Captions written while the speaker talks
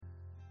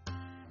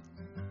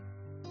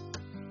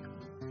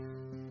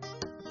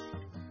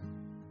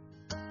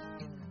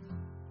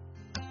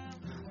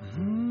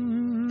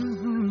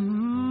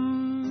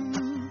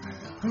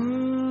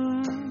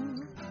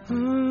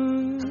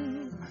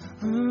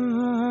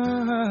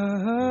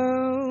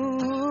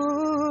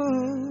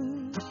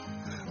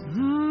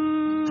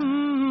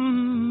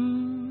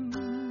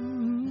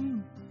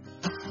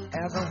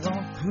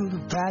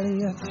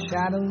with the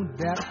shadow of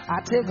death. I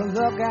take a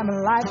look at my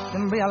life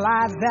and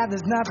realize that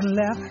there's nothing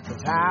left,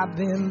 'cause I've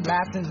been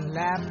blasting and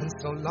laughing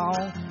so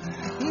long.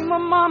 Even my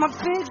mama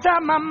thinks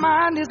that my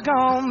mind is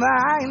gone, but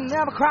I ain't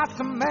never crossed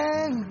a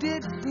man who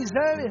did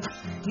deserve it.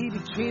 He be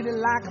treated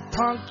like a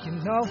punk, you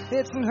know,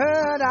 it's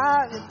unheard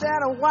of. You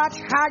better watch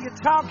how you're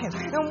talking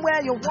and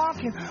where you're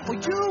walking. Well,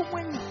 you,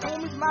 when you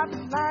told me about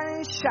the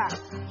line shot,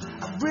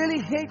 I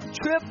really hate the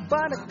trip,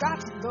 but I got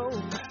to go.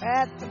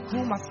 At the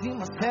room, I see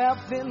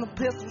myself in the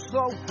pistol,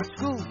 so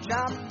Scrooge,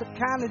 I'm the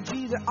kind of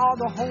G that all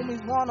the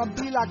homies wanna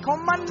be like. On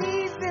my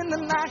knees in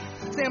the night,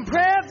 saying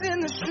prayers in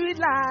the street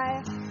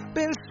light.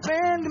 Been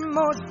spending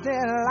most of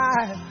their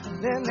lives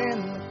living in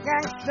the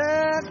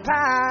gangster's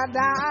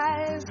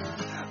paradise.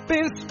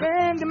 Been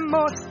spending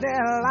most of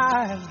their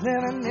lives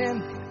living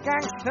in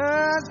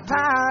gangster's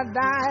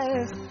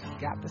paradise.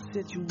 Got the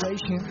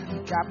situation,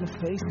 got me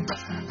facing.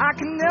 I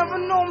can never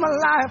know my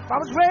life, I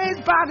was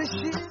raised by this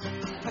shit.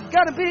 I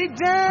gotta be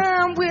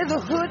down with the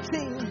hood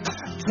team.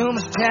 Too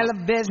much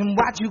television,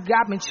 watch you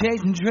got me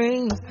chasing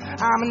dreams.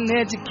 I'm an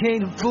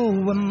educated fool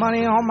with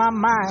money on my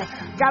mind.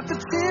 Got the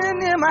tin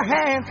in my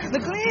hand,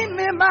 the gleam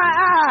in my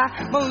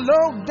eye. My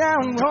low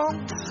down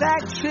road,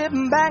 sack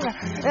tripping banger.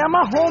 And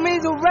my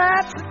homies are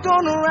rats that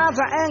don't arouse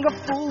the anger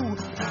food.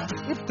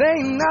 If they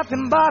ain't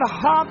nothing but a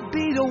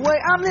heartbeat away,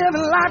 I'm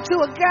living life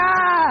to a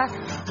guy.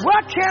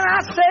 What can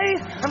I say?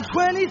 I'm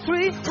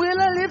 23, will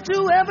I live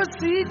to ever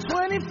see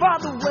 24?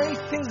 The way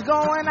things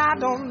going, I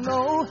don't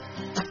know.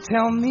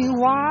 Tell me,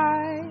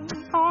 why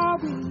are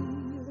we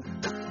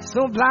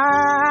so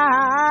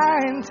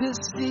blind to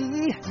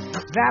see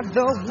that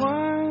the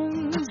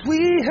ones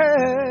we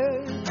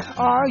hurt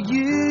are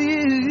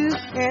you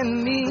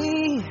and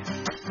me?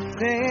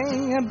 They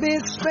have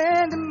been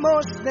spending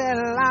most of their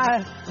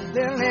life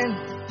living in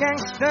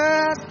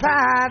gangster's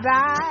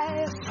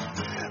paradise.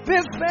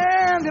 Been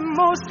spending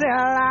most of their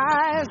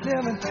lives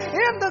living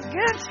in the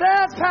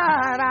gangster's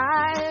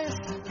paradise.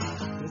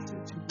 This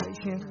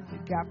situation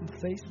that got me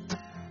faced,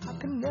 I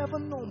can never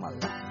know my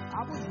life.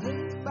 I was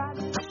raised by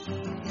the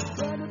shit.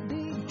 Better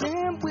be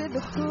damned with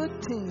the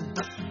hood team.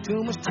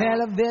 Too much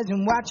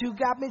television, watch you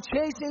got me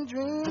chasing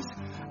dreams.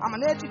 I'm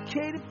an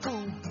educated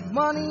fool,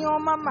 money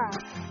on my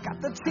mind.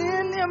 Got the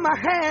tin in my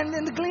hand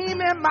and the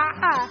gleam in my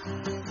eye.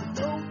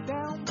 Low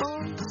down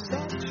on the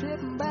sad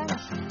tripping back.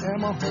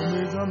 And my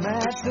homies are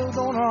mad, still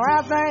don't know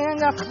how I ain't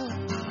got food.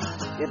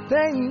 If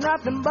they ain't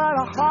nothing but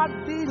a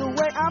heartbeat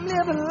away, I'm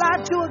living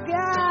life to a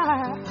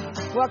guy.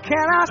 What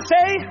can I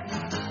say?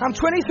 I'm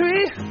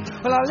 23,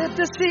 well I live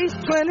to see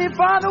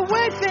 24. The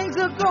way things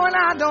are going,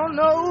 I don't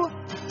know.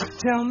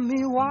 Tell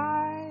me,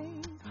 why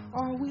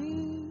are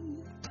we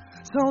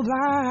so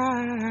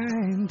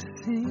blind to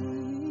see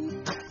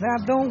that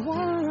the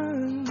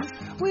ones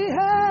we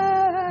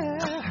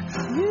have,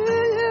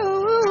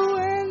 you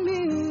and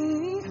me,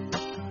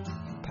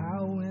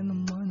 power and the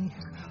money,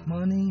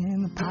 money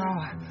and the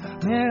power,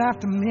 minute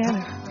after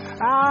minute,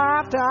 hour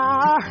after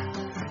hour,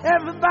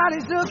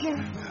 everybody's looking,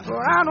 but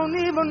I don't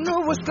even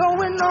know what's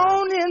going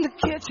on in the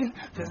kitchen,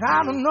 'cause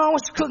I don't know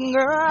what's cooking,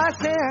 girl. I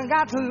say I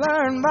got to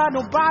learn, but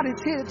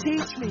nobody's here to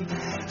teach me.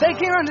 They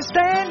can't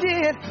understand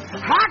it,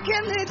 how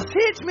can they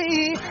teach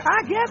me?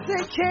 I guess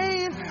they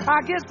can't,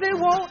 I guess they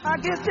won't, I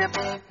guess they...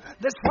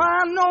 That's why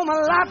I know my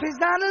life is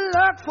out of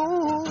luck,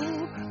 fool.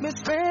 Been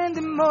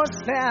spending most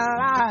of their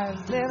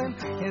lives living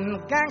in the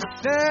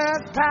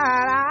gangster's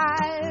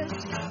paradise.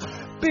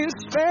 Been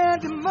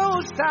spending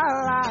most of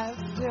our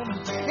lives living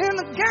in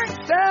the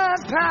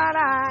gangster's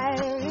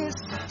paradise.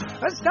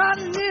 I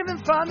started living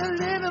for the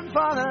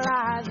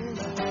lives in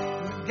the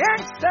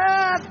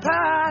gangster's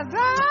paradise.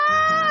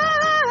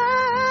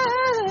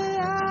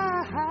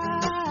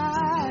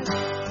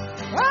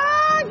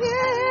 Oh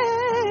yeah.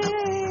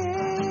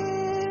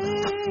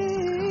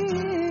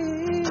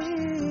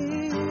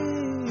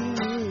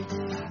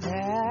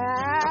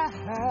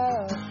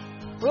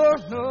 Oh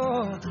no.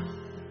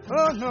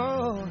 Oh no.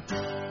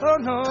 Oh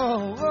no,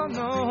 oh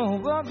no,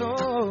 oh no,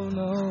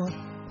 no.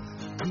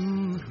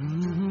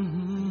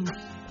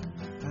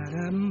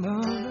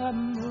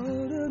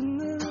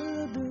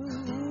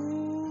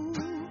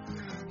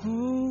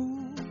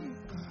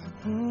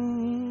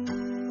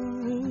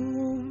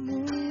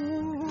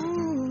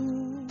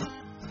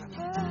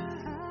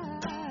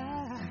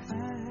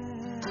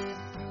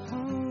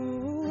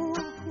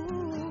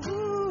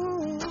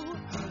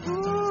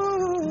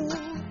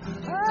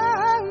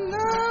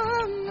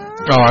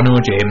 Oh, I know,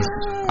 James.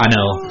 I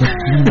know.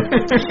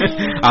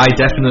 I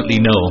definitely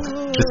know.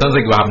 It sounds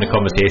like we're having a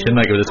conversation,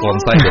 like it was just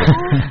one-sided.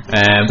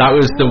 That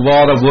was the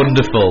rather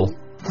wonderful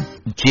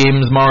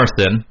James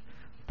Morrison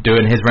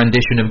doing his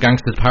rendition of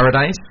Gangster's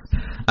Paradise,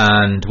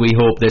 and we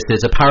hope this is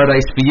a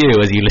paradise for you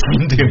as you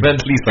listen to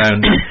Mentally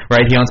Sound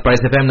right here on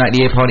Spice FM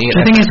 98.8.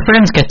 I think his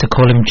friends get to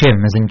call him Jim,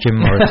 as in Jim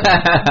Morrison.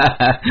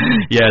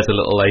 Yeah, it's a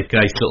little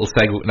nice little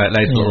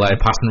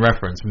passing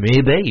reference.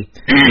 Maybe.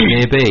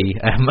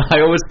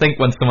 I always think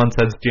when someone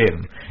says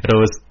Jim, it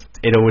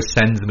always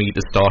sends me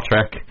to Star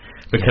Trek.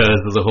 Because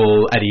there's a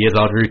whole Eddie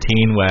Izzard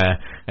routine where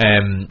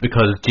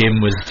because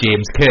Jim was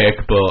James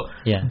Kirk, but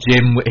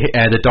Jim,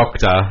 the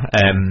doctor,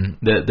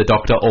 the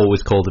doctor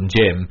always called him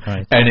Jim,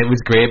 and it was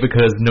great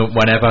because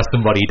whenever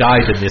somebody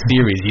died in this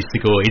series, he used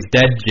to go, "He's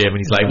dead, Jim," and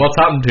he's like, "What's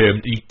happened to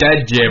him? He's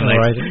dead, Jim."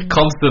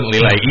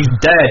 Constantly, "He's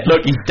dead.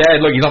 Look, he's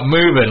dead. Look, he's not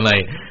moving."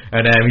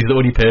 And he's the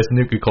only person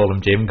who could call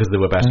him Jim because they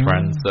were best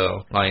friends.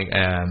 So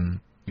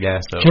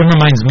so Jim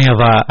reminds me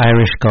of our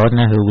Irish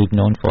gardener who we've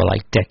known for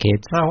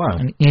decades. Oh wow!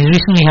 And he's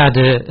recently had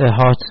a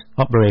heart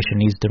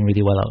operation. He's done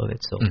really well out of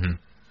it. So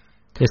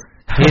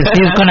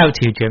he's gone out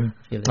to you, Jim.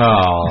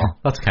 Oh,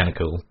 that's kind of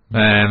cool.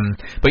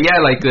 But yeah,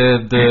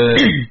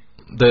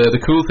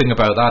 the cool thing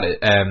about that,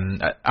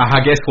 I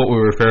guess what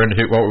we're referring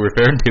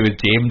to as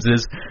James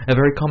is a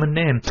very common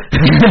name.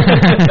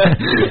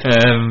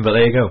 But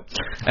there you go.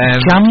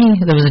 Jammy,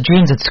 there was a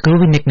James at school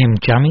we nicknamed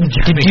Jammy.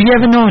 Did you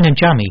ever know him in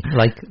Jammy?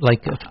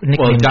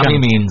 Well, Jammy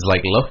means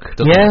luck,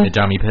 doesn't it? A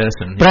jammy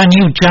person. But I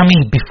knew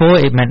Jammy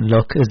before it meant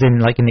luck, as in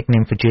a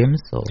nickname for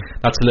James. So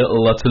that's a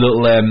little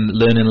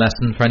learning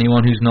lesson for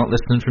anyone who's not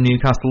listening from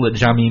Newcastle. That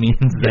Jammy means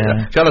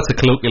that's a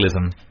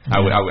colloquialism. I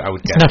would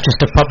guess. It's not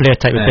just a popular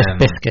type of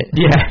biscuit.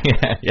 Yeah,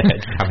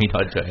 Jammy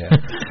Dodger,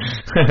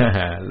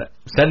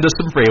 Send us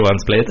some free ones,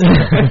 please.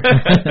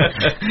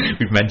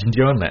 We've mentioned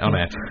you on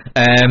air.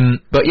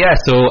 But yeah,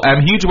 so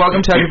huge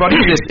welcome to everybody.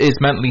 This is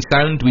Mentally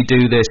Sound. We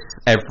do this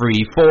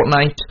every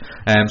fortnight.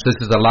 So this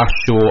is the last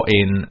show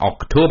in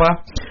October.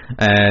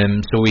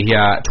 So we're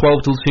here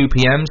 12 till 2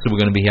 p.m. So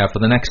we're going to be here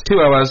for the next 2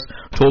 hours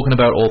talking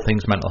about all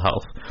things mental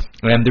health.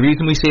 The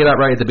reason we say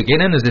that right at the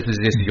beginning is if this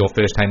is your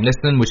first time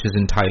listening, which is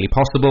entirely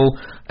possible.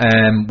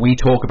 We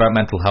talk about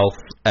mental health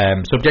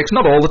subjects,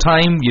 not all the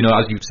time,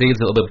 as you see, it's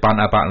a little bit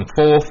banter back and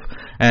forth.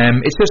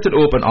 It's just an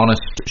open,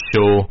 honest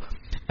show.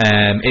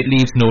 It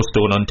leaves no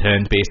stone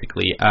unturned,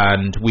 basically,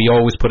 and we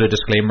always put a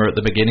disclaimer at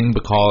the beginning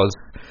because,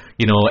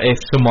 if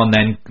someone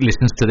then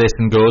listens to this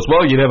and goes,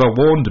 "Well, you never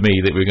warned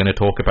me that we're going to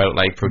talk about,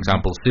 for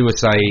example,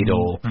 suicide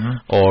or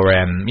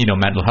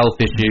mental health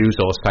issues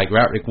or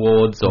psychiatric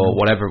wards or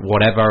whatever,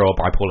 or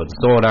bipolar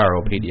disorder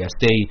or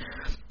PTSD."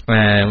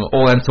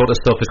 All that sort of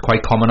stuff is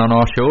quite common on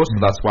our shows, so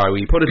that's why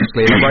we put a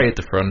disclaimer right at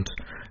the front,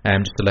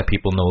 just to let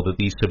people know that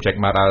these subject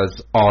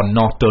matters are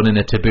not done in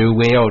a taboo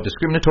way or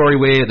discriminatory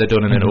way. They're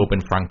done in an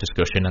open, frank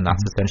discussion, and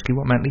that's essentially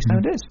what Mentally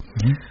Sound is.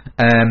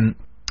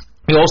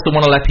 We also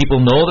want to let people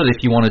know that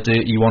if you want to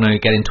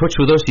get in touch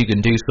with us, you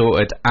can do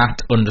so at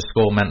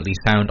 @_mentally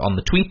sound on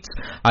the tweets.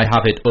 I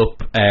have it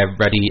up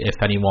ready if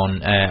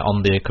anyone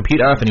on the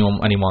computer, if anyone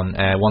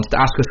wants to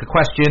ask us a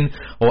question,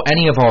 or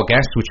any of our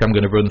guests, which I'm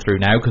going to run through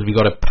now because we've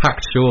got a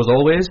packed show as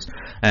always.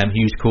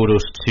 Huge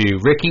kudos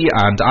to Ricky,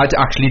 and I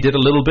actually did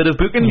a little bit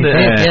of booking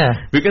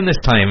this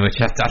time,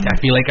 which I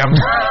feel like I'm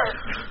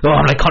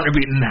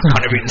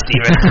contributing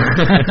Stephen.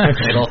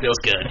 It all feels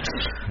good.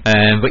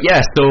 But yeah,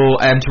 so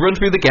to run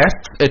through the guests,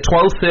 at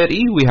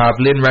 12:30 we have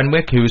Lynn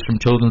Renwick, who's from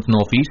Children's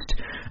North East,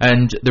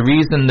 and the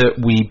reason that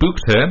we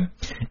booked her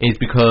is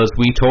because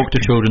we talked to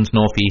Children's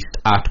North East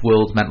at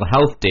World Mental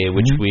Health Day,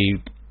 which we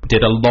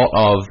did a lot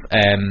of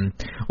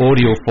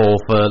audio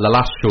for the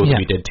last show that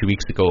we did 2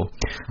 weeks ago,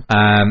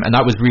 and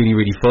that was really,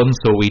 really fun.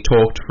 So we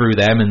talked through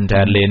them, and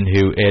Lynn,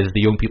 who is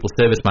the Young People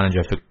Service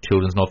Manager for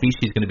Children's North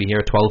East, she's going to be here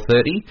at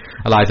 12:30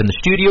 live in the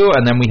studio.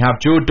 And then we have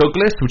Joe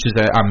Douglas, which is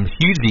I'm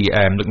hugely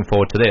looking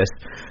forward to this.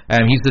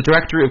 He's the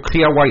director of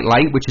Clear White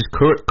Light, which is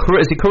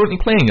is he currently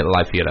playing at the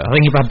Live Theatre? I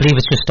believe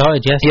it's just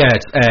started. Yes. Yeah.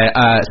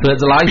 So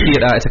it's a Live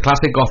Theatre. It's a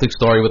classic Gothic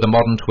story with a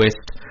modern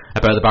twist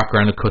about the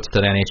background of cuts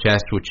to the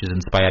NHS, which is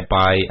inspired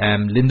by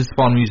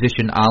Lindisfarne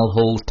musician Al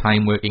Hull's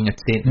time working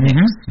at St.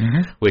 Nick's,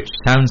 which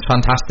sounds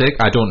fantastic.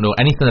 I don't know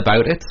anything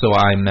about it, so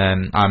I'm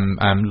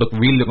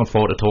really looking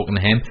forward to talking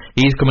to him.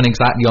 He's coming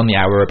exactly on the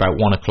hour, about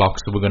 1 o'clock,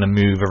 so we're going to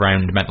move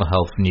around mental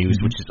health news,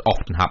 which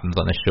often happens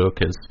on this show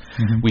because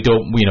we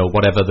don't,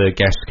 whatever the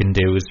guest can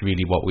do is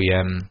really what we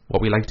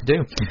like to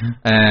do.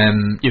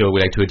 We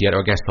like to adhere to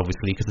our guests,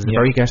 obviously, because it's a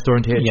very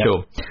guest-oriented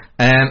show.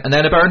 And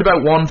then around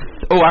about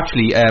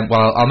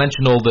I'll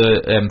mention all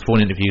the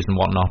phone interviews and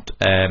whatnot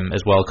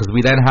as well, because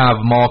we then have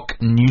Mark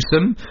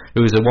Newsom,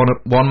 who is a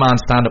one-man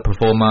stand-up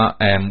performer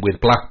with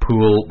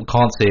Blackpool.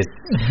 Can't say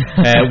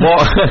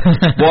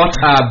what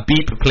a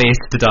beep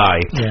place to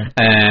die.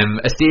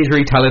 A stage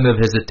retelling of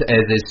his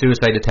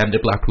suicide attempt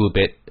at Blackpool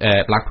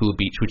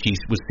Beach, which he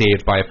was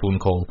saved by a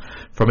phone call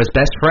from his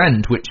best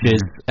friend, which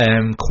is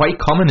quite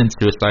common in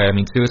suicide. I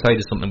mean, suicide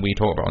is something we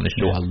talk about on the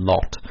show a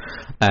lot.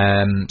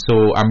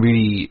 So I'm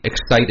really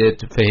excited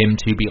for him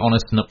to be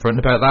honest and upfront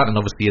about that, and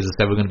obviously, as I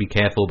said, we're going to be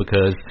careful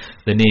because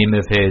the name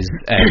of his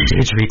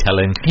stage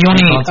retelling.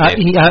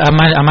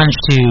 I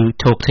managed to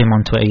talk to him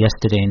on Twitter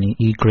yesterday, and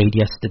he agreed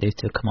yesterday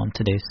to come on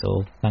today,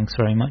 so thanks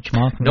very much,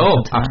 Mark.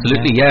 No,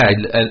 absolutely,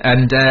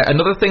 and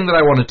another thing that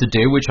I wanted to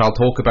do, which I'll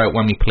talk about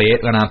when we play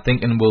it, and I'm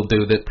thinking we'll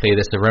play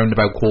this around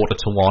about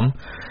 1:45.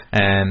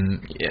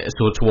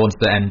 so towards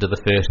the end of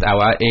the first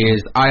hour,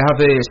 is I have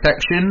a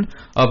section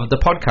of the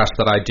podcast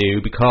that I do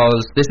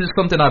because this is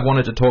something I've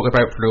wanted to talk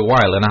about for a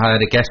while, and I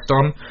had a guest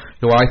on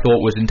who I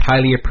thought was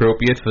entirely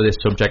appropriate for this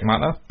subject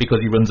matter because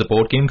he runs a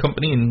board game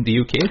company in the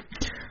UK.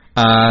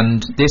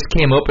 And this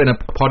came up in a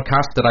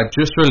podcast that I've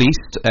just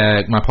released.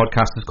 My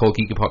podcast is called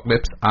Geek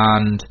Apocalypse,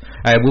 and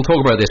we'll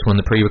talk about this when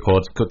the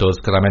pre-record does,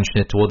 because I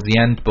mentioned it towards the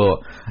end.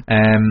 But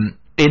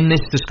in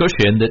this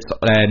discussion that's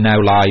now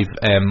live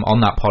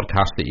on that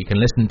podcast that you can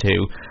listen to,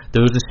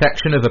 there was a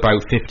section of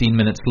about 15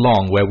 minutes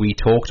long where we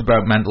talked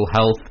about mental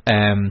health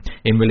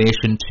in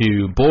relation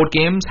to board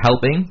games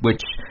helping,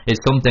 which is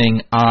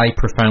something I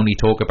profoundly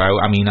talk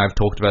about. I mean, I've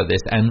talked about this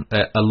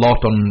a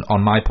lot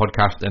on my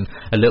podcast and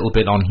a little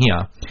bit on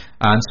here.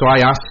 And so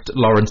I asked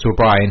Lawrence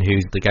O'Brien,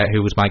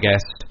 who was my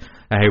guest,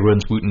 who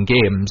runs Wooten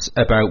Games,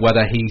 about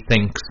whether he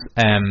thinks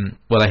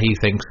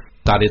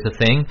that is a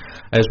thing,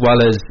 as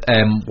well as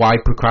why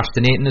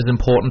procrastinating is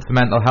important for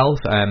mental health,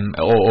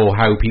 or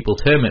how people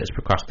term it as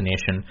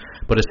procrastination.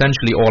 But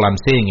essentially all I'm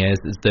saying is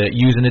that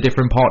using a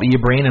different part of your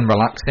brain and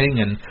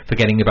relaxing and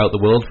forgetting about the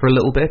world for a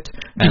little bit.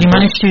 Did you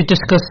manage to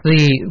discuss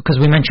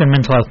because we mentioned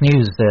Mental Health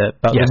News,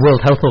 about the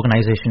World Health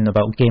Organization,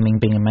 about gaming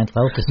being a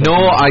mental health issue?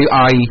 No,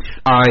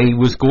 I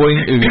was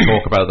going to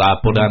talk about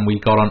that, but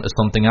we got onto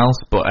something else.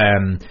 But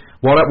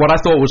what I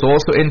thought was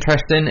also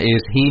interesting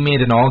is he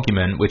made an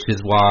argument, which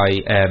is why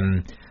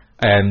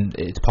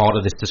it's part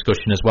of this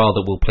discussion as well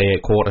that we'll play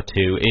at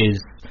 1:45, is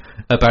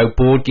about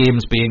board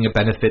games being a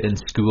benefit in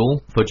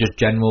school for just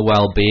general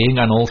well-being,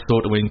 and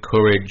also to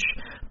encourage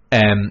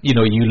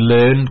you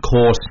learn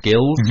core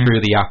skills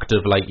through the act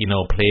of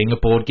playing a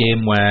board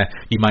game where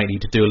you might need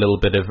to do a little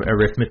bit of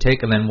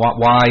arithmetic, and then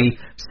why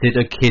sit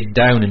a kid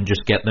down and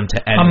just get them to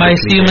end. Am I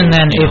assuming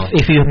then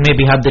if you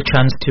maybe had the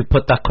chance to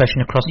put that question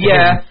across to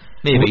him,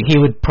 maybe he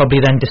would probably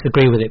then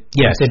disagree with it.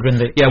 Yes. Considering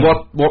that. Yeah.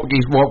 What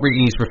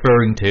he's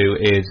referring to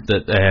is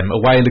that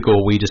a while ago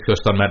we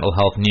discussed on Mental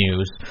Health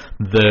News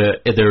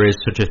that there is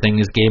such a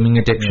thing as gaming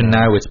addiction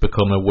now. It's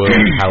become a world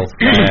health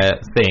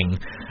thing,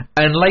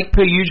 and like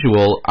per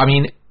usual, I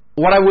mean,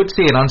 what I would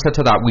say in answer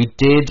to that, we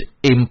did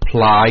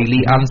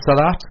impliedly answer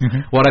that.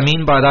 What I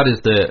mean by that is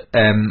that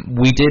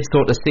we did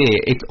sort of say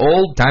it's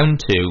all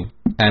down to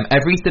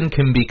everything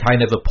can be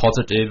kind of a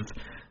positive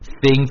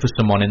thing for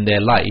someone in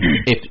their life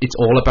if it's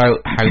all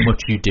about how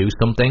much you do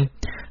something.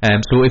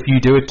 So if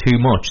you do it too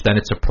much, then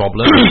it's a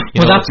problem.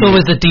 That's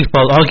always the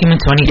default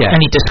argument to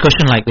any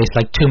discussion like this.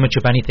 Like, too much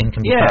of anything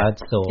can be bad.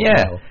 So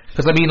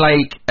because I mean,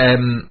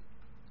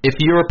 if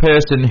you're a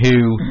person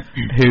who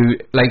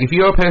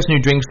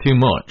drinks too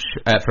much,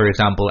 for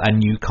example,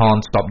 and you can't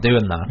stop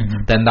doing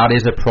that, then that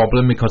is a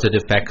problem because it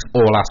affects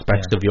all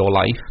aspects of your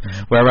life.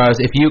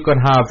 Whereas if you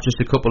can have just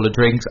a couple of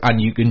drinks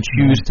and you can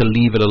choose to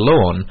leave it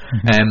alone,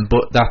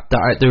 but that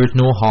there is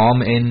no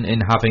harm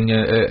in having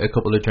a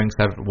couple of drinks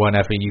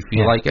whenever you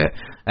feel like it.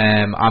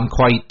 I'm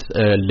quite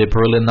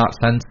liberal in that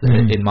sense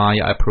in my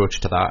approach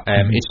to that.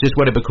 It's just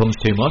when it becomes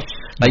too much.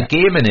 Like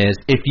gaming is,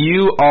 if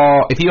you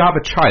have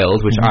a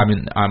child, which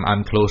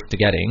I'm close to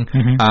getting,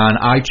 and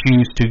I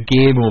choose to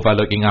game over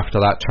looking after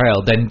that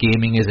child, then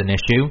gaming is an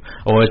issue,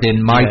 or as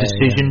in my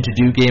decision to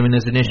do gaming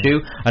is an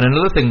issue. And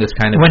another thing that's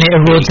kind of when it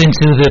erodes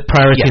into the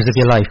priorities of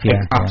your life,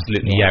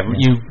 absolutely,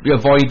 you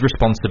avoid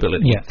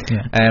responsibility.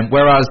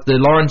 Whereas the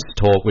Lawrence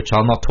talk, which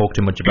I'll not talk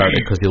too much about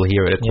it because you'll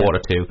hear it at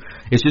 1:45,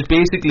 is just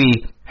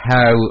basically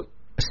how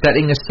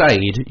setting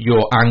aside your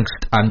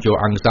angst and your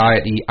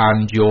anxiety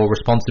and your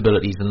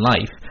responsibilities in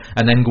life,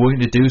 and then going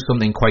to do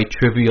something quite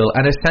trivial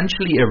and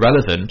essentially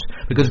irrelevant,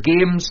 because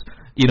games,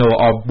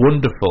 are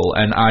wonderful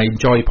and I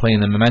enjoy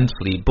playing them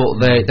immensely, but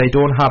they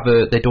don't have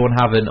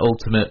an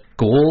ultimate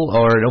goal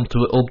or an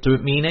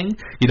ultimate meaning.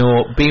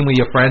 Being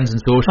with your friends and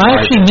socializing.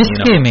 I actually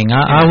missed gaming.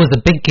 I was a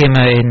big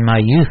gamer in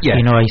my youth.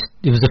 It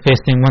was one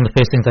of the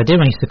first things I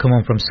did when I used to come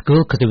home from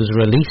school because it was a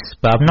release.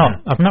 But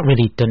I've not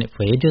really done it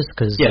for ages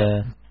because.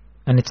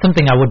 And it's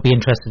something I would be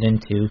interested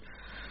into.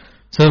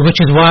 So, which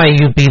is why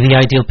you'd be the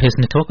ideal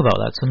person to talk about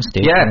that at some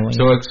stage. Yeah,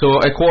 so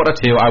at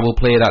 1:45 I will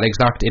play that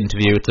exact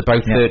interview. It's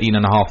about 13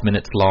 and a half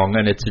minutes long,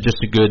 and it's just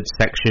a good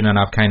section, and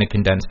I've kind of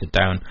condensed it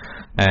down.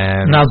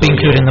 And that'll be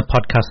included in the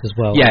podcast as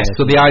well. Yes,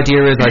 so the idea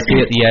is I say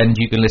at the end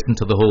you can listen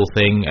to the whole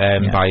thing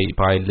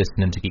by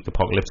listening to Geek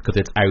Apocalypse because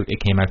it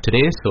came out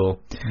today, so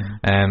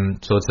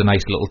it's a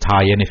nice little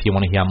tie-in if you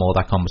want to hear more of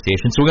that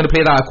conversation. So we're going to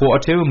play that at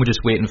 1:45, and we're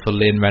just waiting for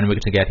Lynn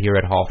Renwick to get here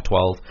at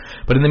 12:30.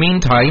 But in the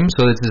meantime,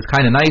 so this is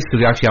kind of nice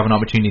because we actually have an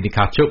opportunity to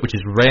catch up, which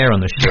is rare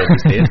on the show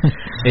these days,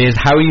 is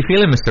how are you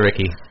feeling, Mr.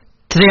 Ricky?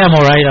 Today I'm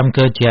alright, I'm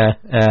good,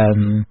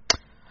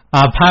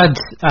 I've had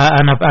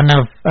and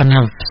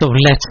I've sort of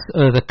let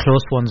the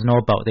close ones know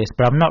about this,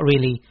 but I'm not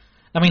really.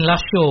 I mean,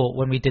 last show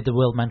when we did the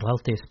World Mental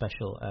Health Day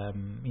special, I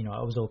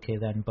was okay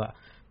then, but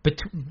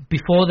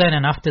before then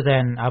and after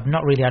then, I've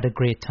not really had a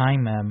great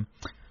time.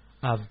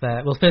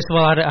 First of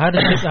all, I had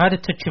a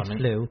touch of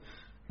flu,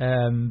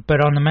 but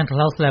on the mental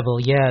health level,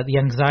 the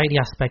anxiety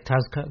aspect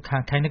has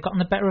kind of gotten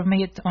the better of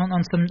me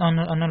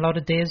on a lot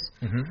of days.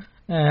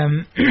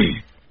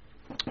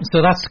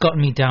 So that's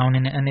gotten me down,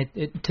 and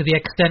it to the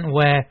extent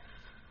where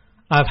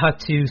I've had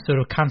to sort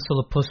of cancel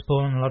or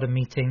postpone a lot of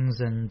meetings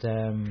and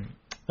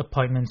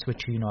appointments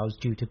which I was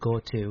due to go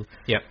to.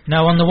 Yep.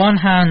 Now, on the one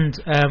hand,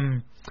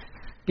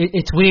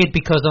 it's weird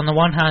because on the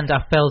one hand I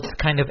felt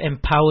kind of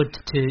empowered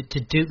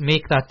to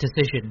make that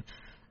decision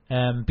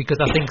because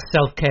I think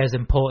self-care is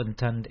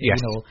important, and yes.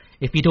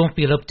 If you don't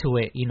feel up to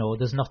it,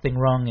 there's nothing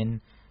wrong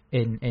in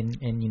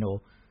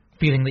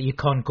feeling that you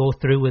can't go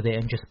through with it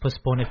and just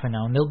postpone it for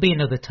now. And there'll be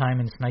another time,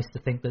 and it's nice to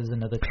think there's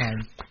another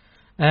time.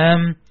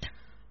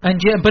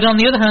 But on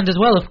the other hand as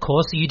well, of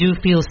course, you do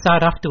feel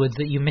sad afterwards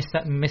that you miss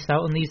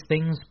out on these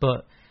things.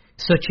 But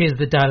such is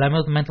the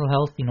dilemma of mental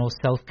health.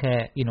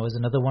 Self-care, is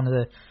another one of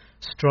the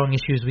strong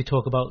issues we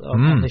talk about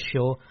on this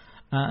show.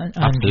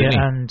 Absolutely.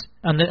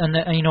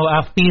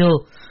 I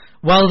feel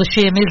while the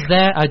shame is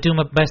there, I do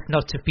my best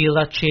not to feel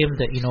that shame.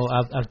 That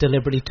I've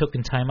deliberately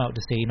taken time out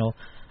to say,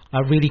 I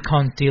really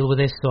can't deal with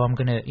this, so I'm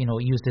gonna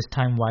use this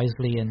time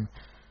wisely and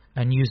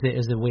use it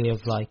as a way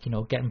of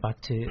getting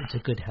back to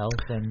good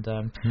health. And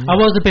I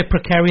was a bit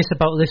precarious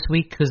about this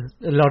week because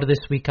a lot of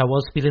this week I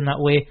was feeling that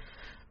way.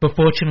 But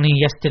fortunately,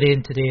 yesterday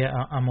and today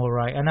I'm all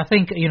right. And I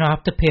think I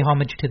have to pay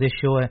homage to this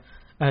show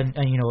and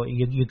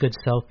your good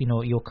self,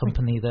 your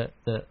company. That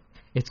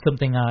it's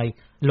something I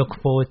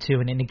look forward to,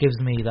 and it gives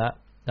me that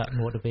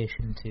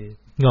motivation to.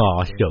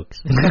 Oh,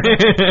 shucks.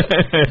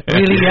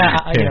 Really, yeah.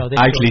 I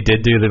actually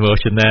did do the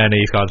motion there, and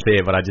you can't see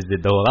it, but I just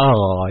did the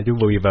whole,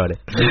 don't worry about it.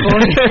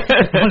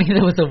 If only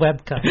there was a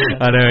webcam.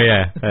 I know,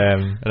 yeah.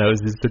 And I was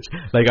just such,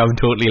 I'm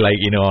totally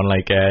on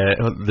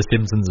The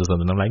Simpsons or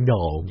something. I'm like,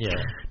 no,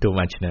 don't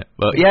mention it.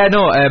 But yeah,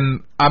 no,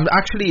 I'm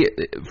actually,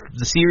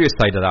 the serious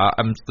side of that,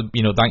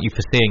 thank you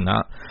for saying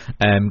that,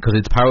 because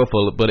it's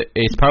powerful, but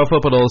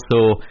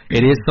also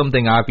it is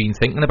something I've been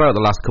thinking about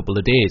the last couple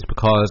of days,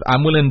 because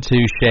I'm willing to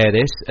share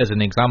this as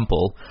an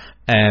example,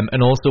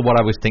 and also what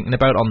I was thinking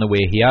about on the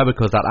way here,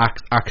 because that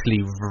actually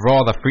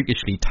rather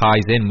freakishly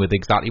ties in with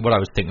exactly what I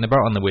was thinking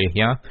about on the way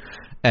here.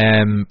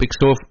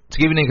 So to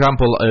give you an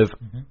example of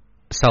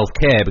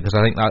self-care, because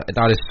I think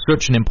that is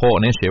such an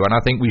important issue, and I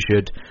think we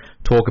should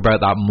talk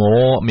about that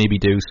more, maybe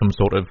do some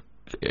sort of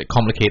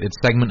complicated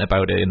segment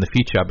about it in the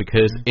future,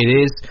 because it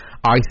is,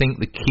 I think,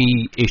 the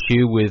key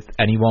issue with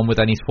anyone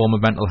with any form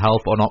of mental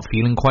health or not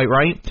feeling quite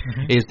right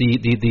is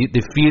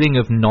the feeling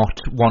of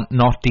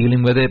not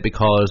dealing with it,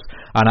 because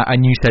and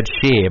you said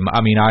shame.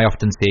 I mean, I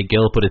often say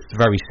guilt, but it's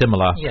very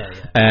similar.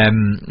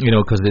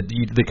 Because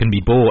they can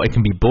be both. It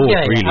can be both.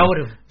 Really. I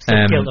would have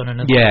said guilt on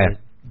another way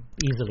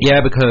easily.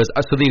 Yeah, because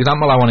so the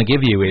example I want to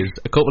give you is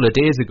a couple of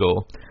days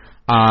ago.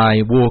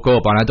 I woke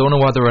up, and I don't know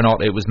whether or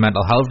not it was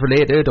mental health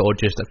related or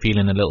just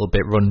feeling a little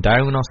bit run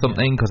down or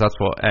something, because that's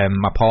what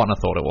my partner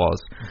thought it was.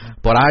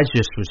 But I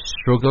just was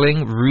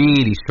struggling,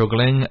 really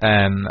struggling.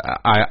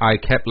 I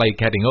kept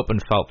getting up and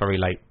felt very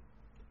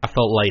I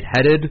felt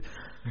lightheaded.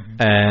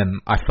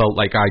 I felt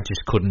like I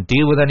just couldn't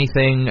deal with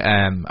anything.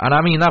 And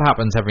I mean, that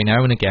happens every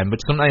now and again, but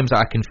sometimes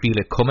I can feel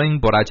it coming,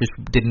 but I just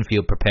didn't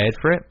feel prepared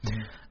for it.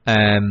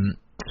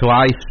 So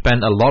I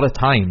spent a lot of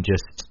time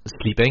just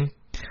sleeping.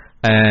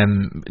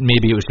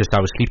 Maybe it was just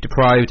I was sleep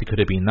deprived. It could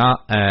have been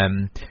that,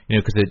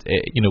 because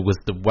was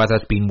the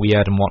weather's been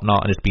weird and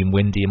whatnot, and it's been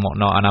windy and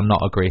whatnot, and I'm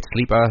not a great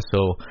sleeper,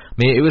 so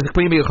it was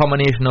maybe a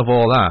combination of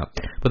all that.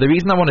 But the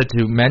reason I wanted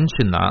to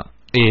mention that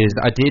is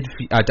I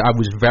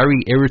was very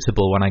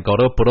irritable when I got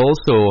up, but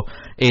also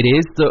it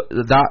is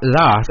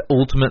that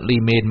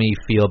ultimately made me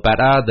feel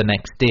better the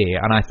next day,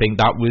 and I think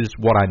that was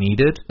what I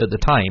needed at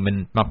the time,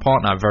 and my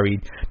partner very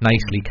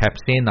nicely kept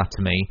saying that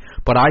to me,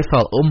 but I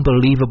felt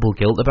unbelievable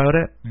guilt about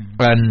it,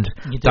 and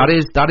that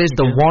is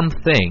the one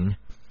thing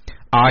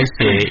I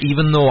say,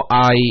 even though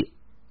I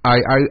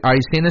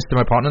saying this to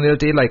my partner the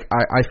other day,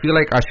 I feel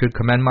like I should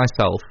commend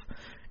myself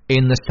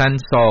in the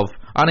sense of,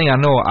 I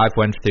know I've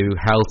went through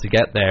hell to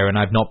get there, and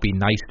I've not been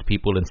nice to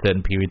people in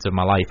certain periods of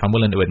my life. I'm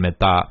willing to admit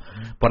that.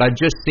 But I'm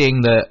just saying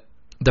that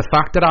the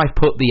fact that I've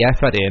put the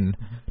effort in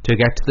to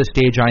get to the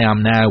stage I am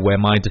now, where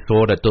my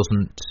disorder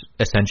doesn't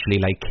essentially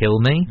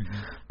kill me,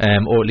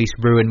 or at least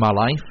ruin my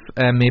life,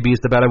 maybe is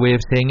the better way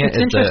of saying it.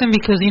 It's interesting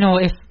because,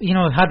 if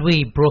had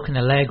we broken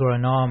a leg or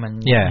an arm,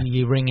 and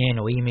you ring in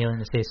or email and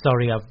say,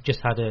 sorry, I've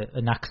just had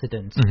an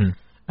accident,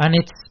 and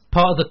it's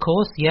part of the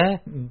course,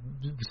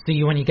 see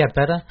you when you get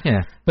better.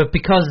 But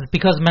because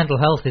mental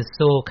health is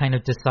so kind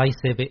of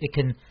decisive,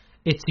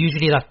 it's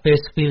usually that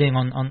first feeling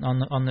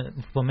on the,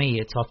 for me,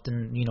 it's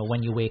often,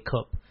 when you wake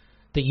up,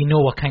 that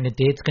what kind of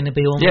day it's going to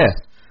be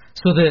almost.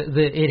 So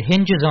it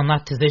hinges on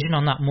that decision,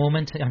 on that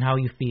moment, and how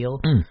you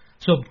feel.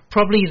 So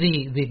probably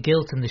the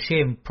guilt and the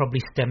shame probably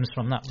stems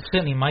from that.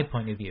 Certainly, in my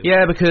point of view.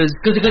 Yeah, because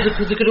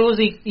it could always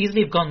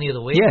easily have gone the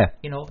other way. Yeah,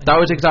 that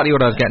was exactly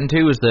what I was getting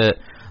to. Was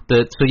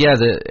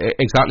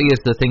exactly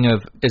is the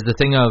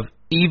thing of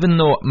even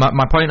though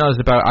my point was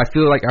about, I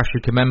feel like I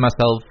should commend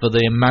myself for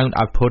the amount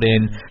I've put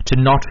in to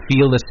not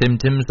feel the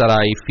symptoms that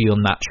I feel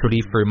naturally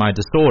through my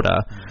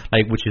disorder,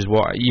 which is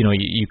what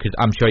you could,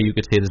 I'm sure you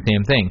could say the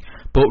same thing.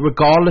 But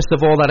regardless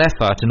of all that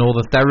effort and all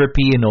the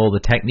therapy and all the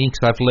techniques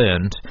I've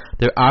learned,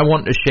 I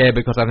want to share,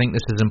 because I think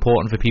this is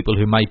important for people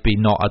who might be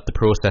not at the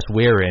process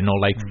we're in, or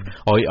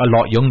or a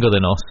lot younger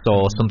than us,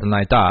 or something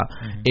like that,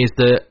 is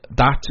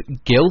that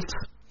guilt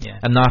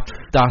and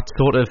that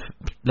sort of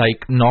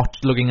like not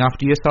looking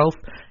after yourself,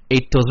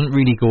 it doesn't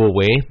really go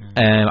away.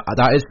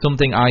 That is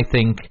something I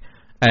think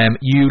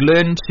you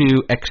learn to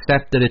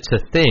accept that it's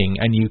a thing,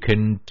 and you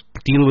can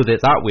deal with it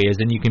that way, as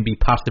in you can be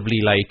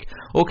passively like,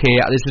 okay,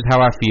 this is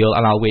how I feel,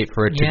 and I'll wait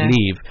for it to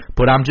leave.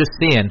 But I'm just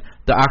saying,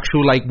 the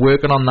actual like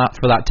working on that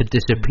for that to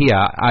disappear,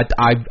 I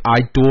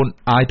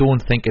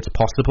don't think it's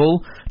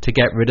possible to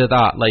get rid of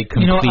that like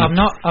complete.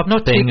 I've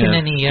not taken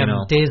any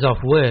days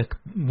off work.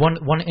 One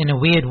in a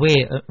weird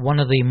way,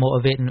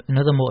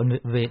 another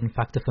motivating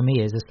factor for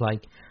me is it's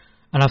like,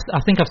 and I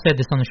think I've said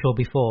this on the show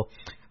before,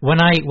 when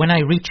I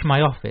reach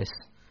my office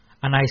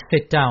and I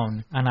sit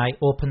down and I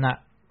open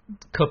that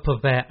cup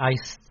of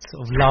iced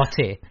sort of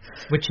latte,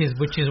 which is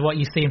what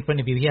you see in front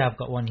of you here. I've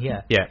got one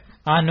here. Yeah.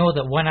 I know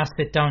that when I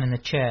sit down in the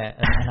chair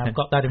and I've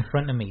got that in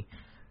front of me,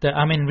 that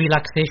I'm in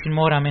relaxation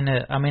mode. I'm in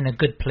a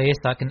good place.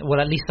 At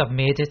least I've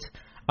made it.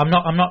 I'm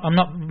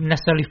not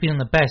necessarily feeling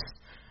the best,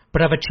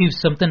 but I've achieved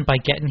something by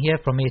getting here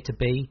from A to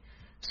B.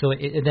 So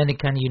then it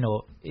can,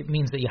 it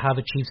means that you have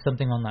achieved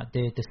something on that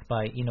day,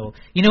 despite,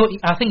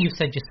 I think you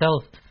said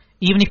yourself,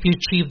 even if you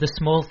achieve the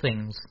small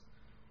things,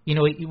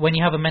 when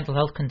you have a mental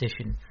health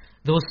condition,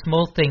 those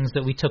small things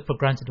that we took for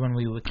granted when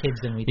we were kids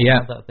and we didn't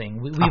have that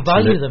thing, we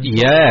value them.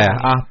 Yeah,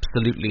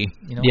 absolutely.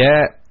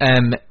 Yeah,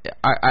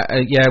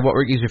 what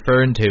Ricky's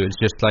referring to is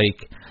just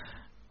like,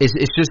 it's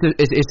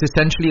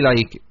essentially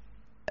like,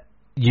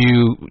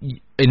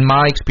 in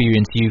my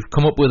experience, you've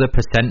come up with a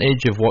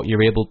percentage of what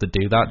you're able to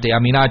do that day. I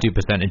mean, I do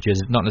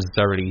percentages, not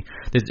necessarily,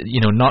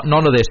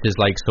 none of this is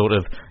like sort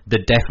of the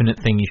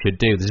definite thing you should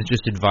do. This is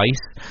just advice,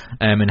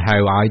 and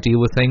how I deal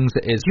with things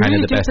is kind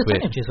of the best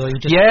way. Or you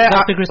just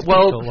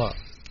or what?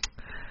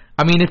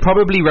 I mean, it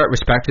probably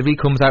retrospectively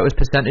comes out as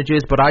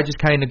percentages, but I just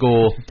kind of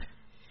go,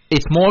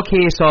 it's more a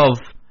case of,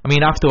 I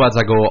mean, afterwards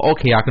I go,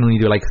 okay, I can only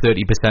do like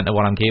 30% of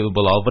what I'm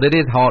capable of, but it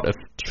is hard to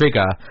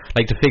figure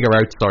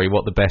out,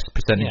 what the best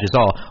percentages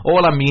are.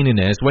 All I'm meaning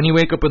is, when you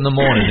wake up in the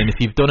morning, and if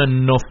you've done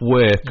enough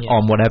work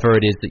on whatever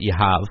it is that you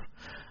have,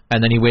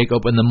 and then you wake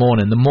up in the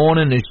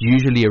morning is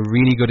usually a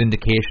really good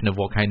indication of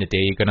what kind of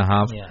day you're going to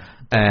have. Yeah,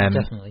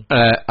 definitely.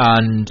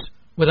 And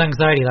with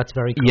anxiety, that's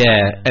very common.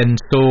 Yeah, and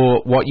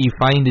so what you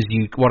find is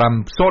what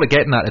I'm sort of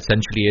getting at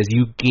essentially is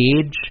you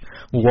gauge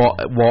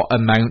what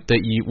amount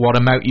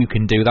you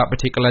can do that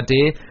particular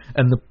day.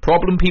 And the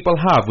problem people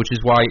have, which is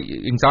why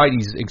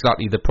anxiety is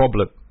exactly the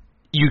problem,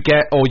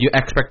 your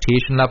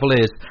expectation level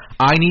is,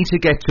 I need to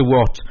get to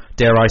what,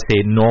 dare I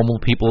say, normal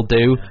people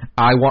do.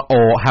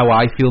 Or how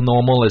I feel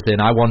normal, as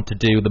in I want to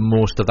do the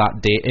most of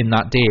that day in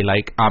that day,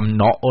 like I'm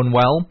not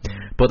unwell.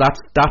 But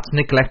that's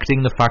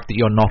neglecting the fact that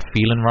you're not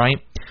feeling right.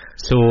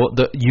 So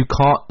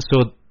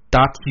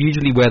that's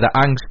usually where the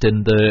angst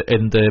and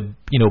the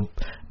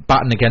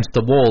batting against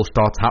the wall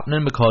starts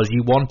happening, because you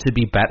want to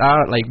be better,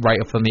 like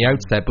right from the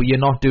outset, but you're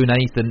not doing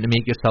anything to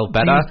make yourself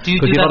better,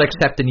 because you're not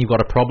accepting you've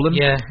got a problem.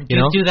 Yeah. Do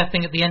you do that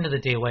thing at the end of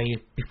the day where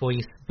before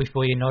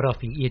you nod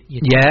off, you you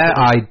reflect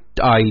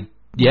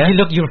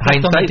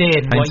on the day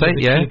and what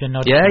you've achieved and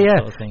not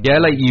sort of thing.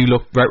 Like you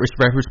look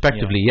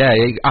retrospectively. Yeah,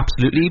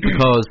 absolutely,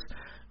 because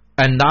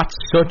and that's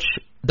such.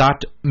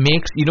 That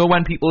makes,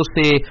 when people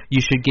say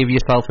you should give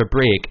yourself a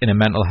break in a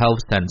mental health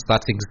sense,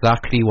 that's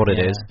exactly what it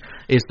is.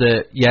 Is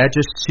that,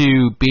 just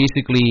to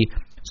basically,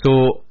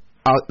 so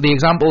the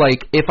example,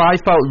 like, if I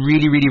felt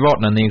really, really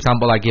rotten, and the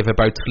example I give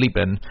about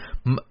sleeping,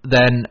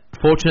 then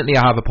fortunately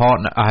I had a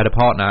partner,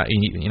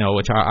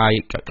 which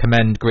I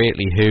commend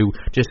greatly, who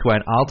just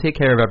went, I'll take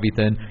care of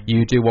everything,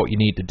 you do what you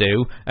need to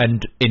do.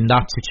 And in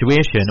that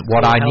situation,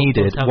 what I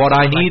needed is to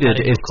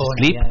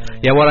sleep.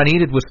 What I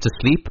needed was to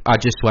sleep. I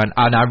just went,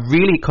 and I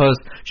really, because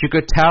she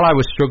could tell I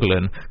was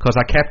struggling, because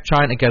I kept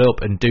trying to get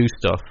up and do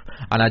stuff,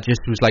 and I just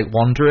was like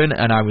wandering,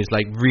 and I was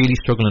like really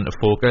struggling to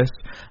focus.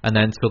 And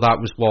then so that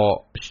was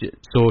what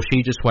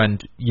she just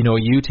went,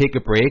 you take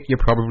a break,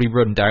 you're probably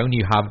run down,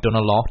 you have done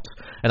a lot,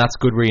 and that's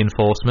good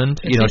reinforcement.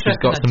 It's she's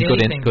got some good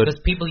because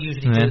people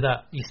usually do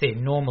that. You say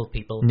normal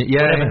people,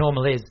 whatever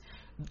normal is.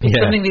 It's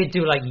something they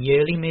do like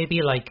yearly,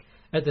 maybe like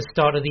at the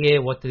start of the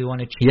year, what do they want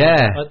to achieve?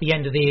 At the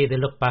end of the year, they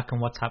look back on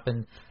what's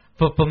happened.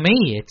 But for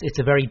me, it's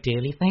a very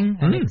daily thing,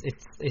 and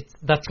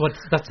that's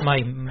my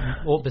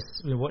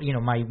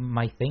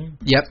thing.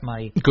 Yep,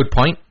 my good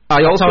point.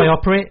 That's how I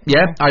operate.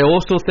 Yeah, I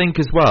also think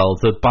as well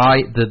the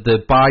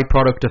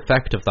byproduct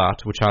effect of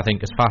that, which I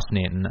think is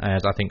fascinating,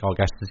 as I think our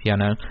guest is here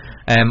now.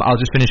 I'll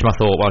just finish my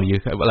thought while you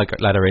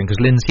let her in, because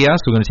Lynn's here,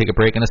 so we're going to take a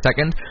break in a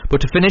second. But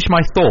to finish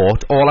my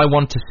thought, all I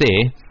want to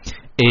say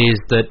is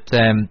that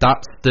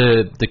that's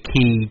the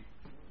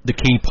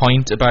key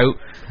point about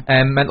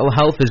mental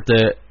health, is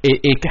that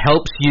it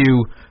helps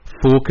you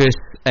focus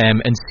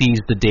and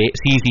sees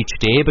each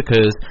day,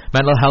 because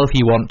mental health,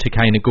 you want to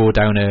kind of go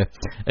down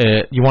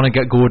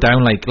go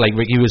down like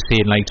Ricky was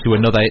saying, like to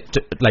another,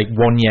 like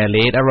 1 year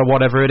later or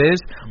whatever it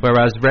is.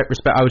 Whereas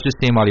I was just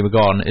saying while you were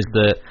gone, is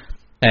that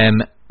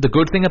the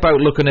good thing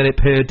about looking at it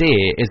per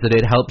day is that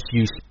it helps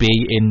you be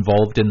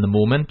involved in the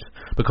moment,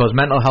 because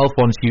mental health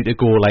wants you to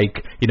go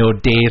like, you know,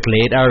 days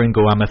later and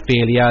go, I'm a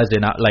failure, as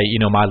in like, you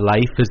know, my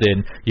life is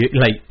in,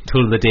 like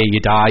till the day you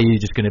die you're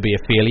just going to be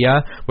a failure.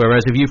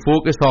 Whereas if you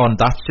focus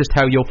on that's just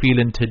how you're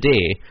feeling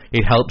today,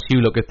 it helps you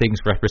look at things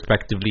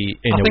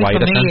retrospectively in a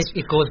wider sense. For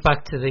me, it goes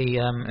back to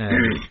the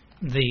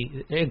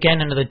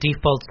again, another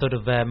default sort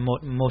of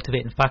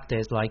motivating factor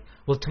is like,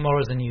 well,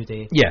 tomorrow's a new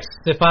day. Yes.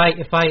 So if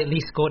I at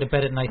least go to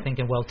bed at night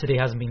thinking, well, today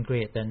hasn't been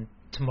great, then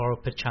tomorrow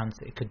perchance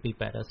it could be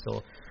better.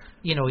 So,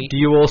 you know. Do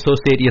you also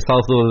say to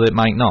yourself though that it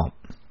might not?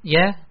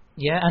 Yeah,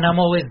 and I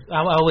always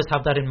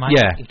have that in mind.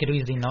 Yeah. It could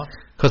easily not.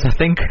 Because I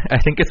think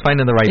it's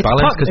finding the right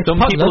balance. Because some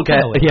people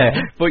get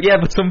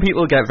but some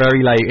people get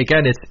very like,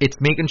 again,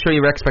 it's making sure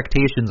your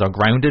expectations are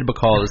grounded,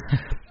 because.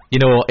 You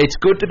know, it's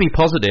good to be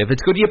positive.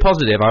 It's good you're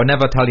positive. I would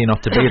never tell you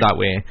not to be that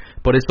way.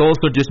 But it's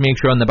also just make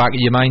sure on the back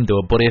of your mind, though.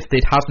 But if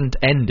it hasn't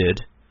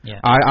ended,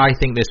 I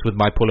think this with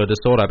bipolar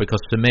disorder, because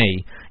to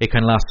me, it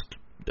can last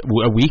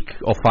a week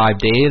or 5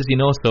 days, you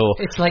know, so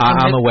it's like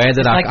I'm aware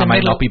that I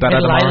might not be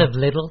better tomorrow.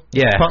 Little.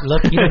 Yeah.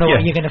 Look, you don't know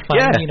what you're going to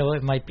find, you know, it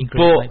might be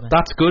great. But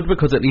that's good,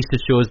 because at least it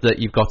shows that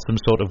you've got some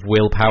sort of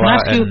willpower. Can I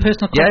ask you a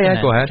personal question?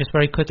 Yeah, go ahead. Just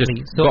very quickly.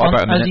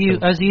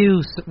 As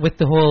you with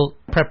the whole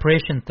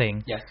preparation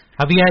thing,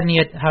 have you had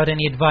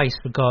any advice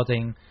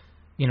regarding,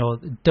 you know,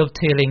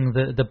 dovetailing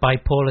the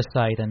bipolar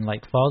side and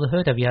like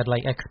fatherhood? Have you had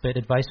like expert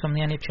advice from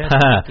the NHS?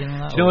 Do you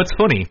know what's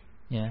funny?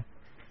 Yeah.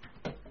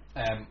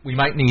 We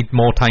might need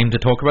more time to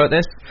talk about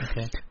this.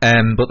 Okay.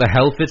 But the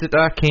health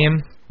visitor came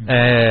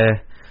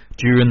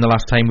during the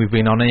last time we've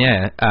been on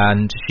here,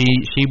 and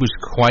she was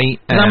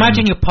quite. I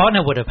imagine your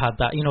partner would have had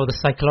that, you know, the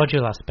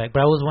psychological aspect. But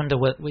I always wonder,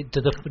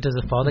 does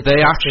the father? They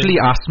actually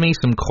asked me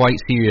some quite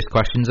serious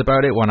questions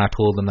about it when I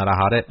told them that I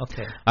had it.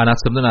 Okay. And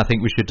that's something I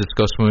think we should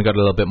discuss when we got a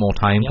little bit more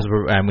time, because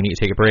we need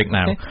to take a break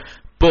now. Okay.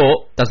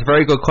 But that's a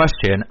very good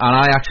question, and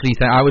I actually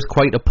think I was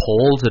quite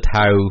appalled at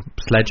how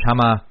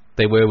sledgehammer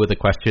they were with the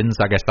questions.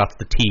 I guess that's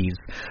the tease,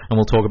 and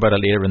we'll talk about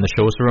it later in the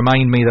show. So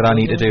remind me that I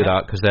need to do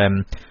that, because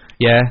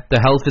the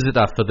health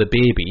visitor for the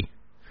baby,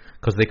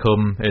 because they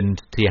come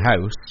to your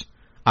house,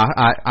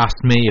 I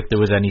asked me if there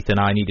was anything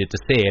I needed to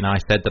say, and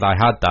I said that I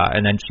had that,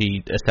 and then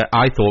she said,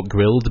 I thought,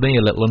 grilled me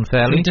a little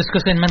unfairly. Can we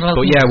discuss in mental health?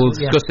 But yeah, we'll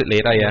discuss it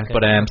later. Yeah. Okay.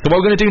 But so what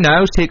we're going to do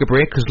now is take a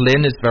break, because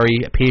Lynn is very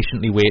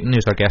patiently waiting,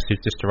 who's our guest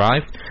who's just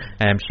arrived.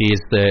 She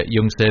is the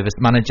young service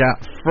manager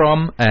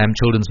from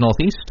Children's North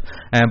East.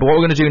 But what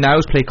we're going to do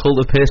now is play Cult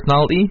of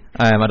Personality.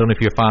 I don't know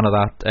if you're a fan of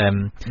that.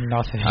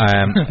 Not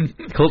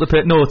Cult of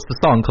No, it's the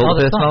song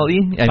Cult of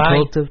Personality.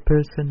 Cult of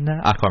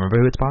Personality. I can't remember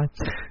who it's by.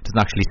 It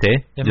doesn't actually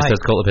say. It just says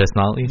Cult of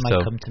Personality. It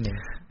might come to me.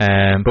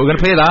 But we're going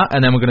to play that,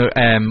 and then we're going to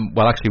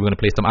we're going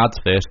to play some ads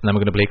first, and then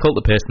we're going to play Cult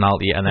of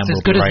Personality, and then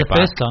we'll be right back. As good as the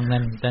first song,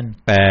 then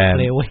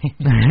play away.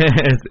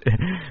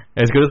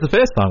 As good as the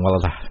first song. Well,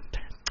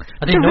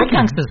 I didn't know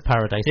Gangster's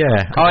Paradise.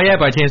 Yeah. Oh yeah,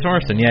 by James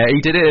Morrison. Yeah,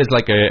 he did it as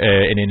like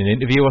in an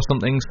interview or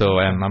something. So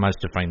I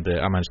managed to find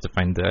the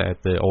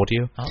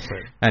audio. Oh,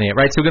 great. Anyway,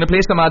 right. So we're going to play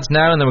some ads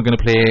now, and then we're going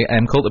to play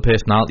Cult of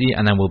Personality,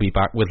 and then we'll be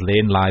back with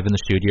Lane live in the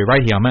studio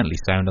right here on Mentally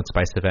Sound on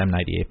Spice FM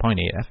 98.8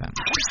 FM.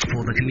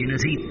 For the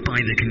community, by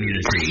the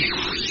community.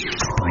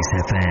 Spice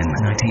FM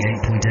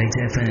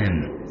 98.8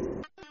 FM.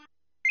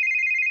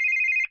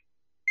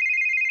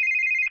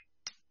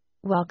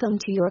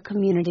 Welcome to your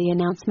community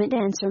announcement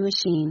answer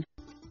machine.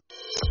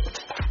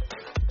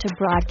 To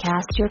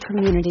broadcast your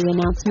community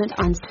announcement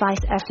on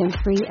Spice FM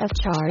free of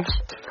charge,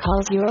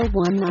 call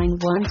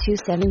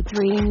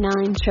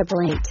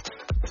 01912739888.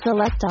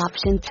 Select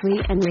option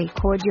 3 and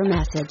record your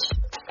message.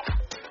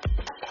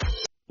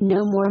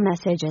 No more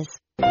messages.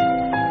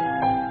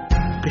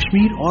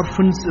 Kashmir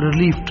orphans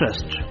relief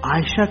trust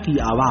Ayesha की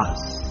आवाज।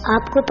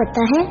 आपको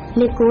पता है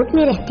मैं coat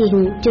में रहती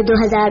हूँ, जो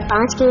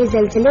 2005 के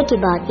ज़लज़ले के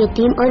बाद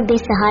यतीम और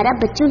बेसहारा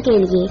बच्चों के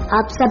लिए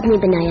आप सब ने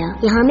बनाया।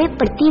 यहाँ मैं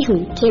पढ़ती हूँ,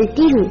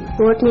 खेलती हूँ।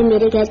 कोट में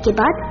मेरे घर के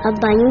बाद अब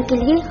भाइयों के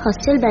लिए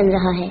हॉस्टल बन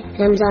रहा है।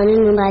 रमजान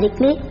मुबारक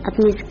में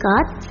अपनी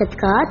ज़कात,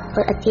 सदकात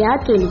और अतियात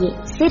के लिए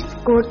सिर्फ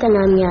कोट का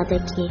नाम याद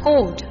रखिए।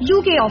 Quote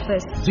UK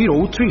office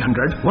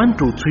 0300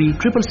 123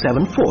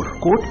 774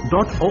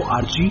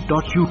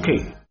 kote.org.uk।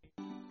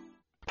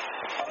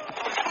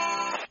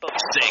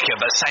 Sick of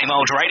the same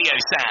old radio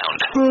sound?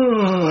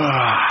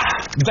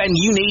 Then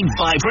you need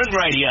vibrant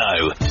radio.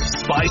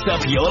 Spice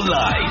up your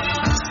life.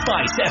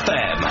 Spice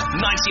FM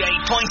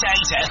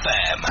 98.8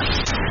 FM.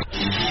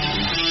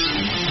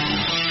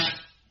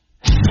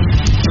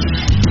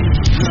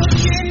 Look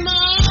in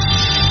my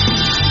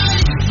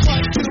eyes,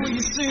 what do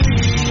you see?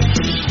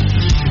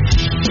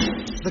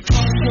 The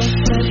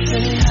consequence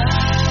and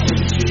how it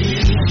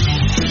feels.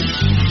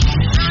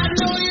 I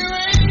know your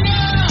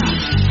anger,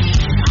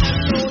 I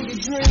know your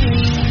dream.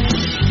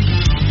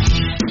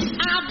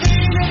 I've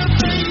been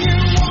everything you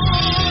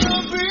wanna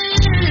be.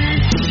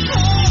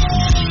 Oh.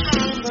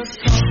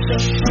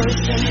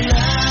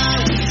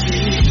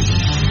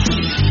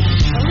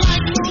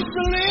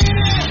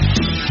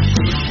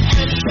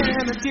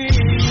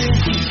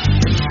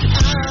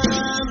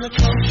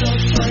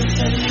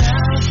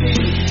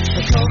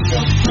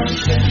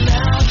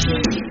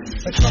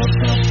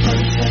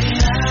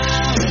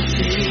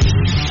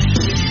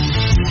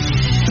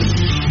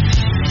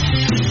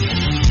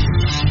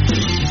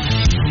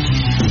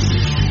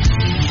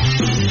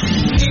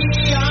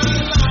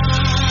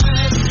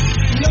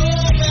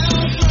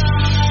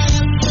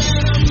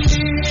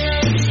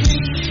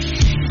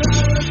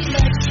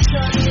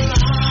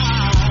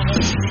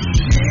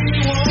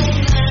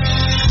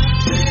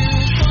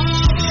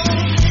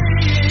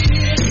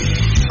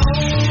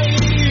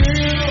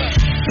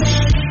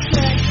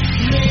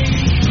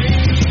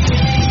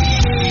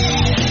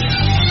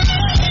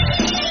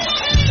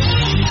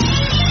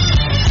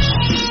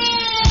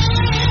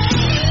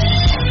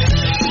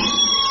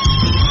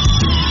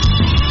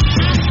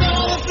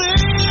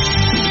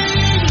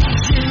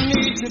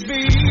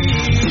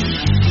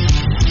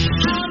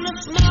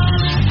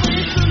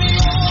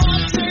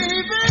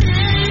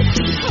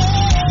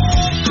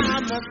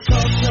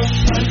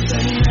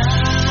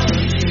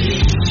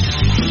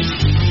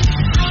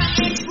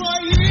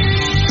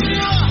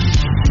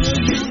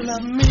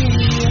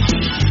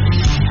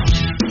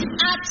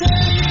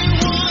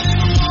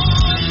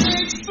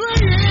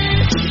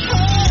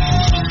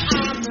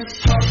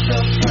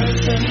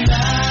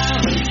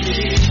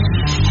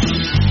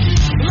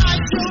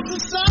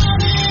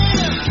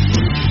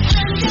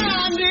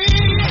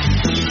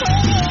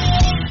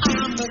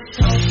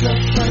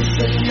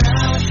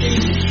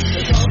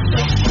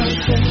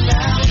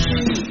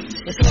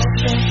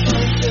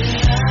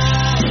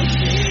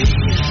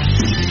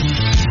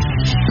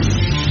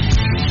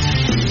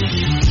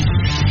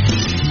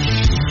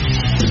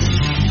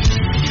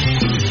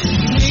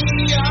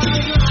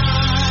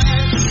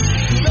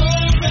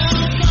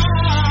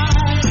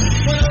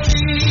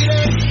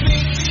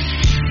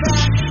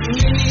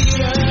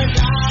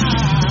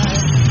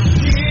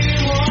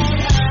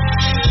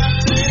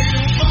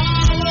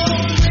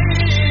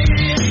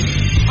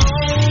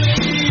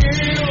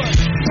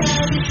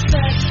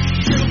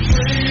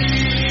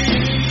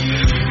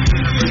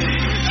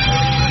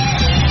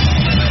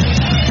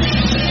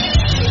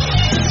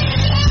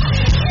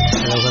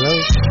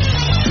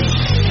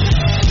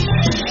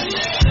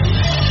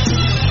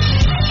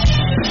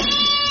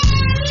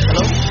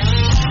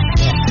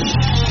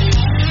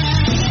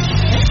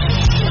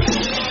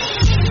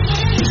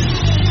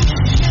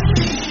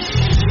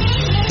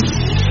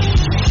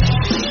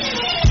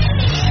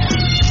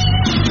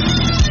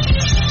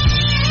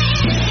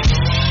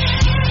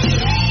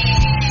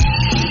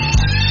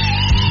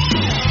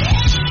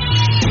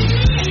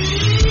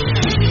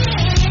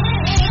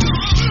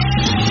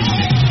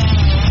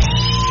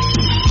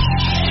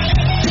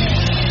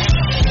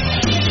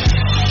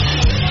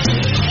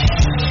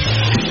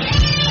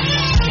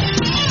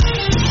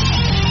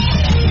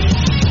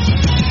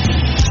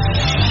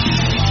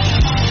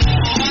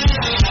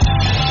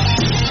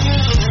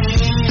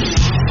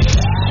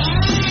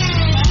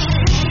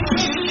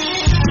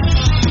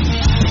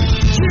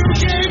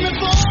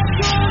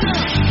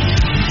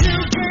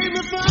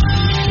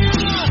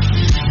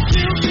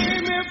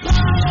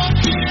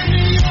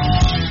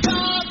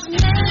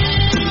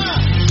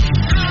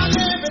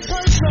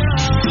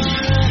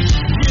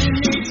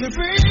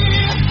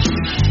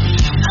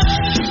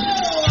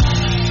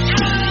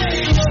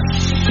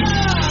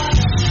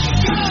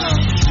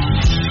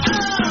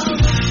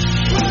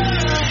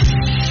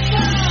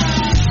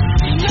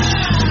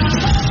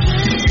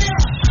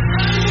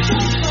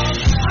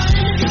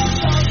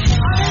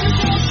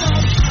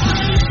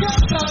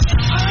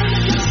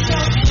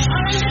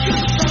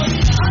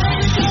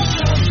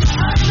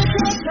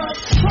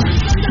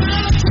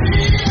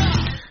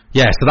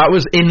 Yeah, so that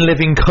was In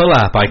Living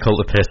Colour by Cult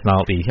of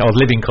Personality. Or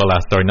Living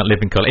Colour, sorry, not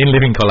Living Colour. In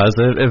Living Colour is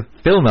a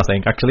film, I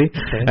think, actually.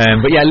 Okay.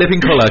 But yeah,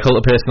 Living Colour, Cult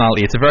of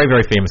Personality. It's a very,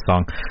 very famous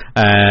song.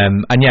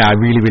 And yeah, I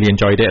really, really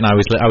enjoyed it. And I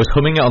was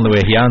humming it on the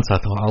way here, and so I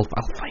thought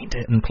I'll find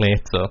it and play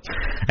it. So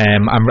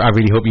I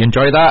really hope you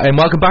enjoy that. And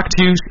welcome back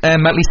to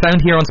Mentally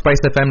Sound here on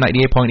Spice FM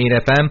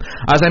 98.8 FM.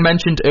 As I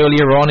mentioned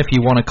earlier on, if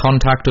you want to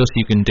contact us,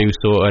 you can do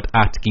so at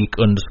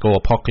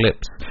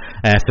 @geek_apocalypse.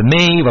 For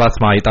me, well,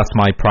 that's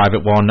my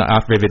private one,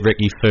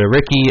 @VividRicky for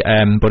Ricky.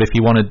 But if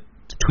you want to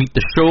tweet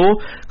the show,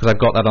 because I've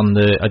got that on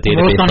a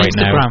database on right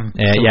Instagram,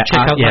 now. so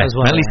check out that as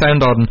well. Mentally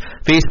Sound on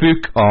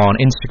Facebook, on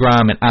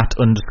Instagram, and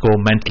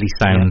 @_Mentally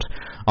Sound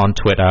on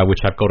Twitter,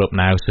 which I've got up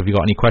now. So if you've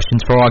got any questions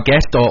for our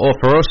guest or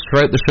for us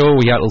throughout the show,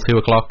 we're here till 2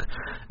 o'clock.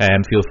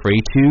 Feel free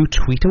to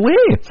tweet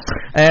away.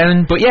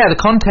 But yeah,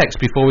 the context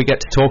before we get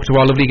to talk to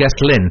our lovely guest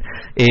Lynn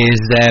is,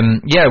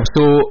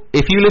 so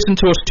if you listened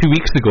to us 2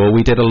 weeks ago,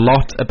 we did a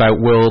lot about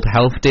World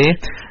Health Day,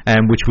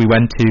 which we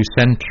went to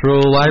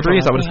Central Library,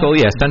 is that what it's called?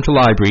 Yeah, Central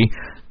Library.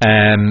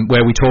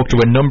 where we talked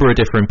to a number of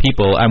different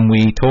people, and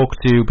we talked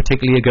to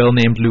particularly a girl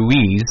named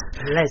Louise.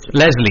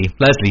 Leslie.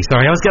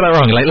 Sorry, I was getting that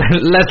wrong.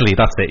 Leslie,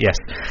 that's it. Yes.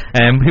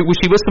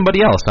 She was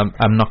somebody else.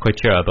 I'm not quite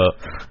sure, but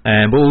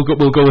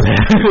we'll go with her.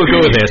 We'll go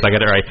with her so I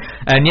get it right.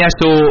 And yeah,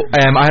 so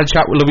I had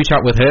a lovely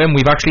chat with her, and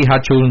we've actually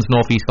had Children's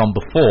Northeast on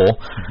before,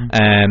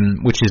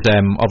 which is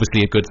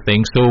obviously a good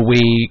thing. So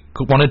we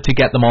wanted to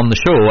get them on the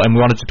show, and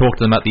we wanted to talk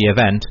to them at the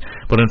event,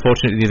 but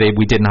unfortunately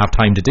we didn't have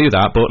time to do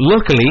that. But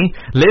luckily,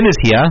 Lynn is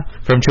here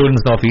from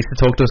Children's Northeast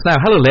to talk to us now.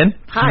 Hello, Lynn.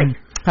 Hi.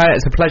 Hi,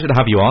 it's a pleasure to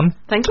have you on.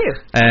 Thank you.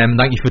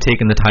 Thank you for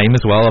taking the time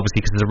as well,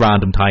 obviously because it's a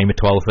random time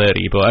at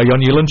 12:30, but are you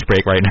on your lunch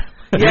break right now?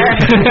 Yeah,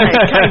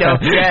 kind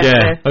of.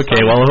 Yeah.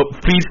 Okay. Well,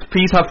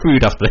 please have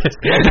food after this.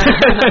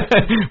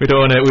 we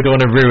don't want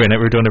to ruin it.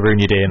 We don't want to ruin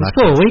your day.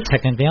 So we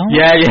technically aren't.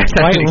 Yeah.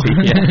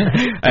 Technically.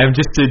 Yeah.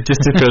 Just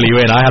to fill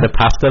you in, I had a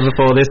pasta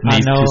before this, and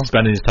he's just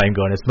spending his time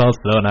going, it smells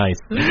so nice.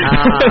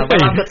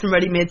 Well, I've got some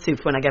ready-made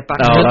soup when I get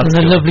back. Oh, that's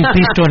a lovely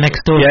bistro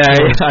next door. Yeah,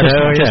 I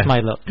know. Just my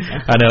luck.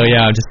 I know.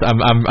 Yeah,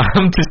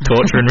 I'm just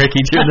torturing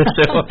Ricky during the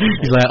show.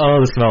 He's like,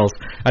 oh, the smells.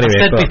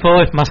 Anyway, I said before,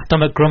 if my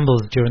stomach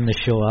grumbles during the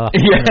show, I'll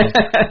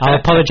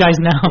apologise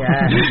now.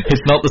 Yeah.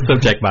 It's not the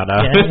subject matter.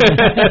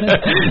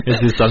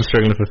 It's just I'm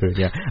struggling for food.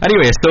 Yeah.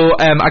 Anyway, so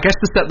I guess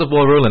to set the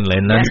ball rolling,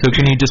 Lynn. So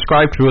can you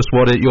describe to us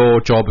what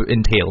your job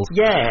entails?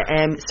 Yeah.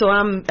 So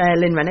I'm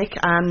Lynn Rennick.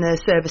 I'm the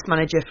service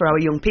manager for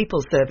our young people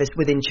service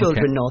within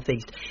Children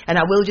Northeast, and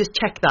I will just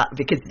check that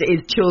because it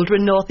is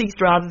Children Northeast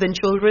rather than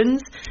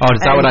Children's. Oh, is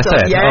that what I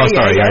said? Yeah,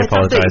 sorry. I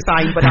apologise. It's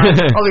fine, but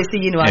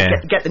obviously, I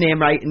get the name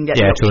right and get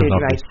the opportunity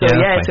right. So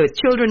so it's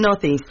Children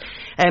Northeast.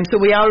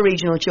 So we are a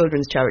regional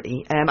children's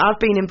charity. I've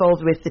been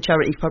involved with the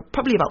charity for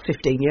probably about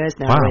 15 years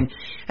now. Wow.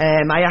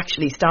 And I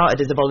actually started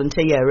as a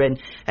volunteer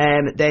and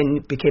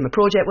then became a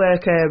project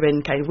worker and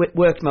kind of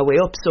worked my way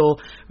up. So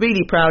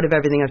really proud of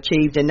everything I've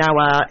achieved. And now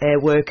I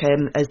work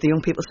as the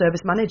Young People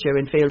Service Manager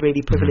and feel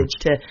really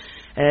privileged to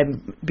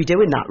be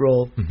doing that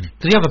role.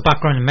 Do you have a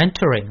background in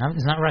mentoring?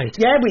 Is that right?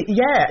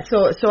 Yeah.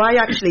 So I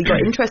actually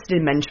got interested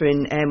in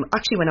mentoring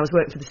actually when I was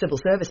working for the civil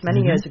service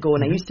many years ago,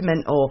 and I used to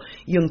mentor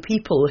young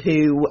people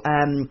who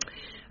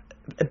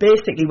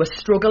basically were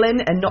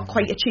struggling and not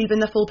quite achieving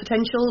their full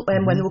potential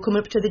when they were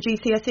coming up to the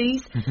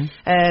GCSEs,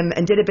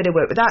 and did a bit of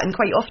work with that. And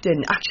quite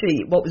often,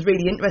 actually, what was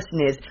really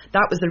interesting is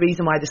that was the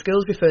reason why the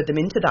schools referred them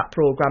into that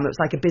programme. It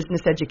was like a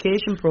business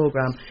education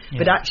programme,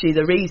 but actually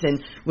the reason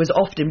was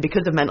often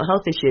because of mental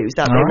health issues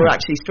that they were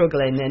actually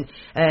struggling and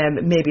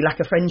maybe lack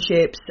of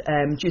friendships,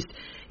 just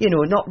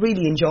not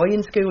really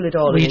enjoying school at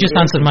all. Well, you just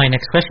answered my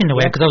next question in a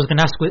way, because I was going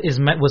to ask,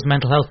 was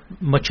mental health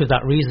much of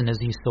that reason as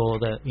you saw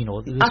the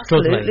struggling?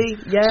 Absolutely,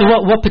 yeah. So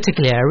what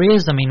particular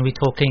areas? I mean, are we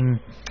talking,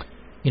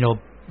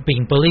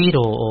 being bullied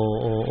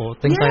or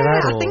things like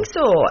that? Yeah, I think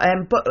so.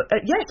 But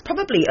it's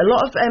probably a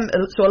lot of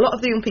so a lot of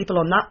the young people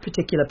on that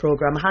particular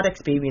programme had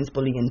experienced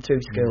bullying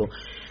through school.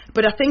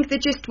 But I think they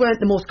just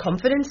weren't the most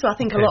confident. So I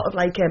think a lot of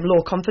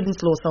low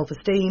confidence, low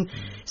self-esteem.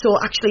 So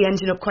actually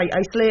ending up quite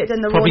isolated in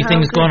their probably own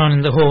things going on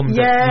in the home.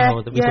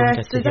 That we don't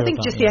get so I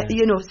think just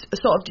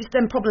sort of just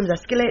them problems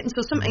escalating.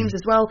 So sometimes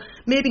as well,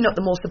 maybe not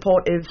the most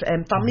supportive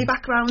family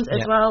backgrounds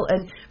as well,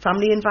 and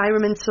family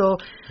environment.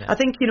 So I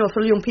think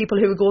for young people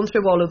who are going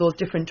through all of those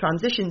different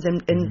transitions,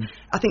 and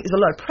I think there's a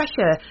lot of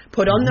pressure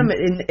put on them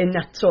in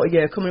that sort of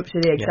year coming up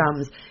to the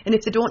exams. And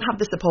if they don't have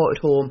the support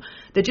at home,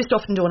 they just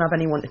often don't have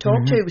anyone to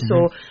talk to.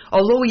 So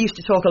although we used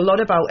to talk a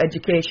lot about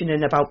education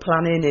and about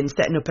planning and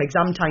setting up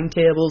exam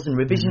timetables and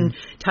revision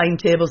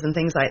timetables and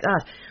things like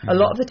that, a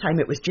lot of the time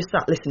it was just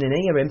that listening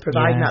ear and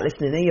providing that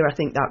listening ear. I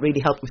think that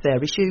really helped with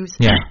their issues.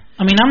 Yeah.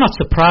 I mean, I'm not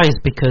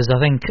surprised because I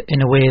think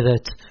in a way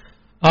that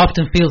I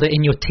often feel that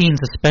in your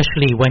teens,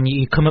 especially when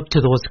you come up to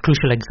those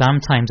crucial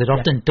exam times, it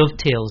often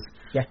dovetails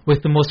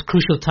with the most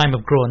crucial time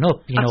of growing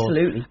up,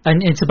 Absolutely. And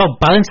it's about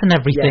balancing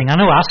everything. I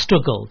know I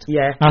struggled.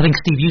 Yeah. And I think,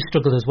 Steve, you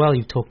struggled as well.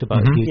 You've talked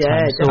about it a few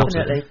times. Yeah,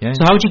 definitely.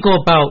 So how would you go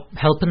about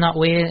helping that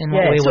way? In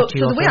what way? So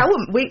the way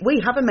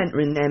we have a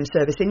mentoring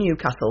service in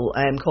Newcastle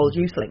called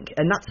YouthLink,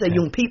 and that's a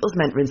young people's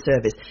mentoring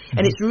service.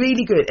 And it's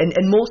really good. And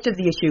most of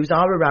the issues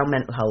are around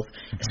mental health,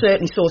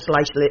 certainly social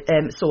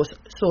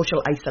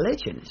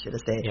isolation, should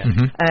I say.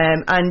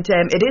 And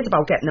it is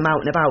about getting them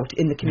out and about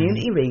in the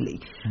community,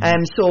 really.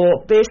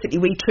 So basically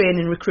we train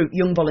and recruit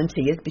young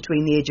volunteers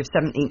between the age of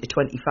 17 to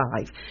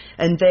 25,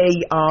 and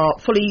they are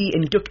fully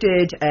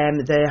inducted.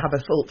 They have a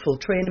full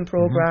training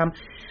program.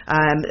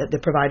 They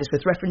provide us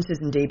with references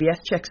and DBS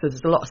checks, so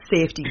there's a lot of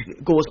safety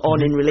goes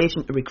on in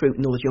relation to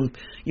recruiting those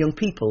young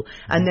people.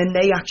 And then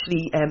they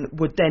actually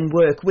would then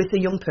work with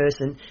a young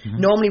person,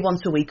 normally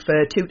once a week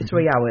for 2 to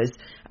 3 hours,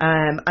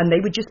 and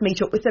they would just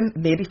meet up with them,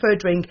 maybe for a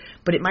drink,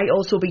 but it might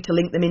also be to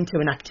link them into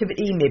an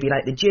activity, maybe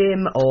like the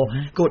gym or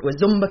go to a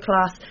Zumba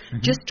class,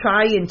 just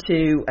trying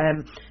to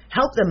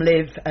help them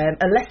live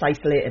a less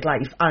isolated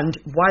life, and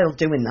while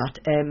doing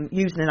that,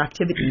 using an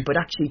activity, but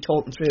actually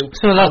talking through.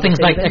 So a lot of things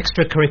like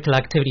extracurricular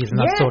activities and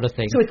that sort of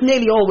thing. So it's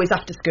nearly always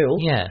after school,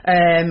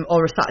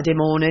 or a Saturday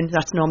morning.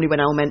 That's normally when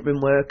our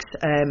mentoring works.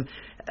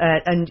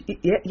 And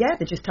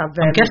they just have.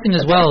 I'm guessing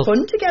as well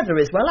fun together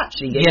as well.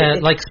 Actually,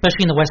 like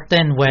especially in the West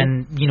End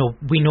when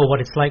we know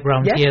what it's like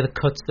around here, the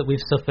cuts that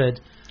we've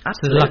suffered.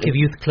 So the lack of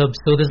youth clubs,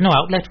 so there's no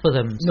outlet for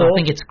them. So I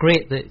think it's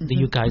great that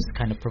you guys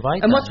kind of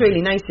provide. And what's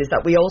really nice is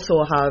that we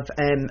also have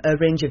a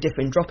range of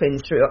different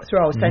drop-ins through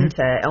our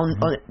centre, on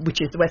which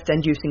is the West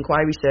End Youth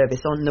Inquiry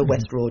Service on the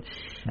West Road,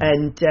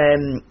 and.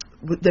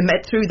 Through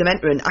the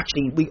mentoring,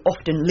 actually, we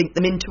often link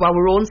them into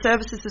our own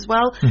services as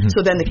well, so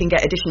then they can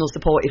get additional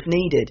support if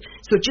needed.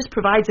 So it just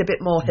provides a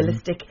bit more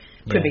holistic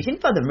provision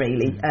for them,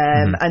 really,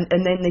 and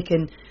then they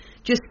can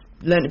just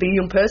learn to be a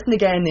young person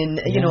again,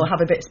 and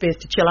have a bit of space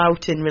to chill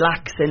out and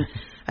relax and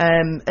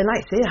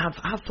like I say, have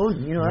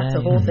fun. That's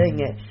the whole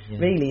thing.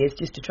 It really is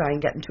just to try and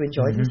get them to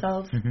enjoy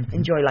themselves,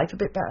 enjoy life a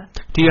bit better.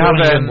 Do you have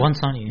once,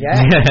 aren't you?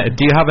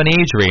 Do you have an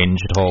age range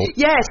at all?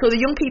 Yeah. So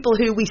the young people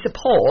who we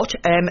support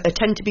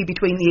tend to be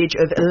between the age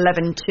of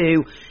 11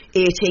 to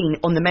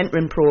 18 on the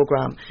mentoring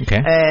programme.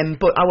 Okay.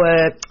 But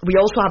we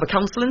also have a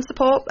counselling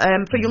support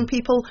for young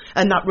people,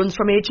 and that runs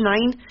from age 9,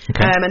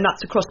 and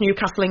that's across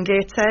Newcastle and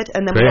Gateshead.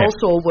 And then we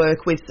also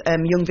work with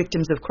young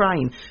victims of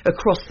crime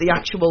across the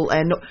actual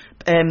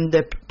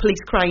the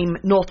police crime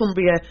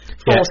Northumbria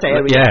force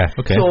area. Yeah,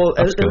 okay. So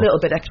a little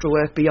bit extra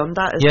work beyond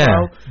that as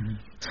well.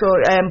 So,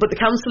 but the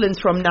counselling's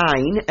from 9.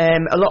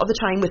 A lot of the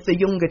time with the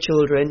younger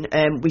children,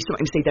 we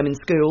sometimes see them in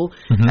school,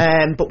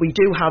 but we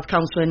do have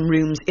counselling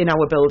rooms in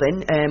our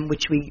building,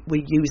 which we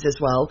use as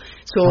well.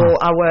 So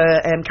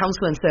our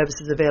counselling service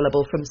is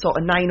available from sort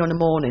of 9 on the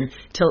morning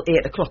till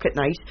 8 o'clock at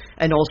night,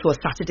 and also a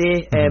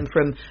Saturday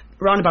from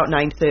around about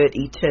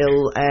 9:30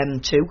 till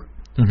 2.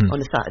 On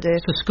a Saturday.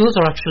 So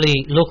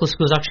local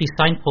schools are actually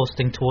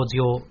signposting towards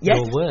your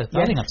work.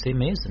 I think that's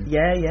amazing.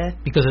 Yeah.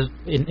 Because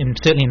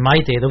certainly in my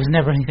day, there was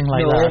never anything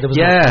like that. There was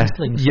no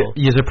counselling.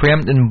 You're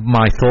preempting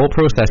my thought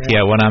process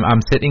here when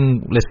I'm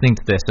sitting listening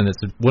to this, and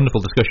it's a wonderful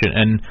discussion,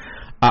 and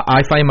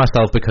I find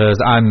myself, because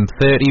I'm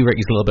 30,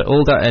 Ricky's a little bit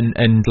older,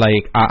 and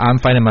like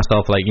I'm finding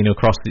myself like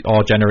across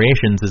all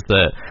generations is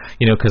that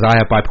because I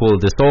have bipolar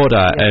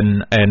disorder,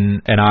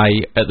 and I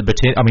at the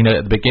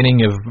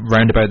beginning of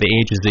round about the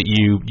ages that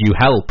you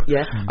help,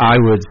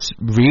 I was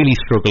really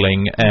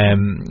struggling.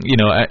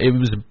 It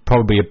was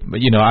probably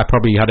I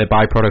probably had a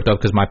byproduct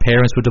of because my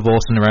parents were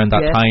divorcing around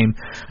that time,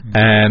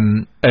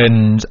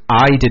 and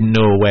I didn't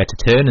know where to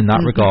turn in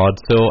that regard.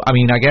 So I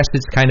guess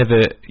it's kind of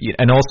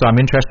and also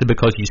I'm interested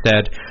because you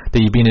said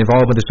that you've been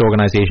involved with this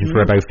organisation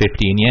for about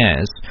 15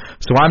 years.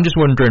 So I'm just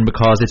wondering,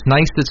 because it's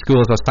nice that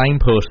schools are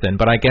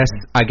signposting, but I guess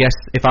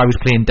if I was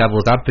playing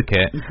devil's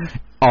advocate,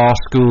 are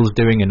schools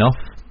doing enough?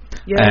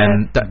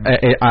 And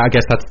I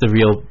guess that's the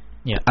real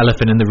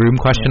elephant in the room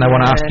question I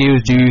want to ask you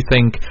is, do you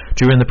think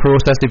during the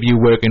process of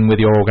you working with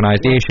your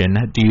organisation,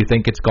 do you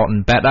think it's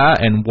gotten better,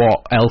 and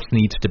what else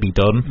needs to be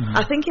done?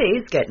 I think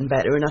it is getting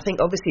better, and I think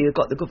obviously we've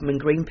got the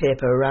government green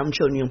paper around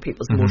children and young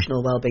people's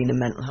emotional wellbeing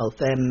and mental health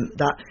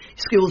that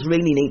schools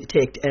really need to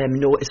take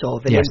notice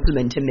of and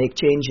implement and make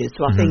changes.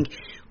 So I think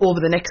over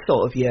the next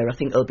sort of year, I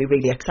think it'll be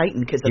really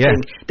exciting, because I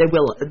think they'll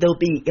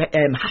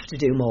have to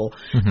do more.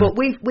 But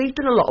we've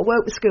done a lot of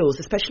work with schools,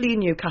 especially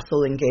in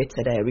Newcastle and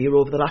Gateshead area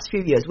over the last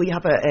few years. We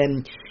have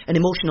an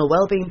emotional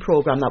wellbeing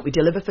programme that we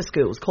deliver for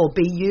schools called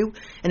Be You,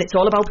 and it's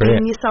all about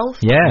being yourself.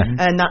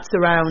 And that's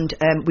around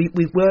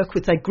we work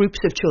with like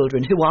groups of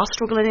children who are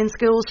struggling in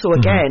schools. So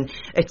again,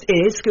 it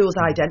is schools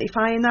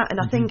identifying that,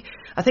 and I think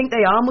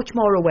they are much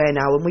more aware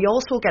now. And we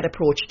also get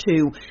approached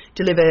to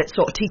deliver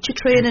sort of teacher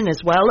training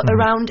as well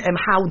around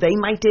how they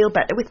might deal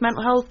better with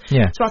mental health.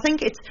 So I think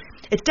it's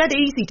dead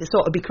easy to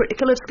sort of be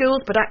critical of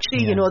schools, but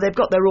actually,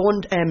 they've got their own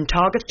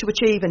targets to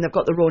achieve, and they've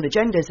got their own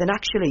agendas, and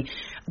actually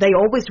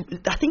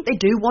I think they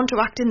do want to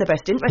act in the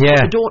best interest,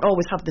 but they don't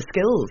always have the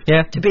skills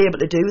to be able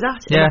to do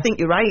that. And I think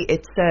you're right,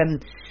 it's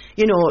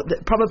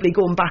probably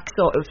going back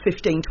sort of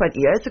 15, 20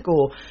 years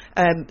ago,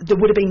 there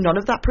would have been none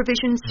of that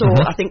provision. So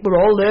I think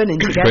we're all learning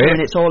together, and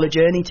it's all a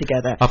journey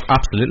together.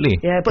 Absolutely.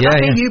 But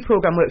that BU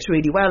programme works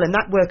really well, and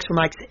that works from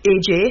like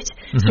age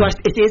 8. So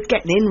it is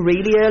getting in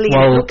really early,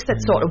 and it looks at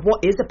sort of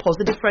what is a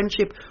positive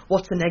friendship,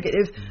 what's a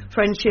negative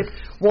friendship,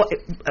 what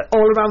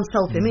all around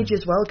self-image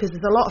as well, because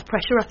there's a lot of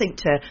pressure, I think,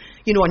 to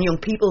on young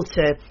people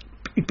to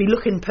be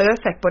looking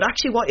perfect, but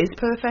actually what is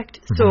perfect?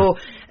 So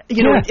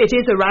it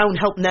is around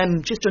helping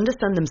them just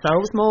understand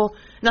themselves more.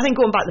 And I think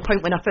going back to the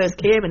point when I first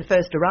came and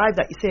first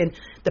arrived, that you're saying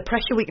the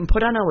pressure we can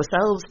put on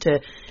ourselves to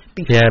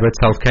be about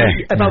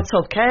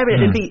self-care,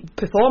 and be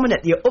performing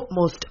at your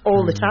utmost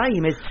all the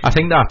time is. I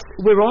think that's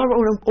we're all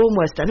our own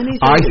worst enemies.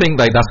 I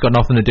think like that's got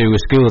nothing to do with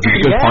schools.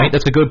 It's a good point.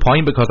 That's a good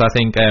point, because I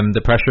think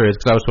the pressure is,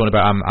 because I was talking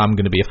about I'm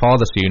going to be a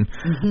father soon,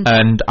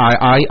 and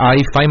I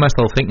find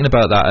myself thinking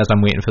about that as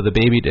I'm waiting for the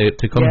baby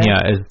to come here,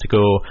 is to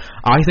go.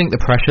 I think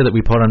the pressure that we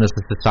put on as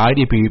a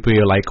society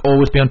we're like,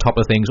 always be on top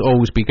of things,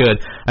 always be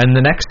good. And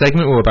the next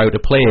segment we're about to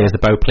play is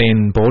about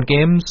playing board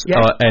games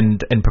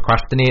and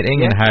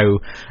procrastinating and how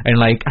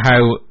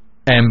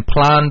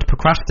planned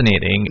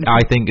procrastinating,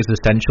 I think, is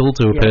essential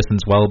to a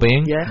person's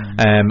well-being.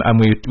 And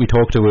we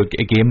talked to a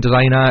game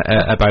designer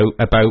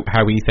about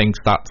how he thinks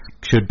that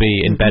should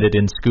be embedded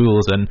in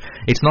schools, and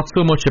it's not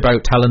so much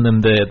about telling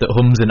them the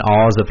hums and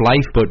ahs of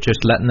life, but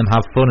just letting them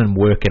have fun and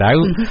work it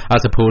out,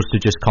 as opposed to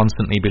just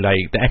constantly be like,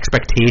 the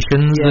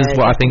expectations is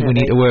what I think we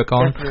need to work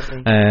on.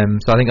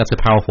 So I think that's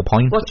a powerful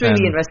point. What's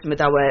really interesting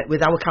with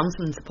our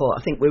counselling support,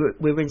 I think we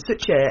were in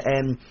such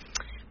a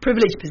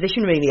privileged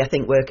position, really, I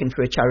think, working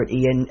for a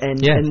charity and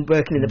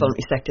working in the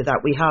voluntary sector, that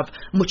we have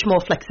much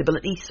more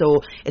flexibility, so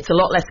it's a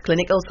lot less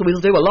clinical, so we'll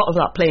do a lot of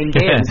that playing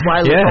games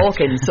while we're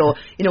talking. So,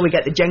 you know, we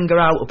get the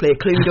Jenga out, we'll play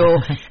Cluedo,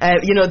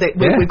 you know,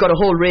 we've got a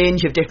whole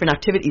range of different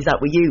activities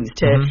that we use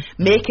to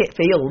make it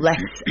feel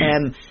less,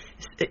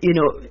 you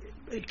know,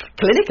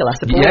 clinical, I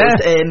suppose.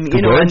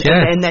 You know,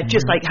 and that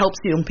just like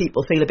helps young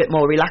people feel a bit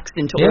more relaxed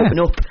and to open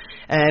up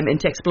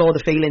and to explore the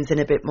feelings in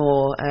a bit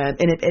more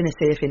in a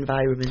safe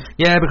environment.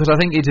 Yeah, because I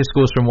think it just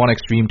goes from one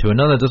extreme to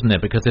another, doesn't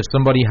it? Because if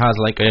somebody has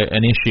like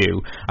an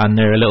issue and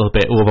they're a little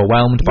bit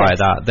overwhelmed by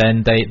that,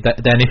 then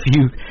then if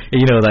you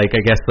know, like, I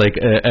guess like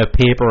a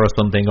paper or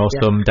something, or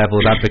some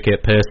devil's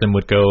advocate person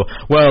would go,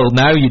 well,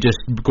 now you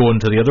just go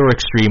into the other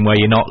extreme where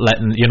you're not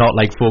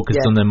like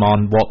focused on them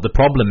on what the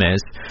problem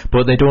is,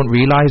 but they don't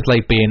realise,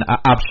 like, being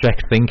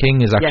abstract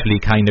thinking is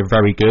actually kind of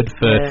very good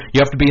for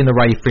you have to be in the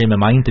right frame of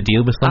mind to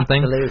deal with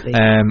something. Absolutely.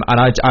 And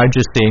I'm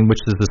just saying,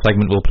 which is the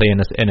segment we'll play in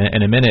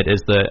a minute,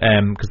 is that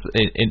because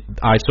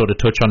I sort of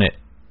touch on it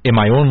in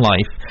my own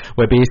life,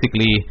 where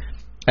basically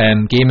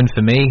gaming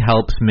for me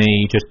helps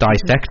me just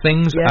dissect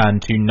things and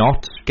to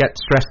not get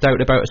stressed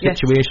out about a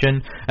situation,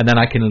 and then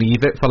I can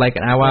leave it for like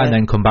an hour and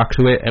then come back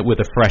to it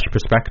with a fresh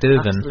perspective.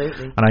 And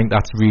I think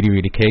that's really,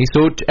 really key.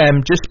 So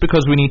just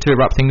because we need to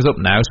wrap things up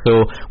now,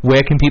 so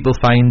where can people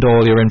find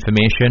all your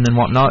information and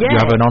whatnot? You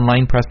have an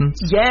online presence?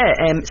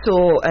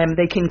 So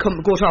they can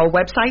go to our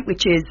website,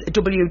 which is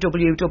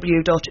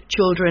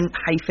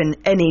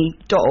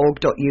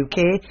www.children-ne.org.uk,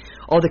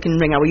 or they can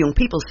ring our young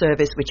people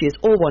service, which is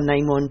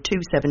 0191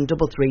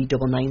 2733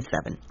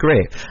 997.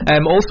 Great.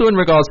 Also, in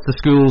regards to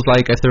schools,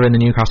 like if they're in the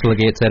Newcastle or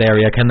Gateshead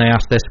area, can they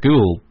ask their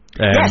school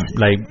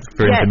like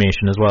for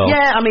information as well?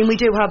 Yeah, I mean, we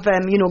do have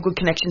you know, good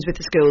connections with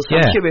the schools, so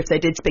I'm sure if they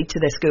did speak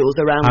to their schools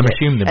around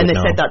and they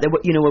said that they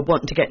were, you know, were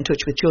wanting to get in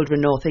touch with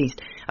Children North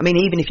East. I mean,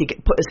 even if you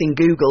put us in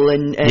Google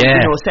and you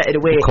know, set it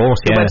away,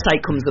 the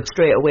website comes up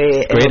straight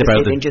away. Great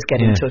about it. Just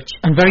get in touch.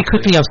 And very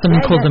quickly, I have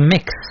something called The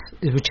Mix,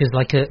 which is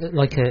like a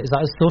is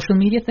that a social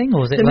media thing,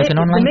 or is it like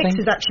an online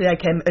thing? The Mix is actually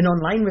like an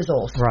online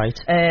resource, right?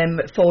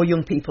 For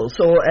young people.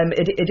 So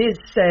it is.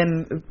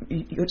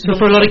 So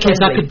for a lot of kids,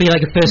 that could be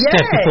like a first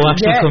step before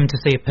actually coming to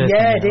see a person.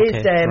 Yeah, it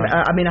is. Right.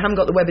 I mean, I haven't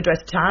got the web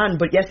address to hand,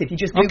 but yes, if you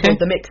just Google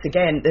The Mix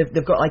again,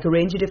 they've got like a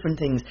range of different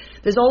things.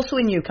 There's also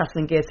in Newcastle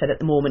and Gateshead at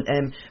the moment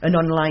an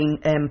online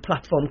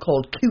platform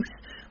called Kooth,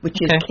 which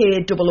is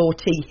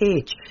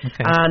KOOTH,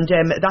 and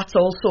that's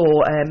also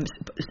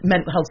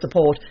mental health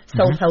support,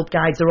 self-help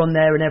guides are on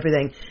there and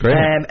everything,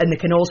 and they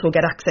can also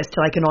get access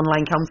to like an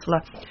online counsellor.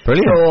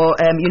 Brilliant. So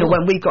you know,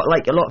 when we've got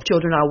like a lot of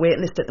children on our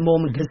waiting list at the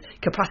moment, because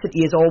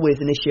capacity is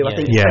always an issue, I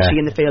think, especially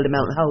in the field of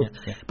mental health.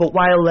 But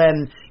while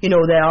you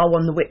know, they are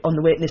on the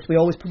waiting list, we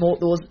always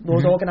promote those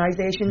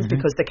organisations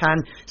because they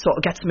can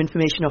sort of get some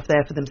information off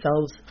there for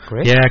themselves.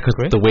 Great. Yeah, because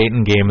the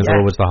waiting game is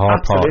always the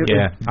hard part.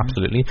 Yeah,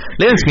 absolutely.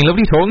 Liam, it's been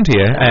lovely talking to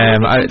you.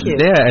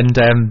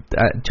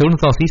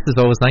 Children's North East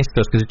is always nice to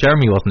us, because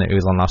Jeremy, wasn't it, who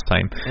was on last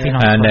time,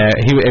 and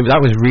that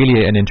was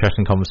really an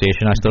interesting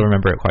conversation. I still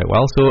remember it quite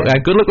well. So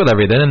good luck with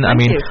everything, and I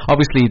mean,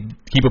 obviously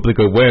keep up the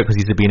good work, because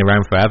he's been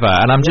around forever,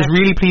 and I'm just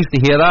really pleased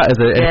to hear that as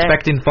an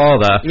expecting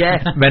father.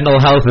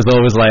 Mental health is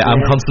always like,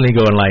 I'm constantly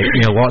going like,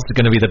 you know, what's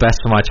going to be the best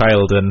for my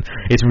child, and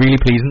it's really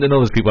pleasing to know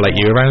there's people like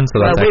you around.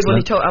 So that's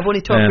excellent. I've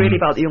only talked really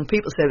about the young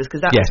people service, because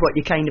that's what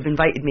you kind of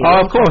invited me.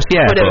 Oh, of course,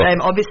 But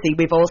obviously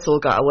we've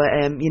also got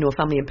our you know,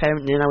 family and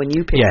parenting in our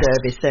new PID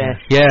service there.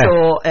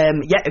 So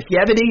if you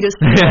ever need us,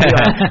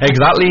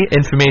 exactly.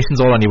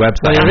 Information's all on your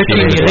website. Well,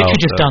 you're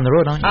literally just down the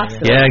road, aren't you?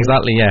 Absolutely. Yeah,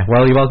 exactly. Yeah.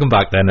 Well, you're welcome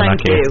back then.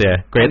 Thank you.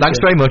 Great. Thanks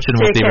very much, and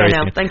we'll see you very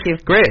soon. Thank you.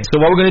 Great. So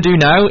what we're going to do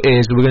now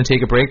is we're going to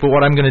take a break, but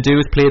what I'm going to do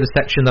is play the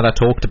section that I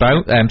talked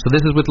about. So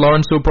this is with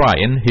Lawrence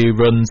O'Brien, who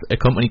runs a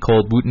company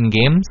called Wooten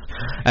Games,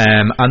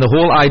 and the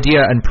whole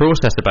idea and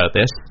process about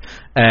this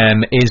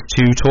is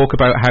to talk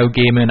about how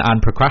gaming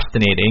and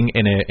procrastinating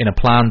in a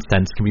planned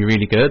sense can be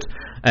really good.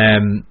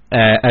 And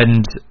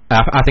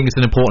I think it's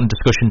an important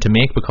discussion to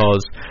make, because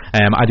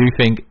I do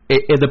think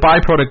the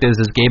byproduct is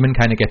gaming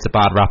kind of gets a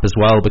bad rap as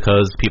well,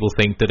 because people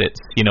think that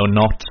it's, you know,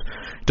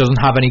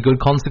 doesn't have any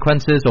good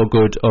consequences or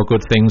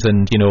good things,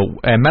 and you know,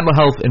 mental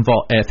health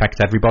affects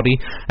everybody.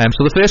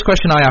 So the first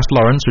question I asked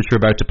Lawrence, which we're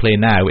about to play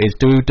now, is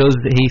does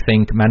he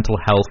think mental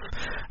health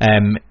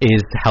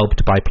is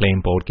helped by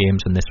playing board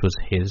games? And this was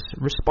his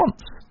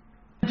response.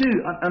 I do,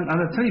 and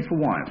I'll tell you for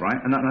why,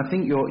 right? And I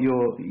think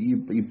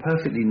you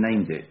perfectly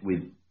named it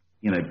with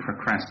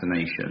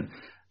procrastination.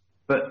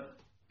 But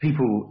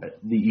people,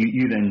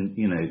 you then,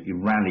 you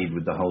rallied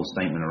with the whole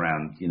statement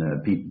around,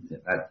 people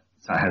that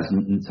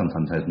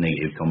sometimes has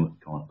negative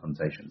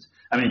connotations.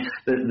 I mean,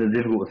 the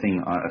difficult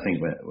thing, I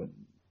think, when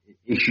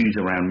issues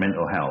around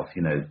mental health,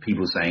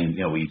 people saying,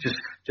 you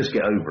just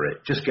get over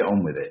it, just get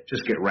on with it,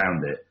 just get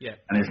around it. Yeah.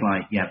 And it's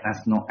like,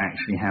 that's not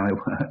actually how it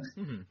works.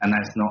 Mm-hmm. And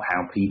that's not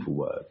how people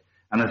work.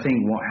 And I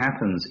think what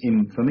happens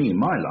for me in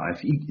my life,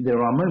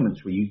 there are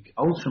moments where you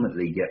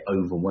ultimately get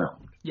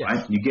overwhelmed. Yes.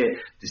 Right? You get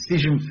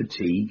decision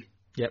fatigue.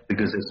 Yep.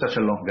 Because there's such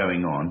a lot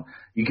going on.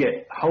 You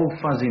get whole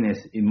fuzziness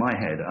in my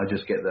head. I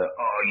just get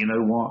you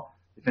know what?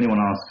 If anyone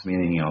asks me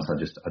anything else,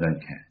 I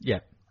don't care. Yeah.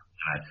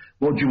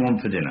 What do you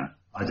want for dinner?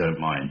 I don't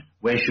mind.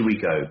 Where should we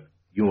go?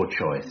 Your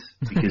choice.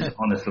 Because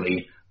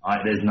honestly,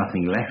 there's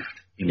nothing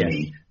left in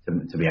me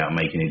to be able to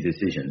make any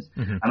decisions.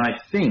 Mm-hmm. And I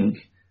think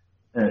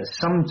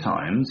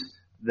sometimes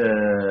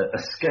the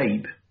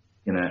escape,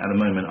 at the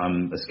moment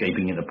I'm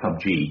escaping into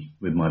PUBG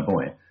with my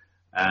boy.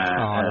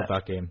 I love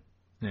that game.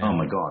 Yeah. Oh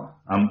my God,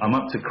 I'm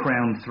up to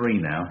Crown 3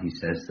 now. He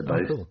says to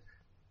both, cool.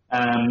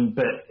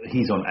 But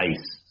he's on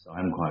Ace, so I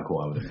haven't quite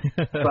caught up with him.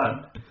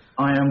 But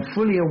I am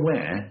fully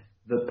aware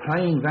that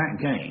playing that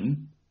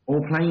game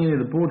or playing any of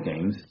the board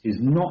games is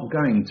not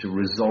going to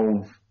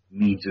resolve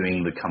me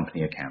doing the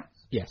company accounts.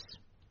 Yes,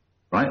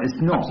 right. It's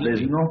not.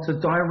 Absolutely. There's not a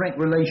direct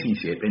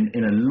relationship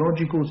in a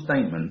logical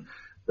statement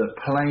that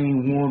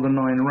playing War of the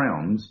Nine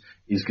Realms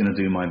is going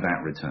to do my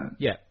VAT return.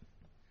 Yeah.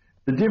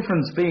 The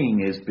difference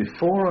being is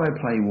before I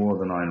play War of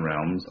the Nine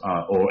Realms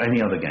or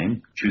any other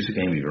game, choose a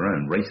game of your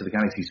own, Race of the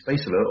Galaxy,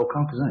 Space Alert or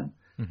Carcassonne.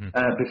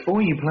 Mm-hmm.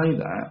 Before you play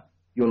that,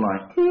 you're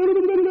like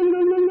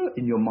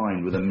in your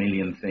mind with a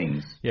million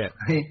things. Yeah.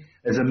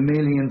 There's a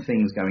million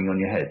things going on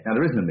your head. Now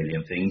there isn't a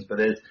million things, but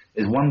there's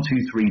 1, 2,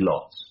 3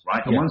 lots,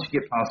 right? And once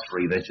you get past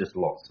 3, there's just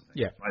lots of things.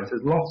 Yeah. Right? So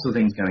there's lots of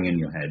things going in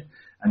your head,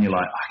 and you're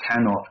like, I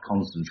cannot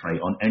concentrate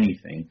on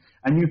anything.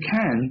 And you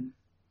can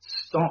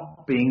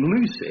stop being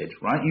lucid,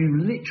 right?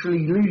 You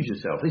literally lose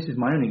yourself. This is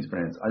my own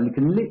experience. I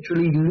can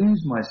literally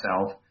lose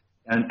myself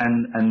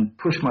and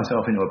push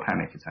myself into a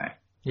panic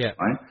attack. Yeah.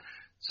 Right?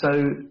 So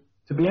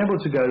to be able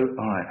to go,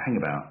 all right, hang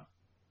about.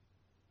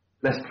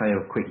 Let's play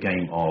a quick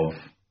game of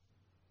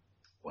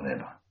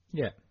whatever.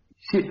 Yeah.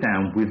 Sit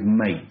down with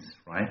mates,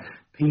 right?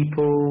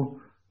 People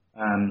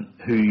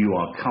who you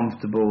are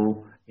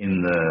comfortable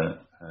in the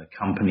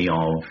company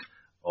of,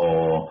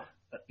 or,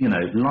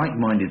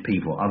 like-minded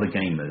people, other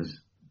gamers.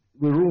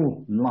 We're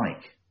all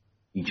like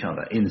each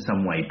other in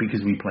some way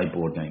because we play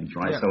board games,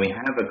 right? Yeah. So we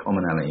have a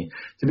commonality.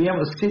 To be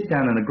able to sit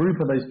down in a group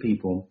of those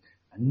people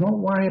and not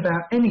worry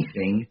about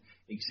anything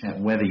except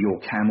whether your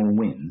camel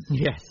wins.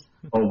 Yes.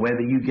 Or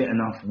whether you get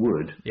enough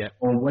wood. Yeah.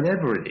 Or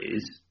whatever it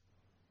is,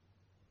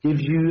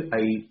 gives you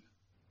a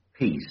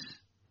peace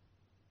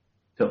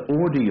to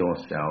order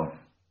yourself,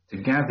 to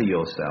gather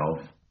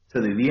yourself,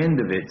 to the end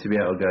of it to be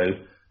able to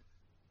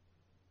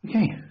go,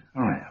 okay,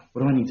 all right,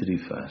 what do I need to do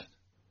first?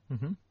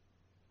 Mm-hmm.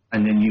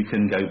 And then you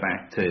can go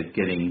back to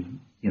getting,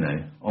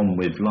 on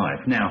with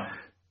life. Now,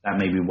 that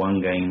may be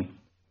one game,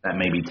 that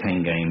may be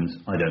 10 games,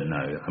 I don't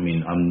know. I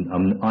mean,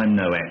 I'm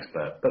no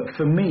expert. But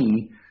for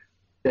me,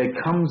 there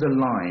comes a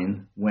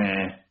line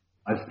where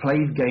I've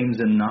played games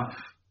enough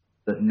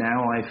that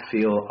now I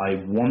feel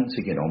I want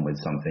to get on with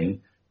something,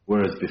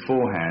 whereas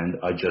beforehand,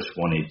 I just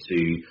wanted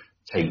to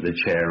take the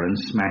chair and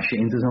smash it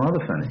into some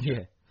other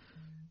furniture.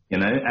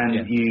 Yeah.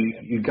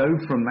 You go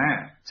from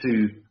that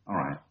to, all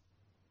right,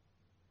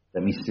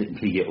 let me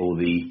simply get all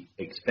the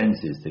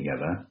expenses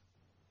together,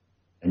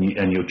 and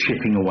you're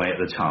chipping away at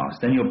the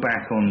task. Then you're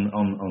back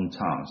on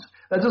task.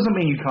 That doesn't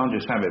mean you can't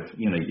just have it.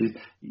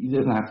 You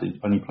don't have to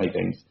only play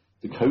games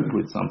to cope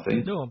with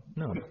something. No.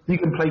 You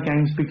can play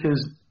games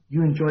because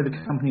you enjoy the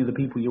company of the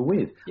people you're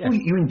with. Yeah. Well,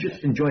 you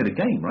just enjoy the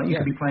game, right? You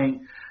could be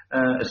playing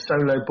a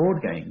solo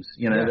board games.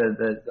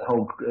 The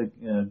whole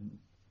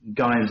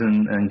guys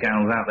and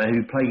gals out there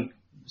who play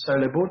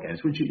solo board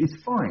games, which is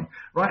fine,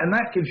 right? And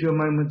that gives you a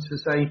moment to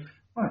say,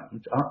 right,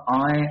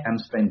 I am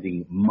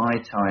spending my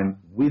time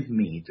with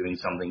me doing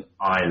something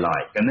I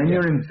like. And then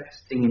you're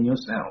investing in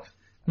yourself.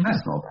 Mm-hmm.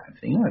 That's not a bad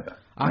thing either.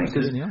 Right?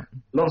 Absolutely,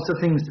 lots of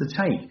things to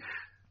take.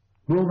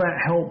 Will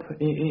that help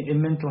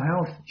in mental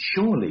health?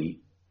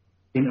 Surely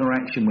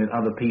interaction with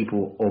other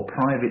people or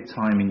private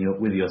time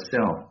with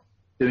yourself,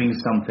 doing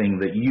something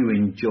that you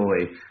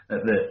enjoy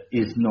that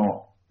is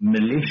not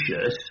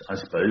malicious, I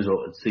suppose,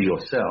 or to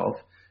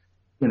yourself,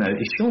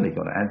 it's surely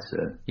got to add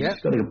to.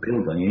 It's got to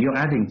build on you. You're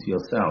adding to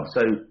yourself,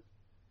 so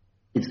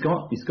there's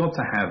got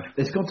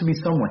to be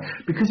some way,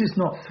 because it's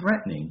not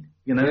threatening.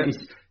 You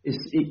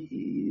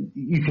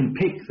can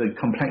pick the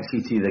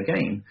complexity of the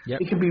game.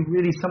 Yep. It can be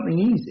really something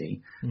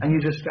easy, and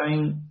you're just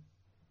going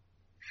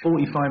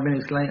 45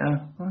 minutes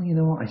later. Oh, you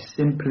know what? I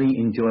simply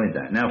enjoyed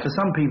that. Now, for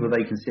some people,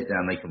 they can sit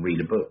down, they can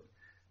read a book,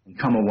 and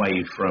come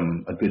away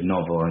from a good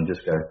novel and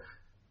just go,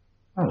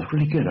 "Oh, it was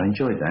really good. I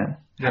enjoyed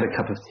that." Had a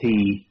cup of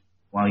tea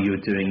while you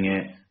were doing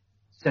it,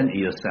 center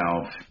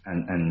yourself,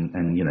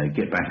 and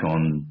get back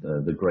on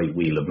the great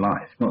wheel of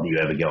life. Not that you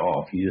ever get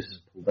off, you just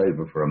pulled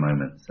over for a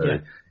moment. So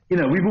You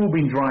know, we've all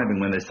been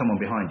driving when there's someone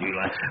behind you,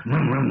 like,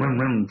 rum, rum, rum,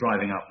 rum,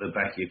 driving up the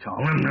back of your car,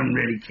 rum, rum,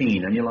 really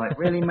keen. And you're like,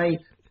 really, mate?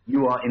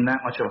 You are in that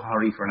much of a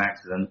hurry for an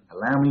accident.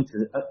 Allow me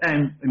to...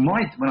 and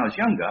when I was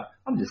younger,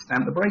 I'd just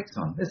stamp the brakes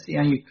on. Let's see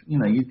how you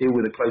deal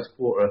with a close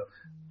quarter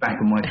back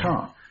of my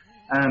car.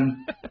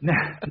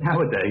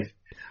 Nowadays,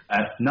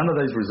 none of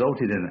those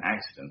resulted in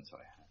accidents.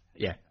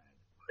 Yeah.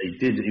 They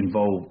did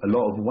involve a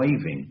lot of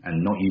waving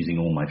and not using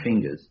all my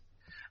fingers.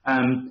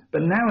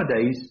 But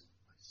nowadays,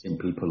 I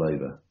simply pull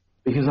over.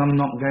 Because I'm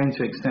not going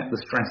to accept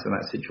the stress of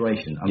that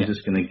situation. I'm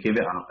just going to give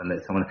it up and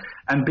let someone...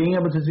 And being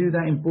able to do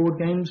that in board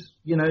games,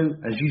 you know,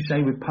 as you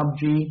say with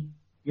PUBG,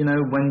 you know,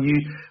 when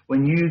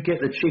you get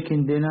the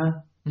chicken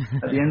dinner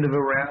at the end of a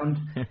round,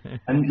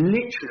 and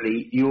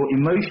literally you're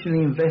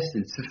emotionally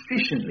invested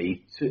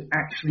sufficiently to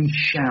actually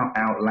shout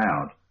out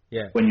loud.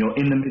 Yeah. When you're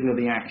in the middle of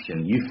the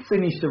action, you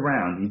finish the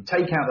round, you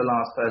take out the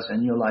last person,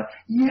 and you're like,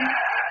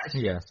 yes!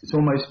 Yes. It's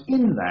almost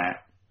in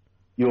that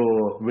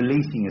you're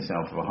releasing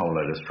yourself of a whole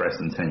load of stress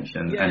and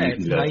tension. Yeah, and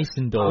it's nice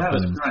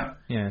endorphins.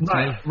 Yeah,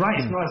 right.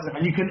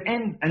 And you can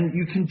end, and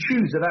you can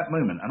choose at that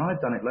moment. And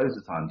I've done it loads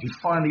of times. You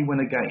finally win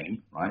a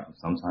game, right?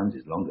 Sometimes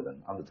it's longer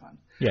than other times.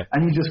 Yeah.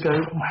 And you just go,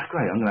 oh,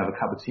 great, I'm going to have a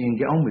cup of tea and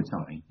get on with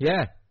something.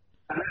 Yeah.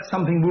 And that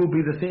something will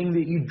be the thing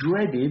that you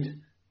dreaded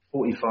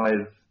 45 hour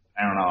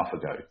and a half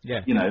ago.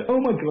 Yeah. You know,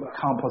 oh my God, I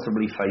can't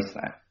possibly face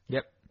that.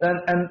 Yep.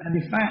 And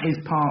if that is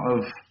part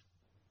of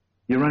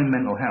your own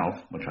mental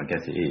health, which I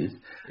guess it is,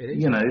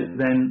 you know,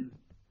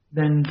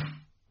 then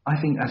I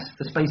think that's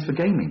the space for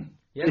gaming.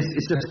 Yes.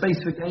 It's a space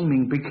for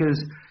gaming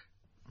because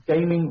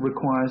gaming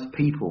requires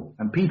people,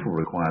 and people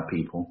require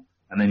people,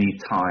 and they need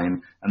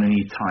time, and they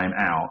need time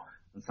out,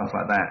 and stuff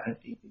like that.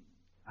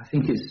 I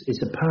think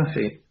it's a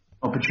perfect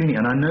opportunity,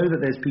 and I know that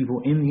there's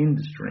people in the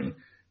industry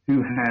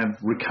who have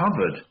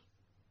recovered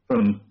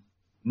from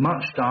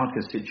much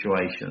darker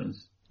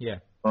situations. Yeah.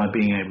 By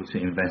being able to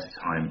invest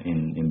time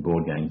in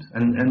board games.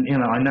 And you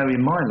know, I know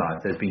in my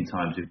life there's been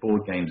times with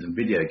board games and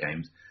video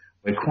games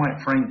where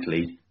quite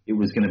frankly it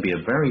was going to be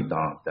a very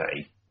dark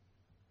day,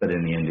 but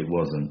in the end it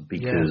wasn't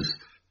because,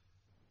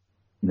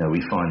 you know, we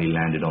finally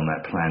landed on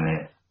that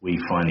planet, we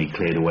finally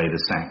cleared away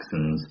the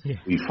Saxons,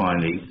 we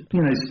finally,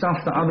 you know, stuff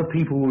that other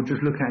people will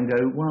just look at and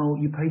go, well,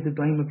 you played the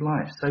game of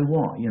life, so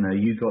what? You know,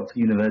 you got to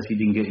university,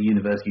 didn't get to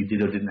university, you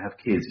did or didn't have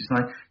kids. It's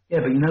like, yeah,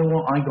 but you know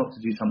what? I got to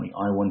do something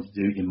I wanted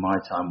to do in my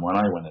time when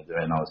I wanted to do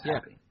it, and I was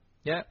happy.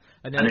 Yeah.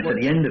 And if at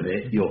the end of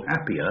it you're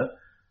happier,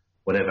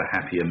 whatever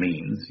happier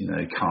means, you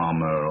know,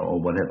 calmer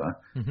or whatever,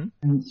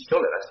 and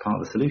surely that's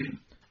part of the solution.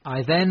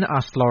 I then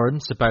asked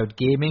Lawrence about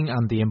gaming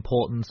and the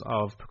importance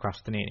of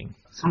procrastinating.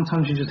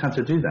 Sometimes you just have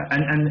to do that.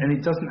 And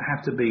it doesn't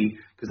have to be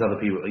because other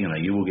people, you know,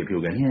 you will get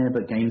people going, yeah,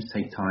 but games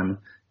take time.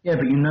 Yeah,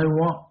 but you know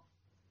what?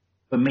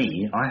 For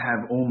me, I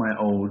have all my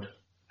old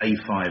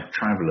A5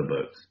 traveller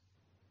books.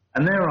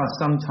 And there are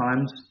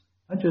sometimes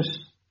I just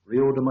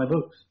reorder my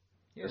books.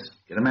 Just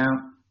get them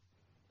out,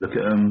 look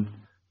at them,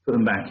 put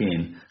them back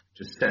in,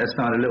 just set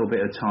aside a little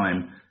bit of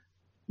time,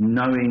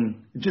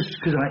 knowing, just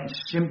because I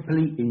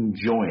simply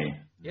enjoy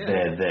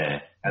they're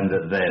there and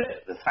that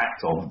they're the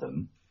fact of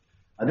them.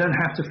 I don't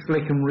have to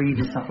flick and read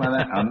and stuff like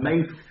that. I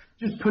may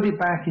just put it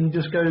back and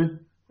just go,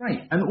 great.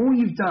 And all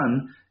you've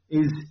done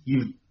is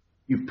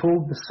you've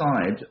pulled the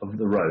side of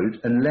the road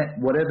and let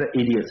whatever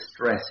idiot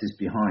stress is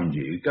behind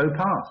you go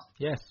past.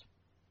 Yes.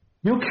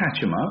 You'll catch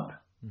them up.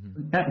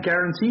 That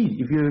guaranteed.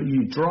 If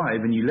you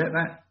drive and you let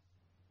that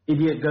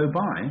idiot go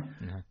by,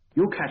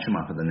 you'll catch them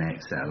up at the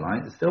next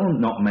satellite. Still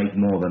not make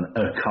more than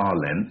a car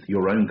length,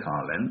 your own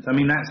car length. I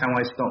mean, that's how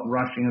I stopped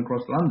rushing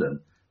across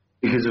London,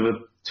 because of a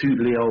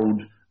tootly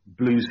old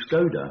blue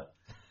Skoda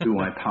who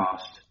I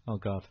passed 5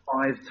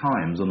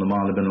 times on the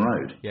Marylebone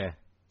Road. Yeah.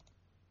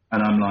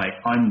 And I'm like,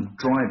 I'm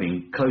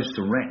driving close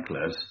to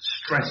reckless,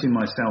 stressing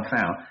myself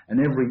out, and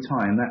every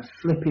time that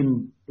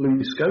flipping blue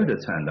Skoda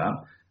turned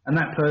up, and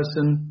that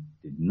person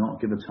did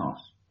not give a toss.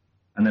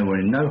 And they were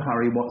in no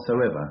hurry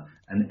whatsoever.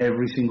 And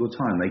every single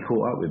time they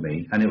caught up with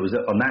me, and it was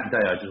on that day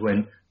I just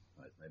went,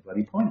 well, there's no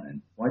bloody point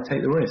then. Why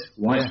take the risk?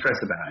 Why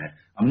stress about it?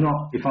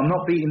 If I'm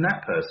not beating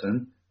that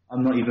person,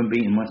 I'm not even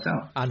beating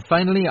myself. And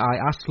finally, I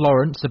asked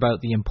Lawrence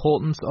about the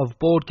importance of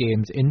board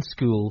games in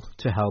school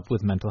to help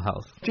with mental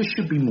health. There just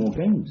should be more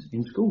games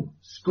in school.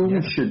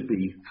 School should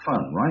be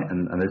fun, right?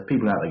 And there's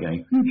people out there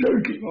going, you're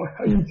joking,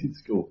 I hated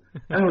school.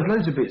 And there was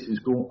loads of bits in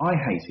school I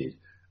hated.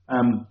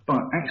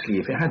 But actually,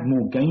 if it had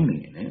more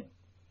gaming in it,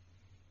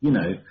 you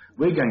know,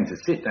 we're going to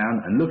sit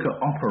down and look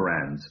at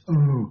operands.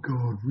 Oh,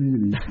 God,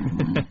 really?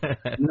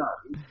 No,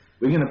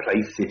 we're going to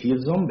play City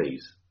of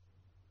Zombies.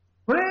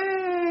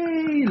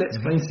 Hooray! Let's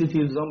play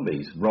City of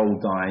Zombies. Roll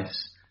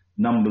dice,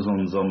 numbers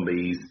on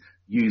zombies,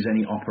 use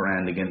any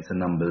operand against the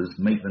numbers,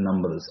 make the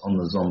number that's on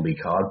the zombie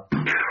card,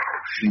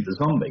 shoot the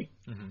zombie.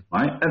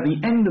 Right? At the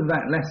end of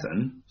that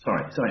lesson,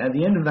 at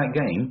the end of that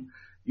game,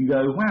 you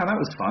go, wow, that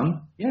was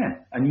fun. Yeah.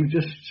 And you've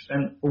just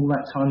spent all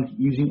that time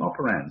using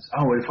operands.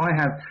 Oh, well, if I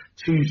have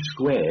 2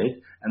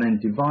 squared and then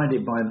divide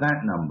it by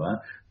that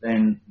number,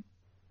 then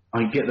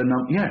I get the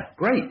number. Yeah,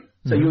 great.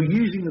 So you're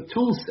using the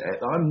tool set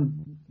that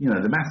I'm,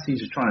 the maths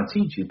teacher's trying to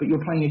teach you, but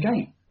you're playing a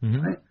game,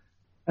 right?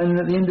 And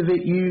at the end of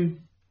it, you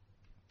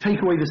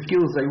take away the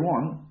skills they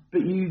want,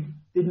 but you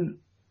didn't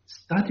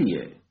study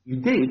it. You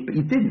did, but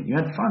you didn't. You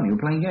had fun. You were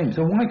playing games.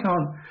 So why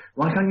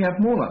can't you have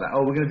more like that?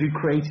 Oh, we're going to do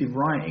creative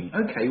writing.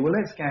 Okay, well,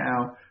 let's get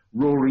our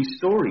Rory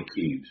story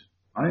cubes,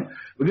 right?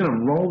 We're going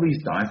to roll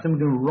these dice, then we're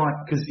going to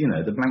write, because,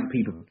 the blank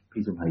piece of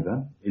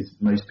paper is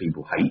most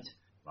people hate,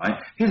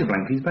 right? Here's a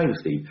blank piece of paper,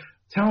 Steve.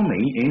 Tell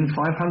me in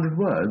 500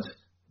 words,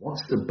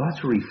 what's the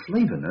buttery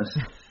flavourness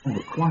of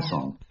a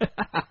croissant?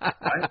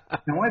 Right?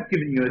 Now, I've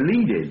given you a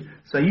lead-in,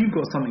 so you've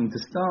got something to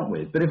start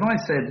with. But if I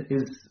said,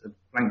 here's a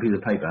blank piece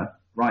of paper,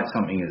 write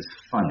something that's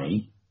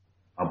funny,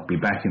 I'll be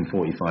back in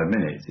 45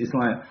 minutes. It's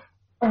like,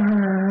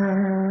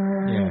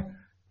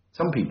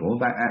 Some people,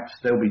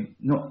 they'll be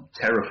not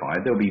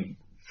terrified, they'll be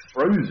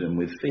frozen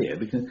with fear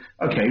because,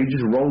 okay, you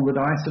just roll the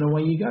dice and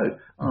away you go.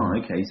 Oh,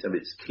 okay, so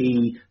it's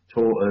key,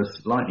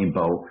 tortoise, lightning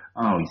bolt.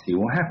 Oh, you see,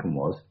 what happened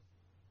was,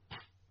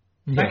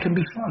 that can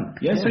be fun.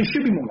 Yeah, so it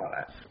should be more like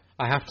that.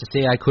 I have to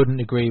say I couldn't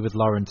agree with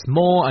Lawrence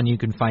more, and you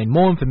can find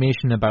more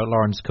information about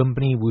Lawrence's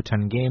company,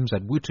 Wootan Games,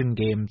 at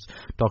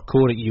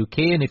wootangames.co.uk.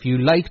 And if you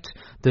liked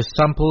the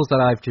samples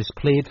that I've just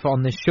played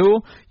on this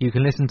show, you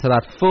can listen to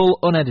that full,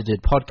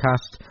 unedited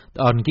podcast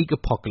on Geek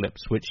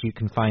Apocalypse, which you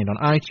can find on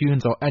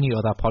iTunes or any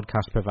other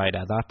podcast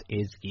provider. That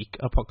is Geek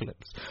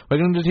Apocalypse. We're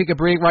going to take a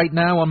break right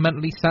now on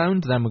Mentally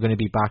Sound, then we're going to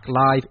be back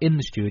live in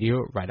the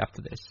studio right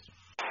after this.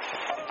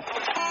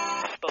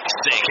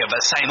 Sick of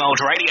the same old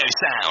radio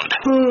sound?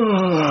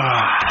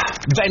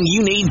 Then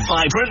you need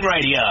vibrant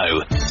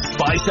radio.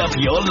 Spice up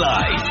your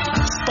life.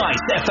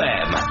 Spice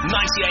FM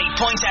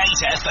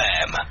 98.8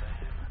 FM.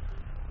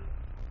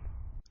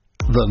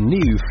 The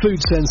new food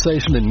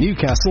sensation in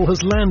Newcastle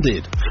has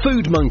landed.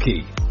 Food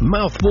Monkey.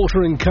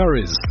 Mouth-watering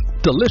curries,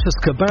 delicious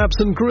kebabs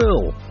and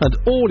grill, and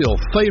all your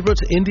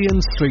favourite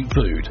Indian street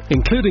food,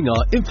 including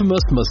our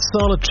infamous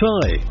masala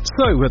chai.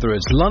 So whether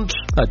it's lunch,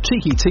 a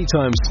cheeky tea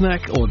time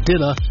snack or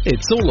dinner,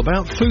 it's all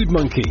about Food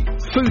Monkey.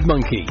 Food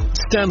Monkey,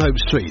 Stanhope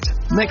Street,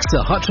 next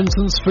to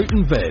Hutchinson's Fruit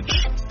and Veg.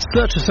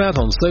 Search us out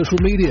on social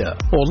media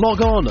or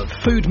log on at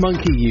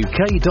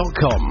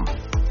foodmonkeyuk.com.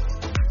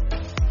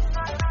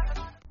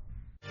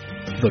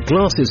 The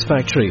Glasses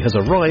Factory has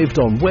arrived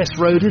on West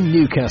Road in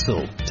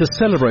Newcastle. To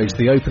celebrate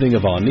the opening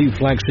of our new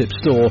flagship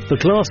store, the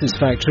Glasses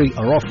Factory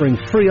are offering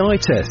free eye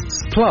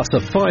tests, plus a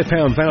 £5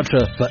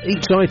 voucher for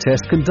each eye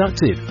test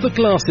conducted. The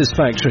Glasses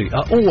Factory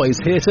are always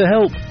here to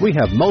help. We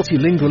have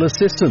multilingual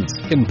assistants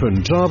in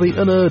Punjabi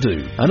and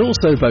Urdu, and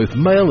also both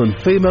male and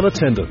female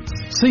attendants.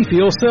 See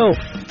for yourself.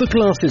 The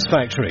Glasses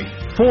Factory,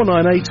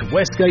 498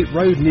 Westgate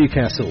Road,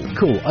 Newcastle.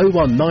 Call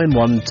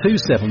 0191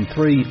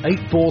 273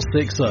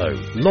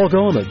 8460. Log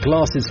on at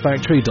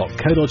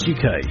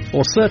glassesfactory.co.uk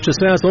or search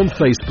us out on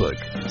Facebook.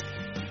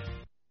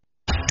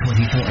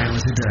 24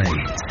 hours a day,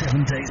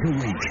 7 days a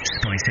week.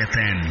 Spice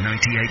FM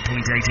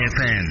 98.8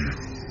 FM.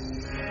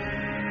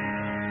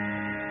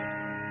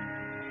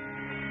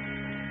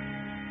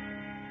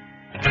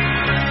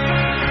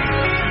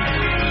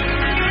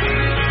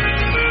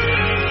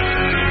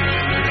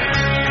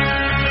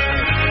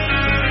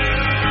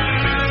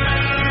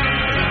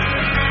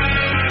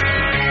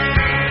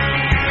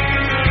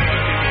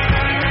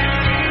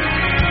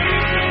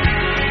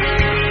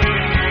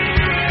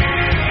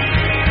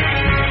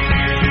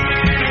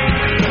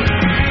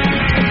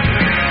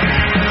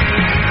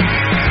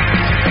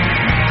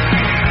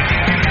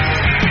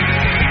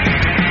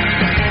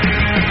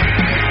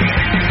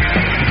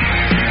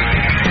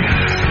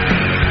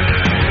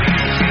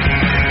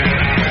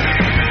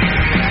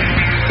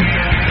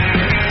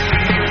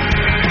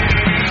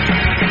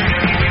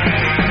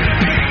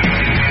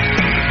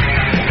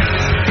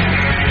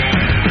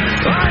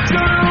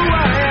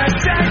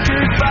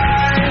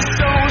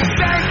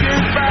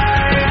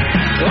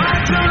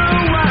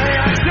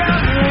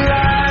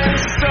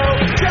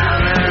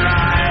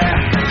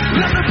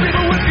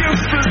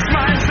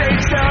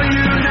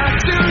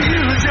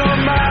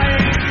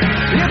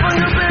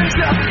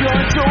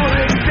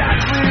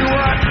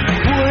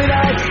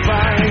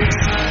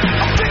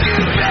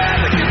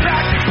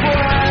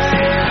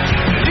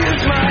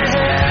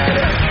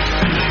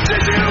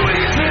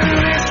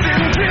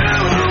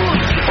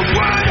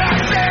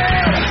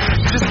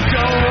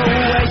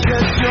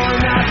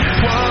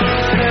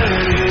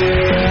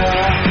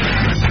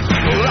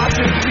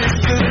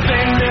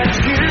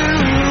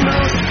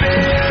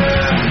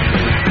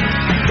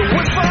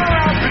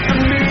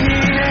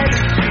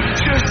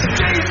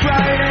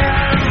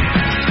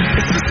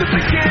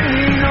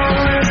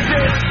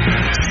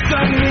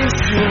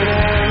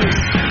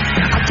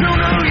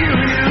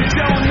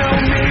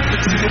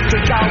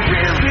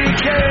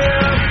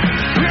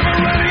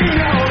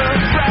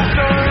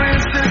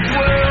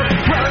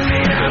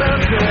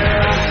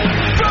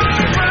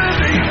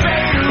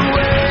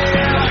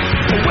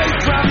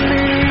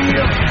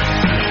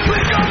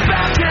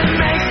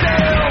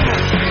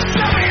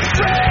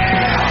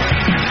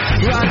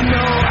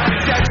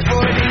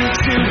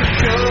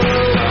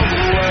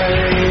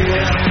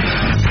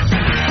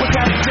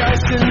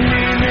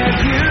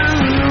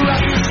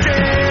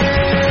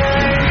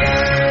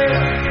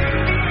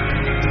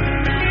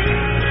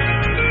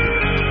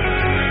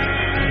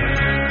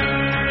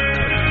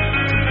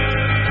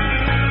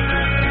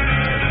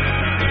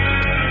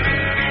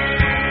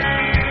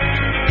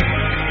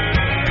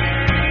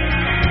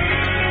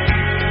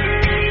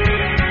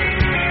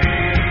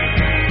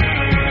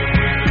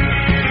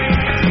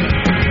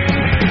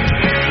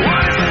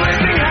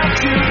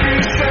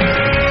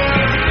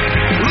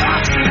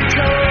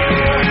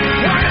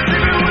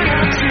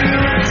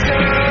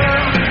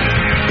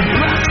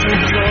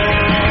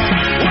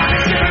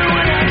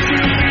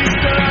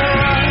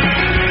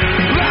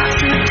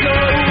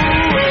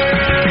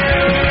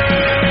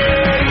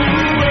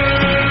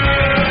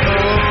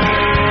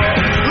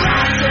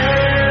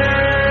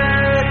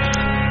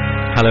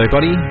 Hello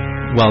everybody,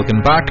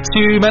 welcome back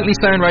to Mentally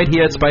Sound right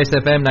here at Spice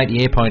FM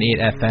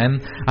 98.8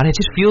 FM, and it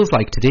just feels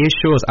like today's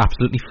show has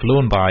absolutely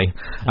flown by.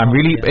 I'm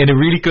really in a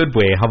really good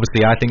way.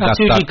 Obviously, I think that's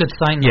usually a good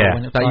sign.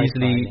 Yeah, when that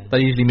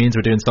usually means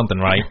we're doing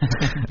something right.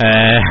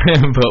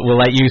 But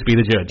we'll let you be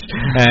the judge.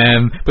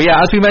 But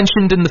yeah, as we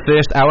mentioned in the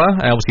first hour,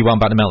 obviously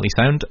welcome back to Mentally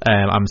Sound.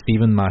 I'm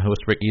Stephen, my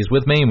host Ricky is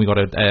with me, and we've got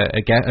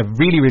a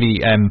really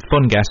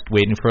fun guest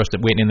waiting for us,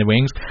 waiting in the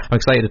wings. I'm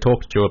excited to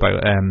talk to Joe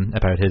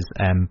about his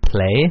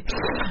play.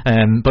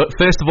 But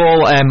first of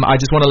all, I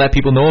just want to let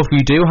people know if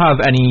we do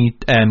have any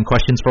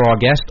questions for our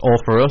guest or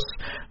for us,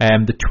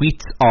 the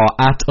tweets are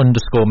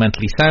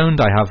 @_mentally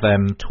sound. I have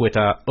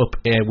Twitter up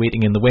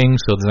waiting in the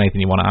wings, so if there's anything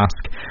you want to ask,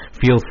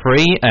 feel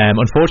free.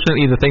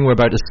 Unfortunately, the thing we're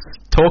about to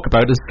talk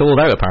about is sold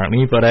out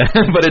apparently, but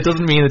it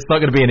doesn't mean it's not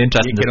going to be an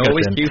interesting discussion. You can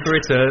always queue for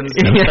returns.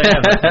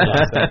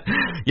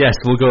 Yes,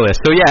 we'll go there.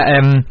 So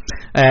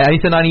yeah,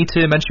 anything I need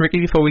to mention,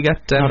 Ricky, before we get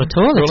not at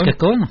all. Let's get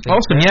going.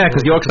 Awesome, yeah,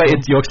 because you're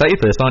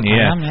excited for this, aren't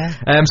you? Yeah. I am,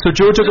 yeah. So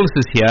Joe Douglas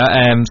is here.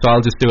 So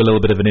I'll just do a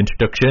little bit of an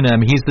introduction.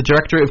 He's the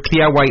director of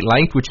Clear White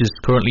Light, which is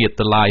currently at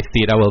the Live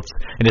Theatre. Well, it's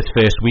in its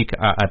first week,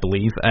 I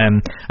believe.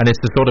 And it's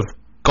the sort of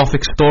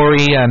gothic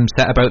story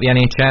set about the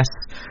NHS,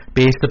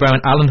 based around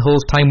Alan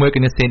Hull's time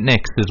working at St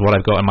Nick's, is what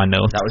I've got in my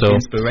notes. That was the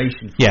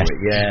inspiration for it,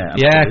 yeah.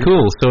 Yeah,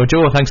 cool. So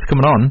Joe, thanks for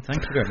coming on.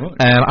 Thank you very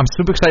much. I'm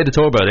super excited to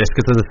talk about this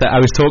because, as I said,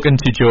 I was talking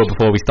to Joe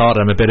before we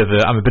started. I'm a bit of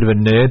a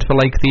nerd for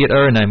like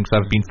theatre, and because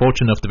I've been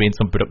fortunate enough to be in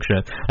some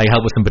production,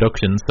 help with some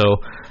productions. So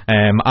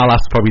I'll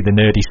ask probably the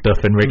nerdy stuff,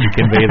 and Ricky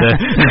can be the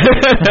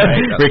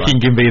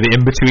can be the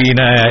in between.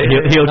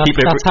 He'll keep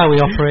it. That's how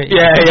we operate.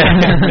 Yeah.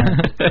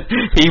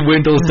 He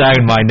windows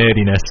down my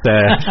nerdiness,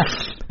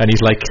 and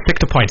he's like,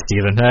 stick to point,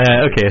 Stephen.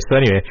 Okay, so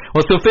anyway,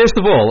 well, so first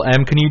of all,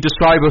 can you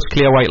describe us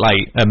Clear White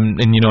Light, and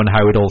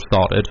how it all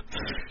started?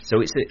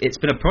 So it's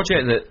been a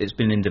project that it's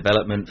been in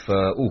development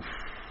for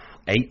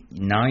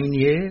 8-9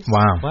 years.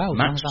 Wow.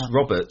 Max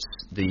Roberts,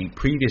 the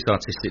previous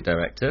artistic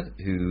director,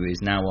 who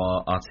is now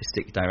our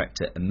artistic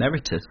director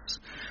emeritus.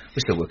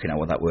 We're still working out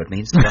what that word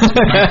means. But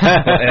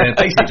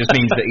basically, it just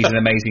means that he's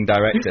an amazing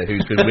director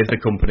who's been with the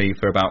company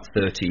for about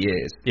 30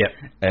 years. Yeah.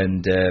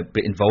 And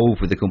been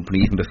involved with the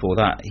company even before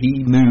that.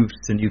 He moved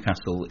to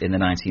Newcastle in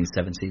the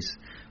 1970s,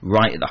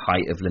 right at the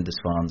height of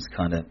Lindisfarne's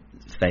kind of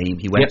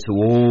fame. He went to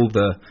all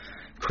the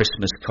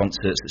Christmas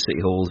concerts at City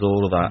Halls,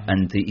 all of that,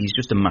 and he's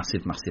just a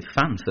massive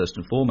fan, first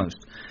and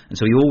foremost. And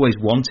so he always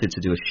wanted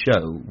to do a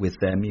show with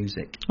their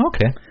music.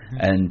 Okay.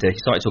 And he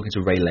started talking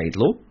to Ray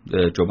Laidlaw,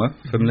 the drummer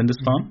from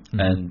Lindisfarne,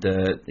 and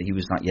he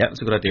was like, yeah, that's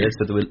a good idea.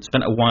 So they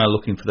spent a while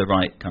looking for the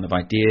right kind of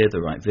idea,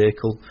 the right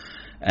vehicle,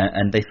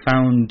 and they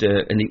found,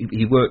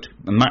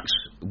 Max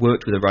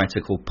worked with a writer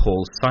called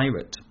Paul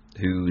Syrett,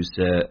 who's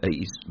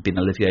he's been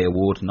Olivier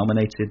Award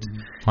nominated.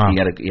 Wow.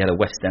 He had a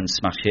West End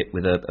smash hit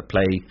with a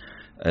play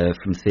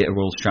from Theatre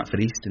Royal Stratford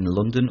East in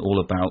London,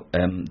 all about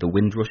the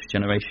Windrush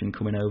generation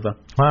coming over.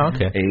 Wow,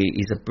 okay.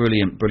 He's a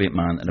brilliant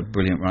man and a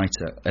brilliant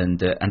writer,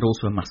 and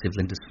also a massive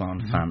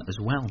Lindisfarne fan as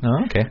well.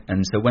 Oh, okay.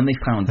 And so when they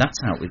found that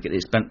out,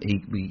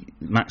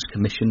 Max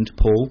commissioned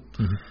Paul,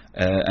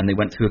 and they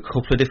went through a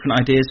couple of different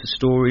ideas for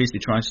stories. They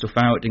tried stuff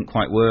out, it didn't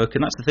quite work,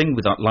 and that's the thing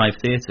with that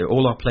live theatre.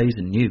 All our plays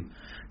are new.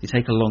 They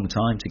take a long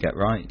time to get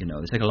right, They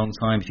take a long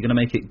time. If you're going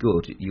to make it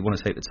good, you want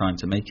to take the time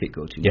to make it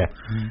good, Yeah.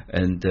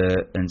 And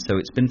so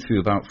it's been through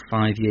about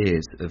 5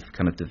 years of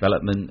kind of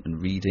development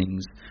and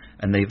readings,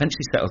 and they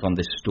eventually settled on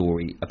this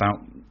story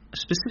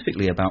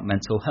specifically about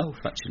mental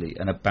health, actually,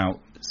 and about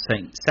set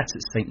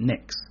at St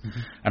Nick's.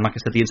 And like I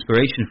said, the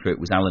inspiration for it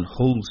was Alan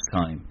Hull's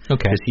time.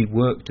 Okay. Because he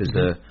worked as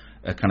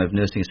a kind of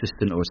nursing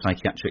assistant or a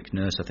psychiatric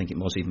nurse, I think it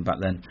was even back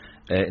then,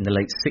 in the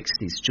late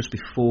 60s, just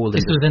before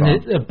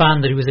Lindisfarne. This was in a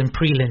band that he was in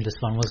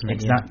pre-Lindisfarne, wasn't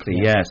it? Exactly,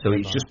 yeah. So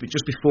he's just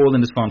before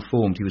Lindisfarne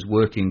formed, he was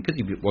working, because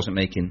he wasn't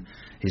making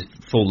his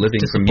full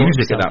living from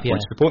music at that point,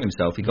 to support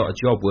himself. He got a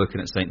job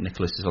working at St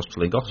Nicholas's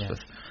Hospital in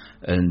Gosforth.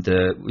 Yeah. And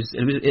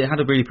it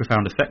had a really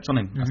profound effect on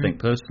him, I think,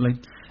 personally.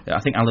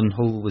 I think Alan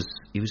Hull was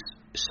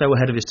so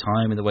ahead of his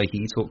time in the way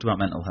he talked about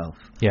mental health.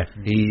 Yeah.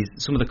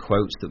 Some of the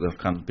quotes that we've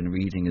kind of been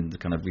reading and the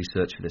kind of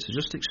research for this are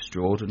just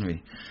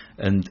extraordinary.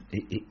 And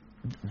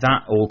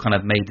that all kind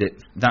of made it,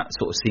 that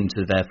sort of seemed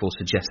to therefore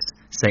suggest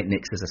St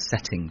Nick's as a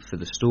setting for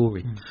the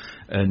story.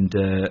 And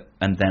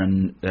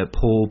then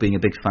Paul, being a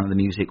big fan of the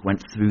music,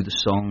 went through the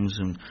songs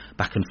and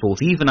back and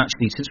forth. Even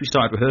actually, since we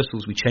started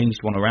rehearsals, we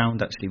changed one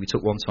around. Actually, we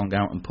took one song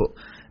out and put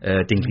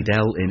Dingley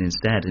Dell in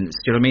instead. And do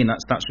you know what I mean?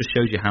 That just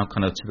shows you how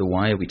kind of to the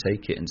wire we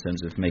take it in terms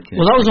of making.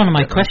 Well, that was one of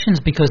my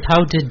questions, because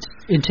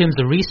in terms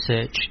of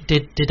research,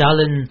 did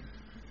Alan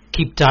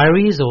keep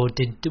diaries, or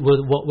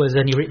was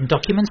any written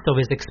documents of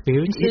his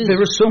experiences? There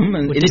are some,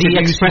 and did he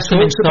express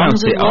them in songs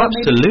as well?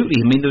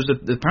 Absolutely. I mean,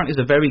 apparently there's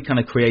a very kind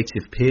of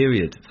creative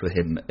period for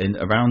him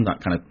around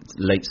that kind of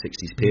late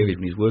 60s period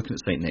when he was working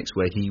at St Nick's,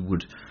 where he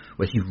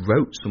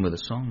wrote some of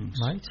the songs.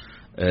 Right.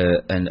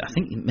 And I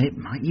think it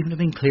might even have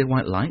been Clear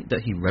White Light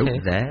that he wrote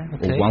there,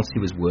 or whilst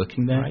he was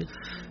working there. Right.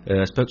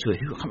 I spoke to I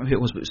can't remember who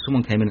it was, but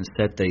someone came in and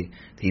said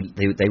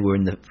they were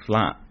in the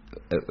flat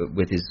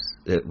with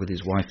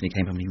his wife, and he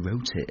came home and he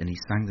wrote it and he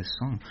sang this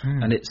song,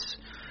 and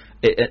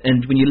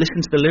and when you listen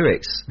to the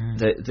lyrics,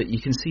 that you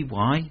can see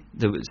why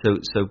they were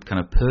so kind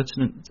of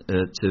pertinent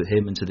to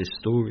him and to this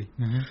story.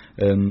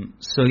 But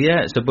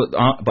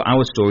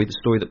our story, the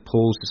story that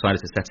Paul's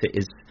decided to set it,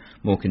 is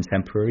more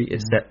contemporary.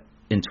 It's set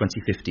in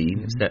 2015.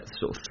 It's set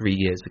sort of 3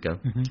 years ago.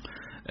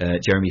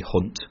 Jeremy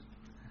Hunt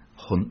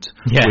was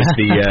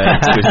the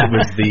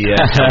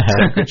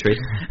secretary,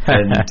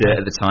 and at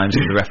the time,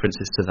 some of the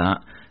references to that,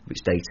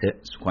 which date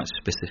it quite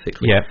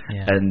specifically.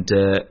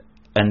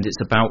 And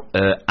it's about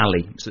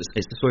Ali. So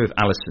it's the story of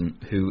Alison,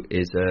 who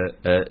is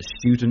a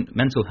student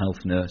mental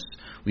health nurse.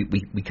 We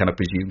kind of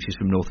presume she's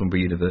from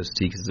Northumbria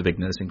University because there's a big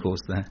nursing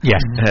course there.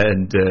 Yes.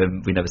 And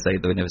we never say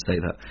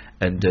that.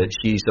 And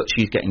she's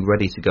getting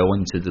ready to go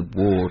onto the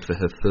ward for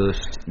her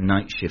first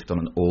night shift on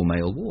an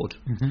all-male ward.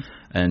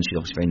 And she's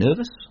obviously very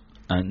nervous.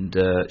 And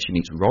she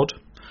meets Rod,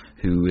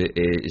 who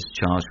is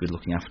charged with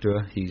looking after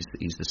her. He's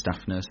the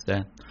staff nurse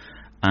there.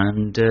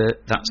 And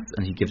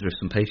he gives her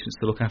some patients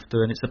to look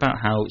after, and it's about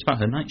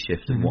her night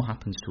shift and what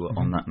happens to her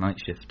on that night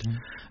shift.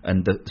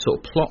 And the sort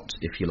of plot,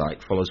 if you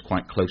like, follows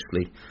quite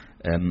closely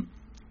an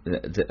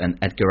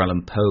Edgar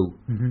Allan Poe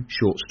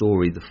short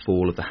story, The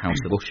Fall of the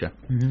House of Usher.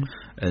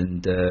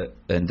 And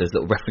there's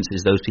little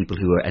references. Those people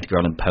who are Edgar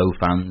Allan Poe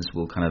fans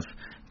will kind of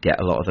get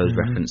a lot of those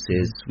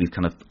references. We've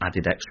kind of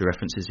added extra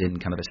references in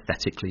kind of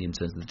aesthetically in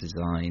terms of the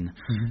design.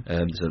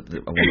 There's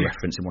one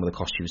reference in one of the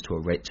costumes to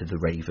the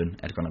Raven,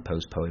 Edgar Allan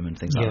Poe's poem, and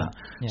things like that.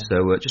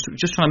 So just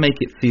trying to make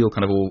it feel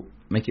kind of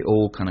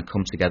all kind of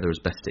come together as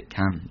best it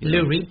can.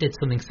 Lou Reed did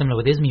something similar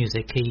with his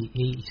music.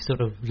 He sort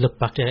of looked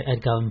back to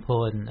Edgar Allan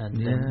Poe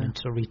and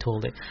sort of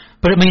retold it.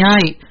 But I mean,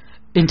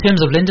 in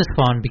terms of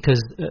Lindisfarne, because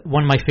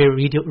one of my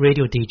favourite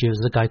radio DJs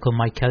was a guy called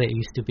Mike Kelly, who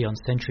used to be on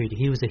Century.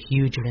 He was a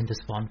huge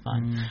Lindisfarne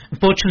fan.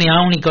 Unfortunately, I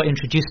only got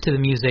introduced to the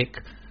music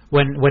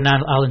when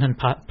Alan Hunt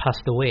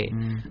passed away.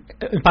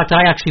 In fact,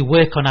 I actually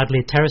work on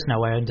Adelaide Terrace now,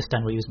 where I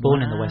understand where he was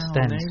born in the West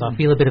End. So I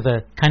feel a bit of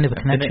a kind of a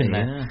connection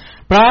there.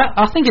 But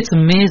I think it's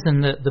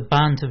amazing that the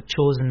band have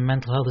chosen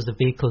mental health as a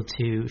vehicle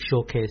to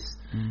showcase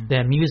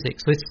their music.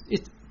 So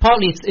it's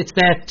partly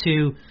there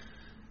to.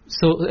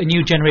 So a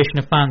new generation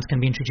of fans can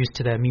be introduced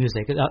to their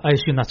music. I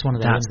assume that's one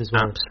of their aims as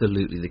well.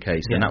 Absolutely the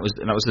case, and that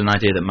was an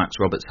idea that Max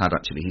Roberts had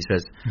actually. He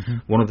says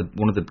one of the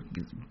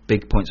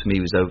big points for me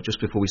was just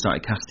before we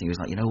started casting, he was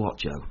like, you know what,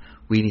 Joe,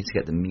 we need to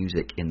get the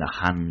music in the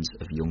hands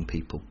of young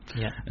people.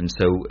 And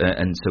so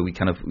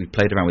we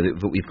played around with it.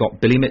 But we've got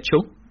Billy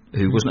Mitchell,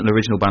 who wasn't an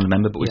original band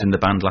member but was in the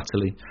band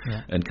latterly,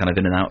 and kind of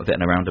in and out of it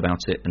and around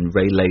about it, and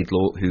Ray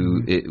Laidlaw,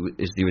 who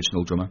is the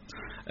original drummer,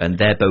 and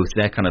they're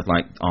kind of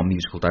like our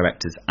musical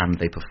directors, and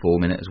they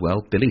perform in it as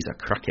well. Billy's a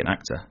cracking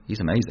actor; he's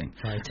amazing,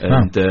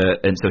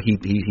 and so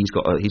he's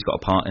got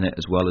a part in it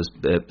as well as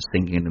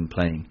singing and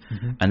playing,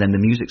 and then the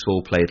music's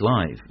all played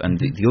live, and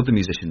the other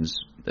musicians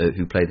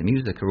who play the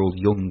music are all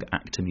young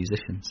actor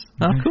musicians.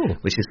 Oh, cool!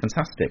 Which is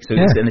fantastic. So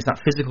it's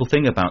that physical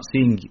thing about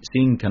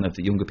seeing kind of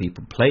the younger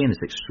people playing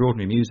this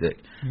extraordinary music.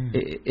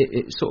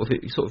 It sort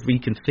of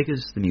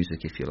reconfigures the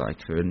music, if you like,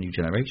 for a new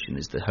generation.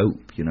 Is the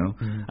hope, you know?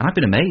 And I've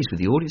been amazed with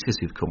the audiences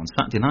who've come on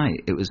Saturday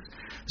night. There's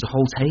a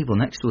whole table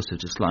next to us of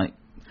just like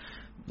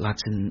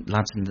lads and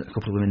a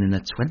couple of women in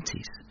their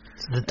 20s.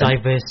 The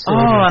diverse.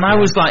 And I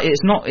was like,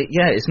 it's not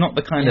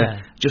the kind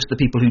of just the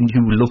people who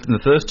loved them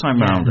the first time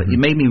round.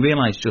 It made me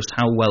realise just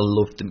how well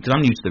loved them, because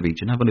I'm new to the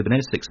region. I've only been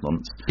here 6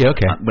 months.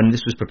 When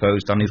this was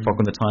proposed, I knew Fog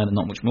on the Tyne and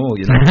not much more,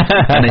 you know.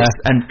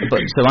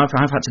 So I've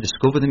had to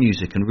discover the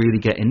music and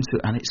really get into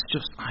it, and it's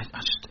just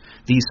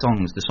these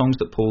songs, the songs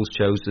that Paul's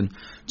chosen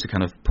to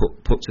kind of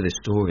put to this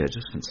story, are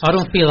just fantastic. I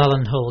don't feel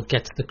Alan Hull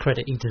gets the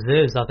credit he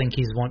deserves. I think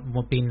he's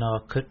been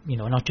not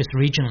just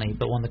regionally,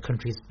 but one of the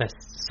country's best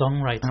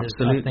songwriters.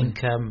 Absolutely. I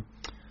think I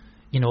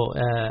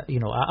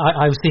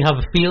obviously have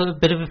a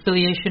bit of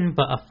affiliation,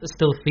 but I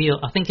still feel,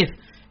 I think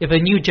if a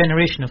new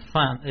generation of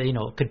fans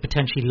could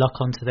potentially lock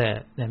onto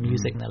their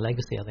music and their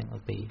legacy, I think that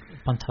would be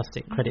a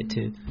fantastic credit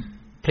to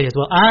play as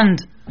well.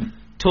 And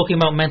talking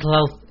about mental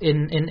health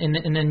in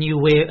a new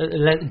way,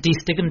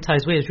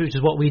 destigmatized ways, which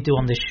is what we do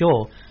on this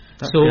show.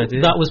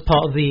 That was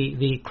part of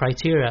the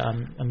criteria,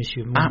 I'm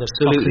assuming.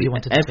 Absolutely. You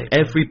wanted to take.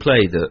 Every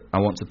play that I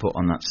want to put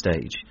on that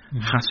stage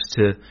has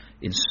to,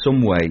 in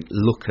some way,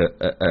 look at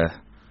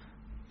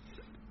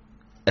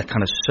a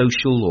kind of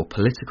social or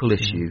political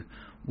issue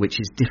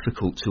which is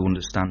difficult to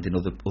understand in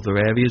other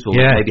areas, or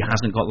maybe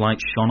hasn't got light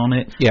shone on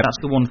it.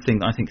 That's the one thing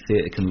that I think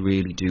theatre can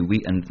really do.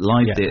 And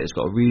live theatre's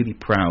got a really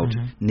proud,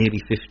 nearly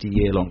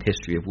 50-year-long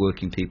history of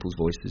working people's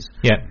voices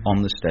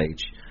on the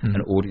stage,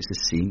 and audiences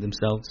seeing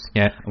themselves.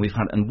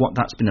 And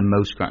that's been the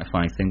most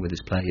gratifying thing with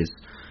this play is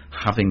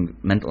having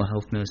mental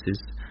health nurses,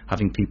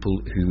 having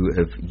people who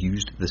have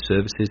used the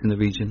services in the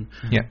region,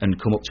 and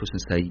come up to us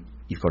and say,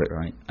 "You've got it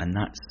right," and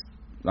that's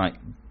like.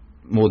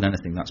 More than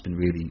anything, that's been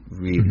really,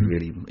 really,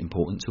 really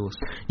important to us.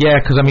 Yeah,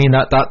 because I mean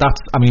that's.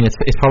 I mean,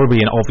 it's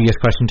probably an obvious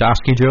question to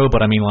ask you, Joe,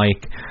 but I mean,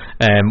 like,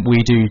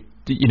 we do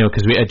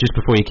because just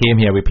before you came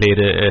here, we played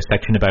a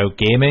section about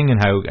gaming and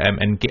how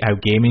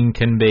gaming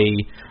can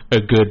be a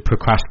good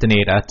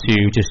procrastinator to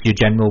just your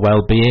general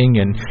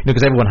well-being, and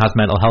because everyone has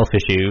mental health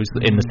issues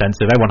in the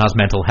sense of everyone has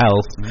mental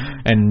health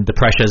and the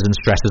pressures and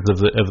stresses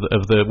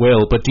of the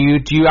world. But do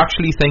you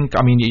actually think?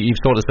 I mean,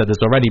 you've sort of said this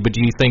already, but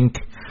do you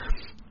think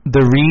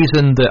the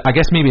reason that, I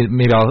guess maybe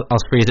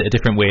I'll phrase it a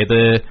different way,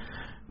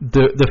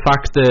 the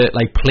fact that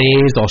like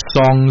plays or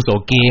songs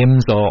or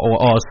games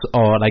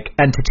or like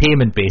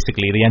entertainment,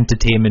 basically the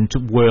entertainment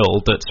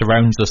world that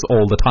surrounds us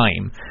all the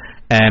time,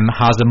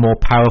 has a more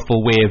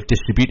powerful way of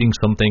distributing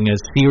something as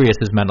serious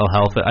as mental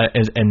health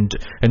and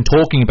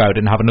talking about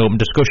it and have an open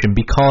discussion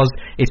because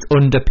it's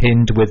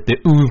underpinned with the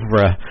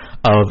oeuvre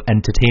of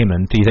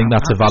entertainment. Do you think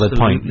that's a valid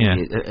point? Yeah.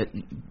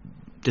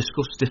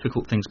 Discuss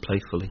difficult things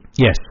playfully.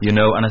 Yes.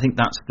 And I think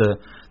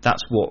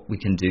that's what we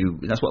can do.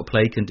 That's what a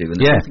play can do. And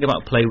there's something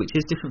about a play which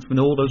is different from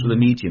all those other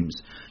mediums.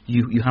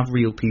 You have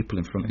real people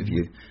in front of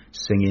you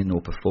singing or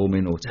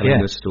performing or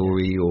telling a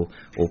story or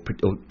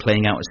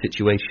playing out a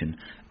situation.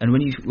 And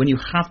when you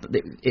have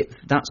it,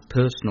 that's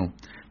personal.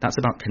 That's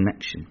about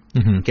connection.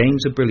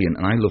 Games are brilliant,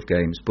 and I love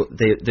games, but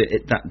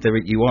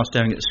you are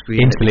staring at a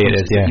screen.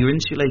 Insulated, You're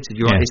insulated.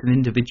 It's an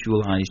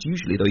individualised.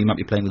 Usually, though, you might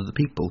be playing with other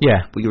people.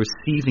 Yeah. But you're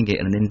receiving it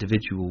in an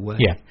individual way.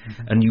 Yeah.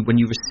 And when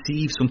you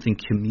receive something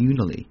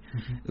communally,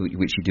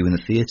 which you do in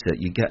the theatre,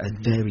 you get a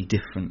very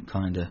different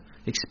kind of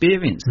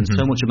experience. And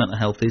so much of mental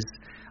health is,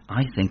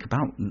 I think,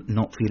 about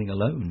not feeling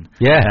alone.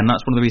 Yeah. And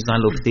that's one of the reasons I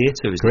love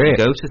theatre, is that you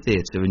go to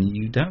theatre and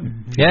you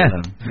don't. Yeah.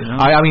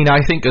 I mean,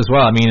 I think as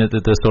well, I mean,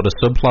 the sort of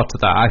subplot to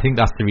that, I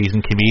think that's the reason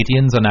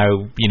comedians are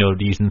now,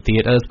 using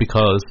theatres,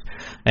 because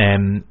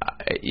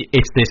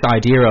it's this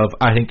idea of,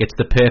 I think it's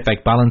the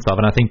perfect balance of,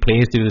 and I think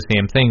plays do the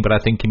same thing, but I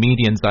think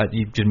comedians,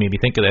 you just made me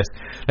think of this,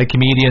 like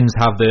comedians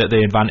have the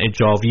advantage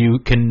of, you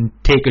can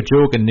take a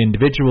joke in an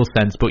individual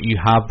sense, but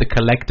you have the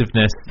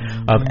collectiveness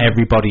of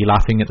everybody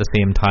laughing at the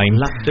same time.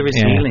 Laughter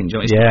is healing.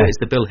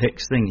 It's the Bill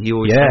Hicks thing. He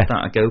always said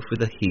that. I go for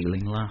the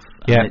healing laugh.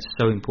 And it's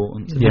so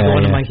important.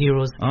 One of my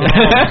heroes. Oh,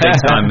 big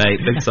time,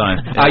 mate. Big time.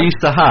 I used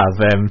to have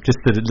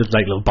just a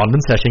little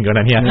bonding session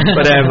going on here.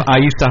 But I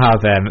used to have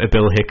a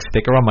Bill Hicks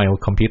sticker on my old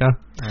computer.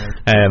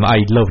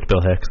 I loved Bill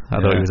Hicks. I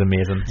thought he was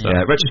amazing. So.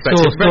 Yeah,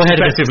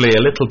 retrospectively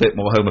a little bit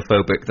more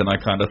homophobic than I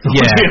kind of thought.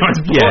 Yeah.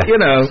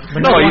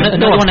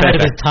 Another one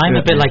ahead of his time,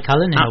 a bit like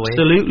Alan in a way.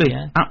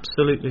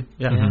 Absolutely.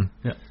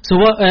 Yeah.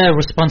 So what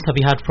response have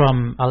you had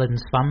from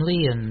Alan's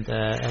family, and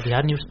have you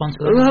had any response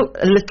to that? Well,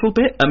 a little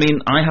bit. I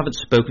mean, I haven't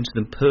spoken to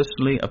them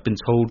personally. I've been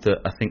told that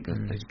I think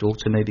his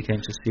daughter maybe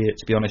came to see it.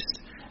 To be honest,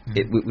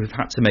 we've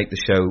had to make the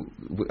show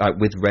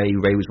with Ray.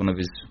 Ray was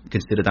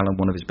considered Alan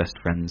one of his best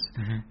friends.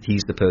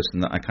 He's the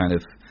person that I kind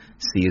of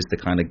see as the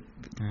kind of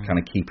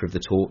keeper of the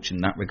torch in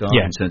that regard,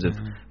 in terms of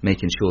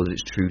making sure that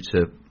it's true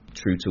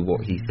to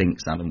what he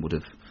thinks Alan would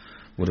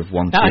have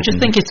wanted. I just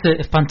think it's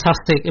a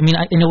fantastic. I mean,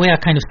 in a way, I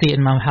kind of see it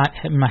in my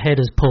head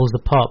as poles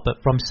apart.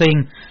 But from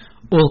seeing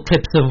old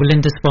clips of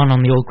Lindisfarne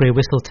on the Old Grey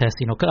Whistle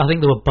test, I think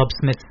they were Bob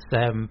Smith's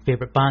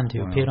favourite band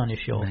who appeared on his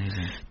show.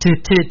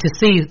 To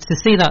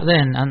see that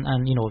then,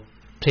 and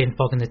playing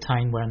Fog in the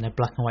Time, wearing their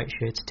black and white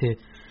shirts,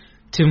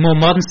 to more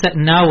modern set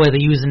now where they're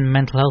using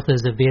mental health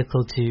as a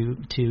vehicle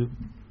to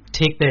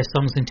take their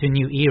songs into a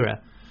new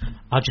era.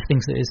 I just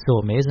think that it's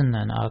so amazing,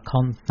 and I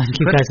can't thank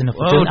you guys enough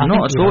for doing it.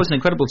 Not at all. It's an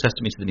incredible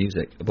testimony to the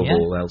music, above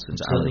all else, and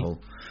to Alan Hall.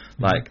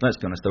 Like, let's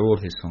be honest, they're all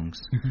his songs.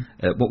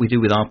 What we do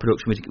with our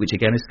production, which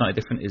again is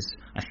slightly different, is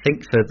I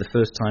think for the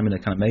first time in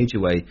a kind of major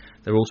way,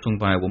 they're all sung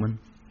by a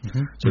woman.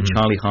 So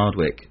Charlie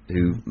Hardwick,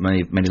 who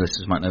many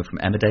listeners might know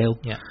from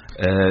Emmerdale,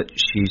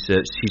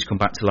 she's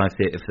come back to live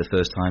theatre for the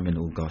first time in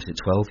 12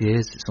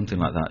 years, something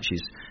like that.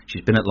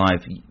 She's been at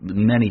live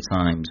many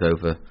times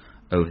over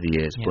the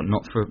years, but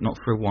not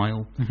for a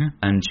while.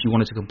 And she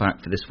wanted to come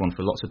back for this one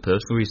for lots of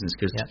personal reasons,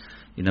 because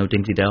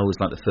Dingley Dell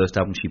was like the first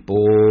album she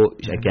bought.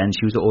 Again,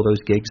 she was at all those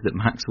gigs that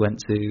Max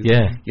went to.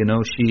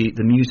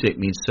 The music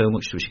means so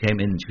much to her. She came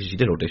in, she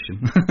did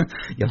audition.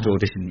 You have to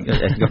audition. You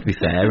have to be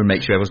fair and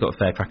make sure everyone's got a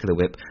fair crack of the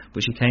whip.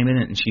 But she came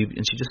in and she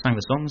just sang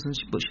the songs,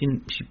 but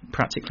she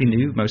practically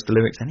knew most of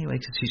the lyrics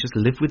anyway, because she just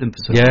lived with them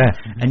for so long.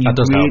 And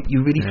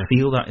you really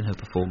feel that in her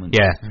performance.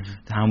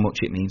 How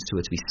much it means to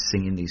her to be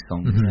singing these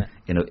songs.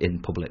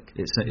 In public.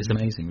 It's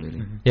amazing,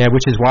 really. Yeah,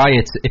 which is why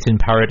it's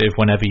imperative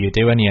whenever you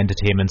do any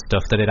entertainment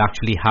stuff that it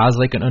actually has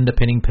like an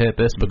underpinning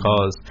purpose,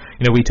 because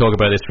we talk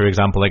about this, for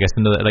example, I guess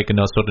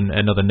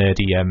another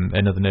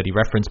nerdy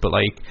reference, but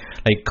like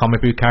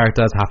comic book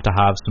characters have to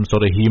have some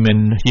sort of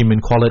human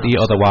quality.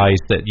 Absolutely. Otherwise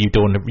that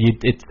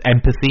it's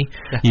empathy.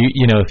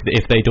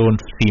 If they don't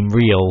seem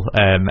real,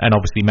 and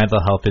obviously mental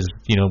health is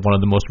one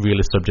of the most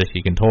realist subjects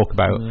you can talk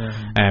about.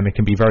 It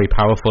can be very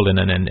powerful in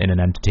an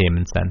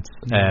entertainment sense.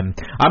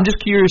 I'm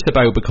just curious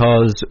about,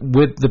 because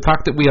with the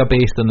fact that we are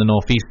based in the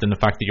Northeast and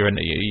the fact that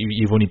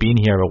you've only been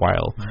here a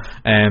while,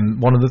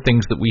 one of the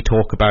things that we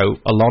talk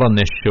about a lot on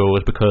this show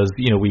is because,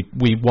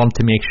 we want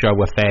to make sure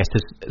we're fair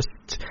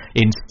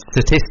in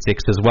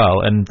statistics as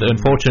well, and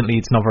unfortunately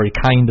it's not very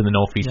kind in the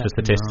Northeast for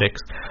statistics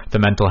for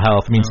mental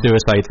health. I mean,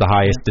 suicide's the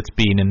highest it's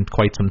been in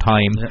quite some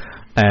time,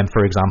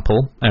 for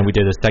example, and we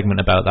did a segment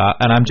about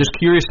that. And I'm just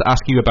curious to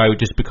ask you about,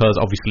 just because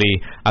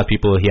obviously as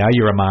people here,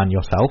 you're a man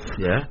yourself,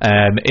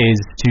 is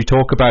to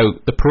talk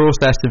about the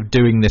process of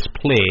doing this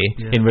play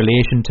in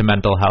relation to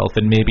mental health,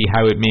 and maybe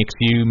how it makes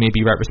you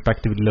maybe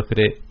retrospectively look at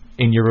it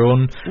in your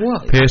own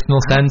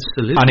personal sense,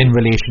 and in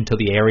relation to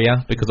the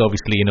area, because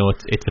obviously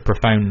it's a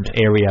profound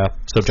area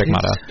subject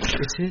matter.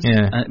 It is.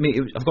 Yeah. I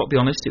mean, I've got to be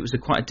honest. It was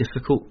quite a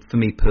difficult for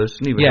me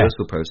personally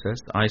rehearsal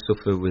process. I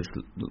suffer with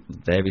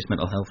various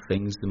mental health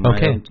things. I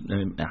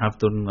have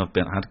done. I've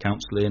had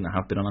counselling. I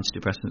have been on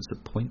antidepressants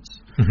at points.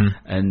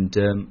 And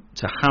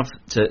to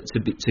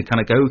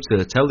kind of go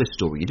to tell this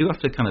story, you do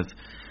have to kind of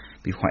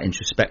be quite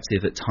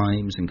introspective at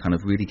times and kind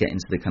of really get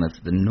into the kind of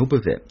the nub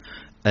of it.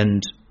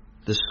 And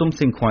there's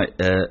something quite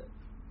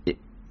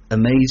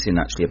amazing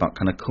actually about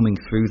kind of coming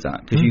through that,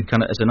 because you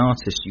kind of, as an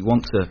artist, you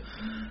want to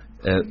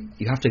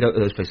you have to go to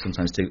those places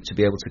sometimes to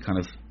be able to kind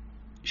of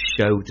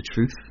show the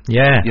truth.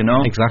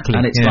 Exactly.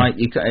 And it's like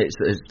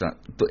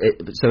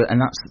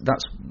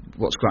that's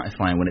what's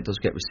gratifying when it does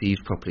get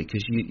received properly,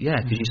 because you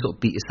sort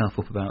of beat yourself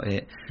up about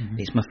it.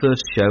 It's my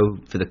first show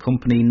for the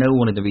company. No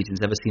one in the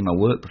region's ever seen my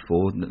work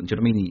before. Do you know what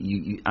I mean?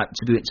 You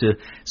to do it to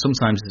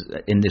sometimes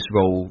in this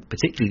role,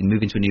 particularly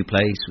moving to a new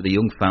place with a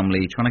young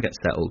family, trying to get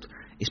settled.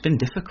 It's been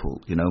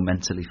difficult,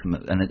 mentally,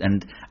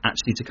 and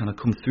actually to kind of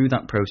come through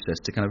that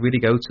process, to kind of really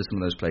go to some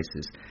of those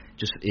places,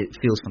 it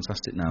feels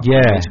fantastic now.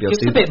 Give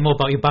us a bit more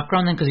about your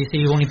background then, because you say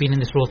you've only been in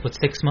this role for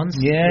 6 months.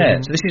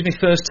 So this is my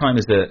first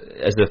time as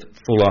a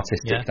full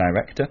artistic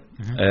director.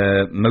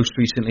 Most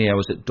recently I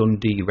was at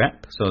Dundee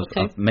Rep, so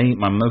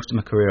most of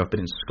my career I've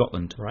been in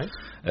Scotland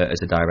as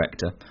a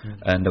director,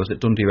 and I was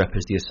at Dundee Rep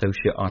as the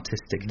associate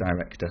artistic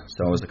director,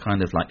 so I was a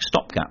kind of like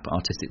stopgap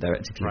artistic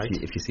director,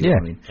 if you see what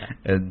I mean.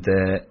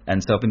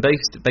 And so I've been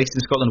based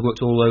in Scotland,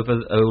 worked all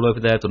over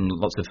there, done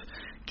lots of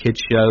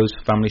kids shows,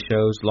 family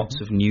shows, lots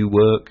of new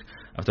work.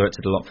 I've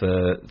directed a lot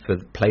for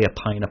Play a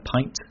Pint a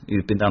Pint,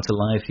 who've been down to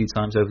live a few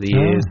times over the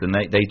years, and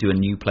they do a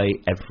new play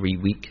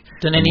every week.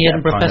 Done any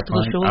Edinburgh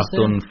Festival shows?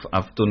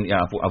 I've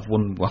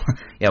won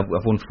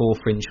 4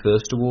 Fringe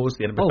First Awards,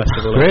 the Edinburgh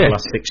Festival, over the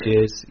last 6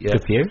 years.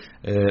 Good for you.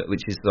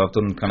 Which is, I've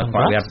done kind of.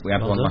 We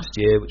had one last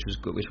year, which was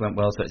good, which went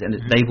well. So and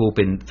they've all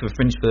been for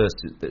Fringe First.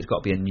 There's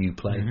got to be a new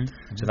play.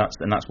 So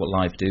that's what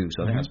live do.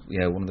 So I think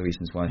that's one of the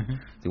reasons why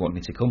they want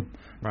me to come,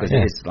 because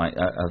it is like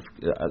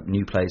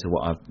new plays are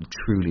what I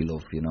truly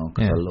love.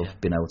 I love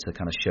being able to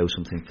kind of show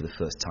something for the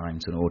first time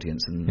to an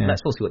audience, and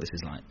let's all see what this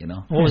is like,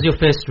 What was your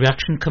first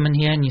reaction coming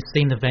here and you've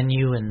seen the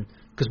venue, and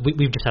because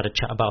we've just had a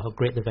chat about how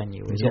great the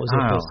venue is.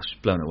 I was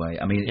blown away.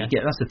 I mean,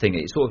 that's the thing.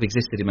 It sort of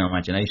existed in my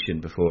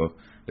imagination before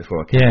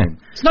I came.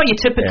 It's not your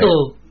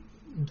typical.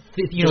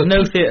 There's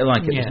no theatre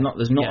like it.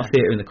 There's not a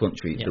theatre in the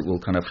country that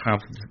will kind of have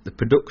the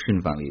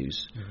production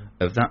values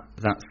of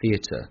that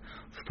theatre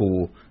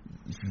for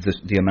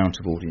the amount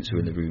of audience who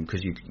are in the room,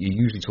 because you're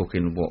usually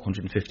talking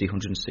 150,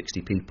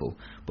 160 people,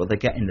 but they're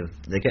getting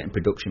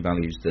production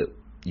values that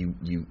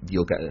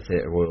you'll get at the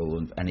Theatre Royal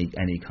and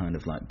any kind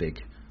of like big.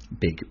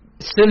 It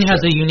certainly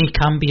has a unique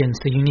ambience,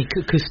 a unique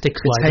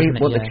acoustics.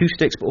 The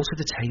acoustics, but also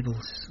the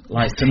tables.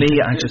 Like for me,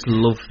 I just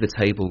love the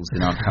tables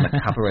in our kind of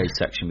cabaret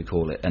section, we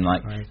call it, and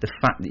like the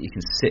fact that you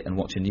can sit and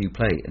watch a new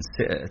play and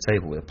sit at a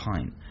table with a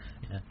pint.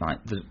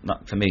 Like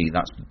for me,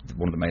 that's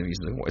one of the main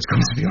reasons I wanted to come,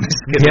 to be honest.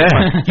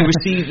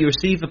 You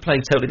receive the play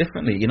totally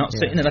differently. You're not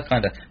sitting in a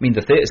kind of. I mean,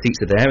 the theatre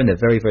seats are there and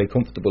they're very, very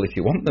comfortable if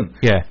you want them.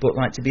 But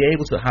like to be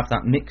able to have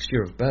that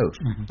mixture of both,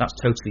 that's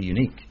totally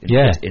unique.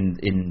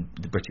 In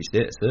the British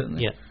theatre,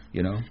 certainly.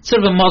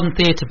 Sort of a modern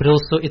theatre, but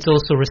it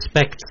also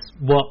respects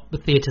what the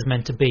theatre's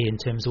meant to be in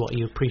terms of what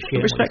you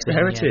appreciate. It respects the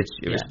heritage.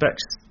 It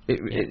respects.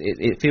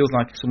 It feels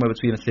like somewhere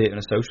between a theatre and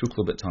a social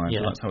club at times.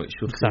 That's how it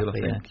should feel, I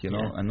think.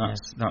 And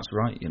that's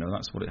right.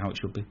 That's how it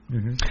should be.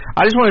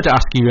 I just wanted to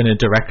ask you in a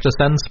director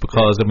sense,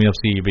 because I mean,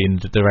 obviously you've been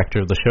the director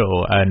of the show,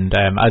 and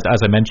as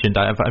I mentioned,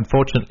 I've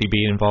unfortunately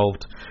been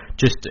involved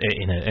just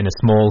in a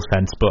small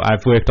sense, but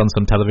I've worked on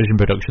some television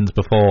productions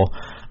before,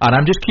 and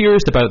I'm just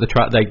curious about the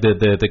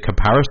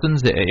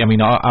comparisons. I mean,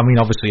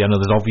 obviously I know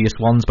there's obvious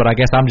ones, but I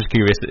guess I'm just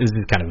curious. This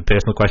is kind of a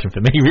personal question for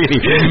me, really,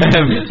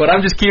 but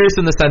I'm just curious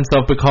in the sense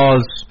of,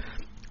 because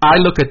I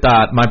look at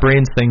that, my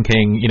brain's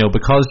thinking,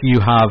 because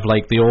you have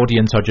like the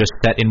audience are just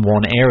set in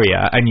one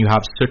area and you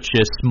have such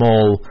a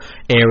small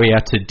area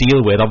to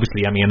deal with.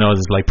 Obviously, I mean, I know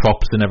there's like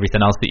props and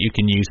everything else that you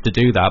can use to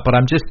do that, but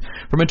I'm just,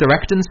 from a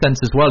directing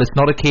sense as well, it's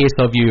not a case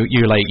of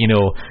you're like,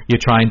 you're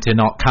trying to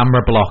not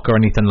camera block or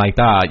anything like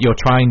that. You're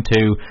trying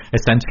to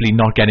essentially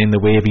not get in the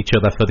way of each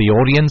other for the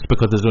audience,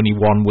 because there's only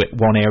one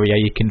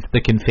area they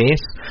can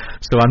face.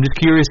 So I'm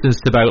just curious as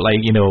to about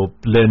like,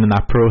 learning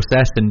that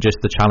process and just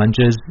the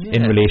challenges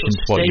in relation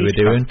to what what you were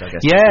doing. I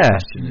guess, yeah,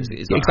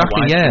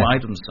 exactly.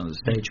 Why understand the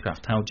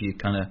stagecraft? How do you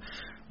kind of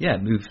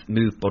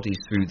move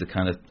bodies through the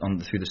kind of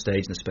through the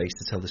stage and the space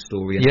to tell the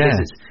story? And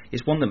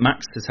it's one that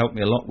Max has helped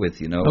me a lot with.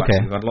 Okay.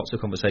 Actually, we've had lots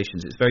of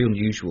conversations. It's very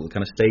unusual. The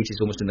kind of stage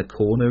is almost in the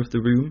corner of the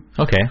room.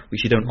 Okay.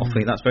 Which you don't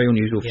often. That's very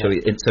unusual.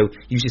 Yeah. So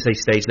usually say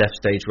stage left,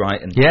 stage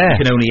right, and you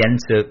can only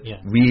enter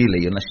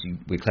really unless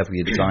we're cleverly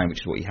designed,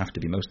 which is what you have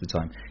to be most of the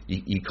time.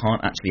 You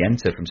can't actually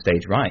enter from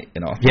stage right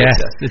in our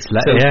theatre.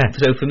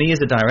 So for me as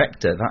a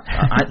director,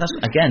 that's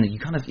again,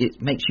 it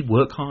makes you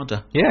work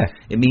harder. Yeah.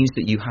 It means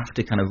that you have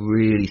to kind of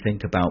really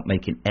think about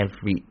making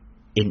every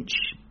inch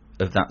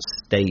of that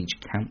stage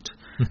count,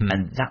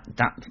 and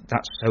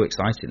that's so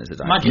exciting as a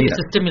director. Imagine it's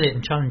a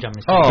stimulating challenge.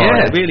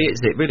 It really is.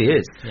 It really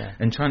is. Yeah.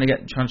 And trying to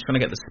get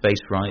the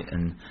space right,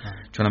 and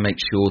trying to make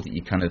sure that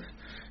you kind of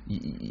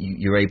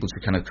you're able to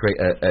kind of create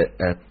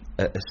a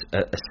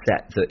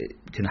set that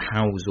can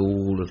house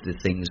all of the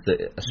things that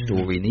a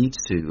story needs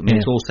to. I mean,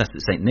 it's all set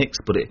at St. Nick's,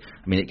 but it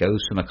goes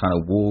from a kind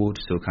of ward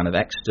to a kind of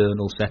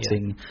external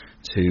setting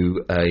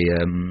to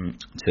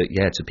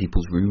to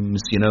people's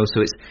rooms.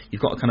 So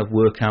you've got to kind of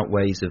work out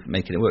ways of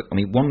making it work. I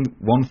mean,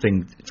 one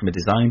thing from a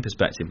design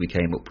perspective we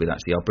came up with,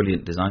 actually, our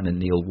brilliant designer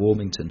Neil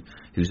Warmington,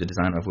 who's a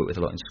designer I've worked with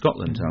a lot in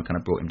Scotland, and I kind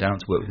of brought him down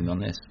to work with me on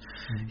this.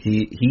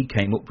 He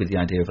came up with the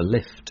idea of a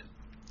lift.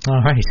 All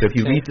right. So if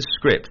you read the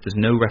script, there's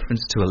no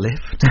reference to a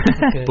lift.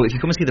 But if you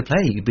come and see the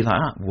play, you'd be like,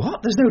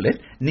 what? There's no lift?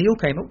 Neil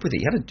came up with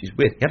it. He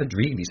had a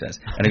dream, he says.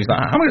 And he was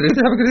like, how am I going to do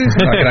this? How am I going to do this?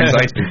 Like an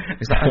anxiety.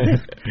 He's like, a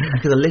lift.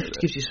 Because a lift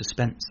gives you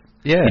suspense.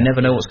 Yeah. You never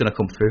know what's going to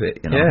come through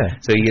it. Yeah.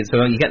 So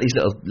you get these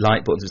little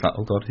light buttons. It's like,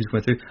 oh God, who's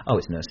going through? Oh,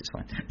 it's nurse. It's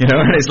fine.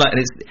 And it's like,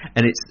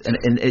 and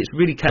it's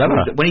really clever.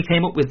 When he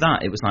came up with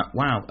that, it was like,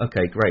 wow,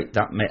 okay, great.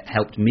 That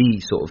helped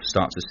me sort of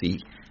start to see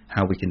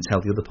how we can tell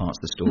the other parts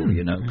of the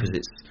story, because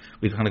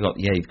we've kind of got,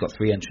 you've got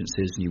 3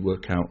 entrances and you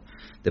work out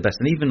the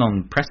best. And even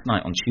on press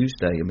night on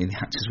Tuesday, I mean,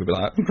 the actors would be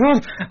like, oh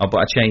God,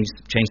 but I changed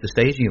the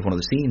staging of one of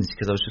the scenes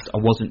because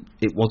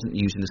it wasn't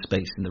using the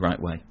space in the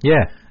right way.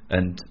 Yeah.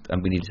 And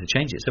we needed to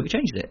change it, so we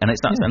changed it, and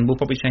and we'll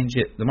probably change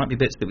it. There might be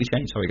bits that we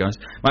change. Sorry, guys,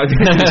 might be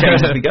bits that we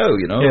change as we go,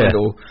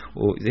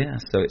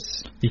 So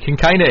it's you can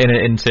kind of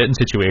in certain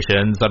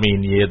situations. I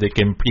mean, you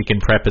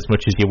can prep as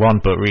much as you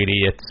want, but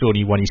really, it's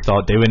only when you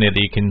start doing it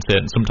that you can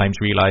sometimes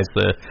realise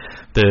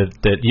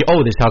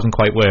this hasn't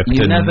quite worked.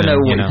 You never know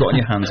what you've got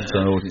on your hands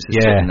until an audience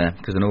is sitting there,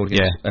 because an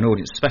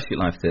audience, especially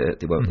at live theatre,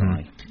 they won't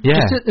lie.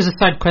 Yeah. Just as a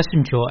side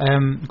question, Joe,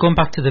 going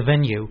back to the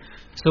venue.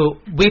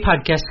 So we've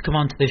had guests come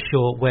onto this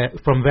show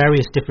from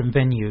various different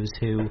venues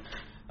who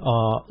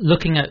are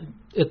looking at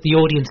the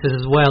audiences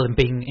as well and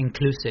being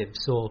inclusive.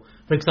 So,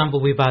 for example,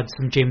 we've had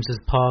some James's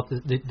Park,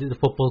 the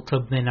football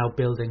club. They're now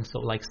building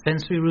sort of like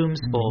sensory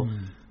rooms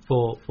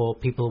for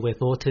people with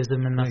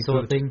autism and that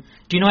sort of thing.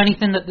 Do you know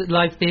anything that the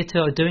live theatre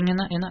are doing in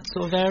that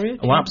sort of area?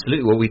 Oh,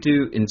 absolutely. Well, we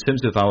do in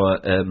terms of our.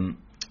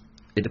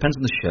 It depends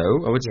on the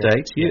show, I would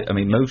say to you. I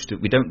mean,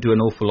 we don't do an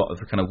awful lot of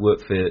kind of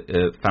work for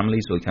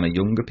families or kind of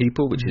younger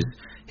people, which is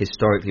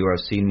historically where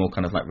I've seen more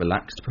kind of like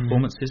relaxed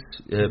performances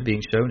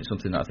being shown. It's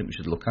something that I think we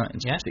should look at, and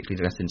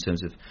particularly in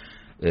terms of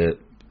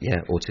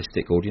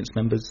autistic audience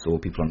members or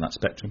people on that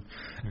spectrum.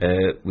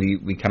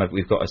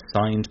 We've got a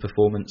signed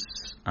performance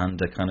and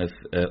a kind of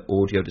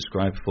audio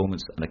described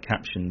performance and a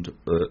captioned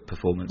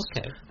performance.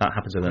 Okay. That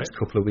happens over the next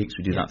couple of weeks.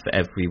 We do that for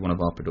every one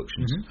of our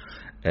productions.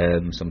 I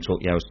was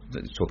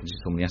talking to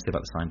someone yesterday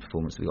about the signed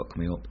performance we got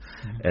coming up.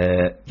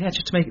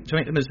 Just to make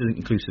them as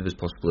inclusive as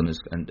possible and as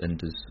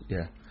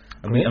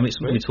it's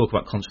something we talk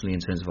about constantly in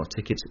terms of our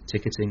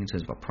ticketing, in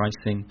terms of our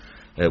pricing.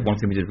 One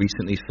thing we did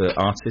recently for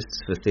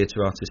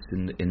theatre artists,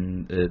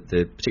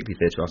 particularly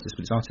theatre artists,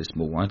 but it's artists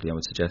more widely, I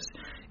would suggest,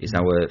 is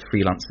our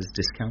freelancers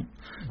discount.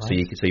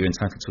 Right. So you're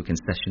entitled to a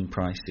concession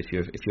price if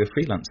you're a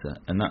freelancer,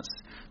 and that's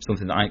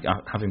something that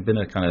having been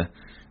a kind of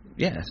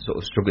sort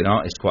of struggling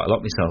artist quite a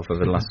lot myself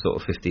over the last sort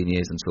of 15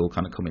 years until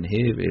kind of coming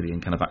here really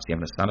and kind of actually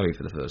having a salary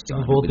for the first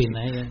time. We've all been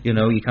there,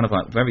 you kind of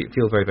like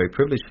feel very, very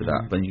privileged for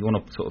that, but you want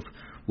to sort of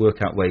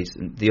work out ways,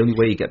 and the only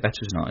way you get better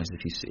as an artist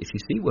is if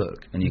you see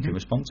work and you can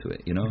respond to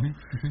it,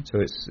 So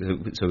it's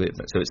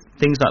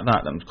things like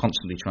that I'm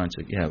constantly trying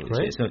to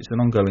it's an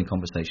ongoing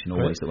conversation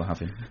always that we're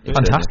having.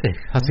 Fantastic.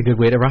 That's a good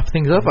way to wrap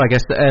things up, I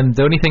guess.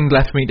 The only thing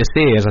left for me to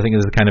say is I think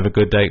this is kind of a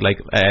good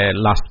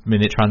last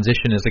minute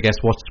transition is I guess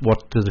what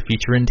does the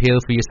future entail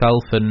for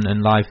yourself and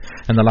the live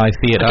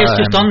theatre? I guess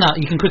just on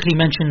that you can quickly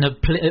mention the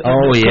play.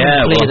 Well,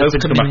 I'm hoping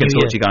to come back and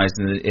talk to you guys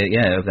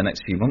over the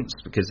next few months,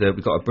 because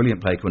we've got a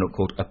brilliant play coming up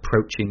called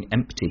Approaching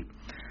Empty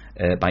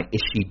by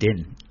Ishi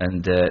Din,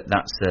 and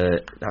that's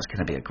going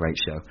to be a great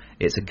show.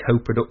 It's a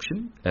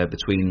co-production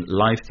between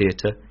Live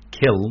Theatre,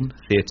 Kiln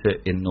Theatre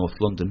in North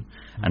London,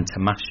 and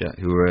Tamasha,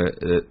 who are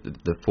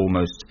the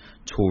foremost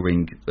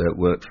touring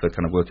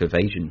work of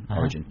Asian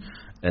origin,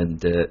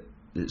 and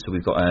so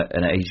we've got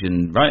an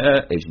Asian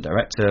writer, Asian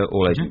director,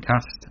 all Asian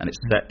cast, and it's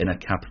set in a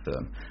cab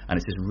firm, and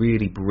it's this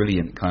really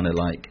brilliant kind of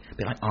like a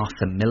bit like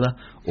Arthur Miller,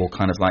 or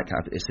kind of like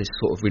it's this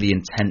sort of really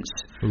intense,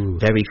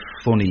 very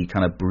funny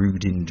kind of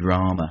brooding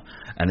drama,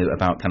 and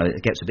about kind of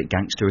it gets a bit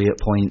gangstery at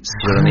points.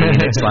 You know what I mean?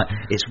 It's like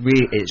it's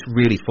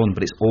really fun,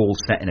 but it's all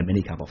set in a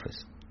minicab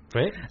office.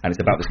 Right. And it's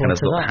about this kind of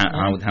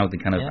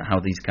how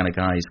these kind of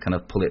guys kind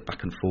of pull it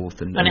back and forth,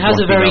 and it has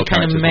a very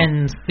kind of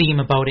men's theme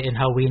about it and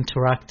how we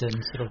interact and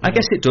sort of. I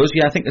guess it does.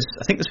 Yeah, I think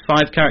there's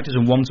 5 characters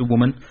and one's a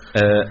woman,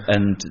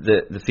 and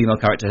the female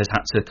character has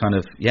had to kind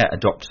of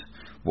adopt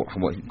what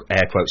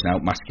air quotes now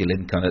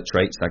masculine kind of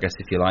traits, I guess,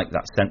 if you like,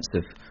 that sense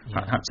of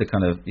had to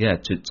kind of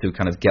to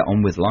kind of get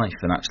on with life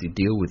and actually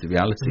deal with the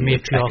reality,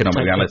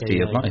 economic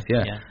reality of life.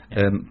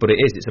 But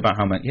it's about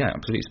how men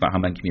absolutely, it's about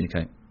how men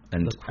communicate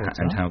and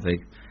how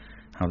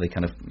they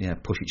kind of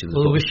push each other.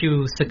 Well, we wish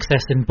you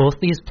success in both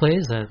these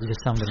plays. They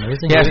just sound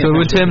amazing. Yeah, so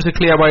in terms of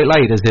Clear White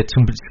Light, is it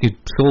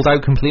sold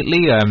out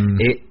completely?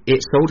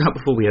 It sold out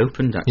before we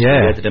opened, actually.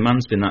 Yeah, the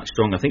demand's been that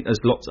strong. I think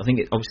there's lots. I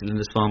think obviously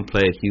Lindisfarne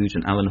play a huge,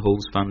 and Alan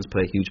Hull's fans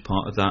play a huge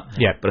part of that.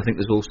 Yeah, but I think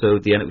there's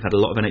also we've had a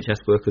lot of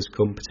NHS workers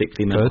come,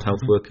 particularly mental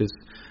health workers.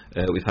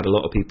 We've had a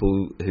lot of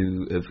people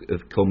who have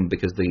come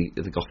because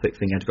the Gothic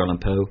thing, Edgar Allan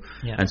Poe,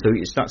 and so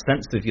it's that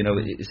sense of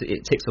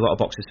it ticks a lot of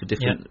boxes for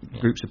different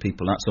groups of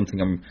people. That's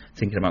something I'm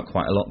thinking about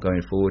quite a lot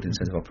going forward in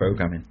terms of our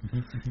programming.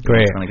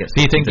 Great.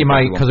 Do you think you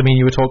might? Because I mean,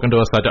 you were talking to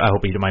us. I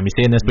hope you don't mind me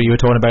saying this, but you were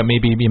talking about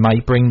maybe you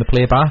might bring the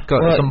play back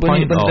at some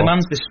point. When the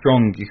demand's this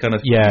strong, you kind of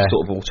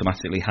sort of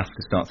automatically have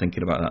to start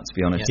thinking about that. To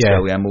be honest, so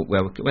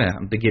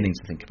I'm beginning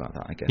to think about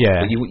that. I guess.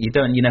 Yeah. But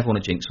you never want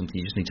to jinx something.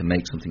 You just need to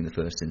make something in the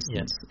first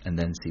instance and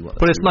then see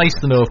what. But it's nice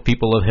to know if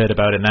people have heard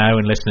about it now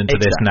and listening to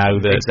this now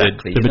that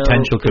the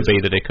potential could be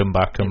that they come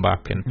back and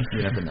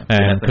you never know.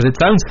 Because it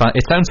sounds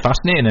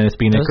fascinating, and it's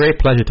been a great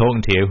pleasure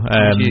talking to you.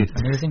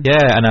 Amazing.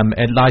 Yeah, and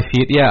live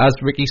theatre. Yeah, as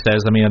Ricky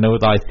says, I mean, I know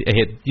live.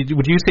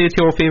 Would you say it's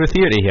your favourite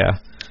theatre here?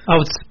 I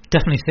would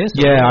definitely say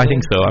so. Yeah, I think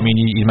so. I mean,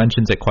 he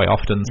mentions it quite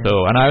often. Yeah.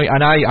 So,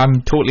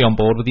 I'm totally on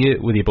board with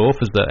you both.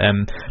 Is that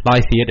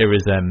live theatre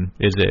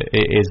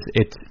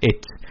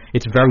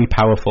it's very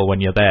powerful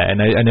when you're there,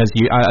 and as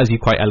you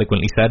quite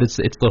eloquently said, it's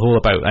the whole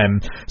about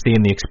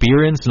seeing the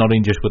experience, not only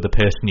just with the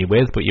person you're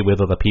with, but you're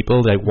with other people,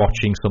 like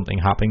watching something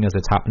happening as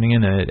it's happening.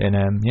 And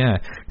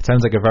it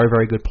sounds like a very,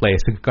 very good place.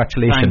 So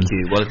congratulations. Thank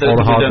you. Well, all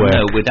the hard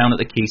work. We're down at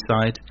the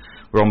Quayside.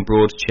 We're on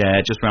Broad Chair,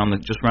 just round the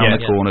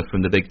corner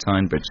from the Big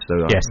Tyne Bridge.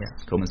 So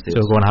come and see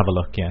us. So go and have a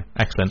look. Yeah,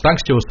 excellent.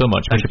 Thanks, Joe, so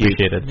much. Much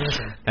appreciated.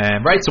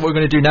 Right, so what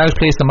we're going to do now is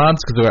play some ads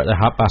because we're at the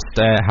half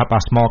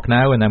past mark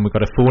now, and then we've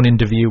got a phone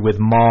interview with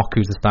Mark,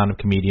 who's a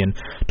stand-up comedian,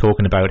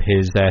 talking about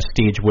his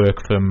stage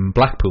work from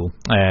Blackpool.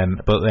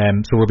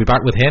 So we'll be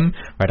back with him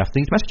right after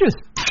these messages.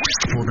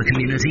 For the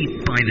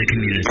community, by the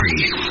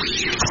community.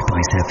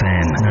 Spice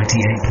FM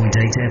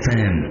 98.8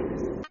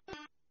 FM.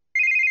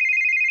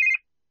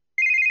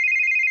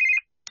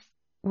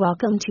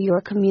 Welcome to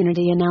your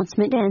community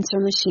announcement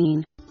answer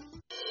machine.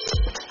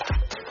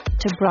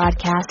 To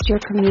broadcast your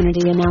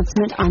community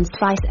announcement on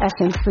Spice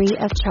FM free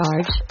of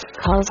charge,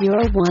 call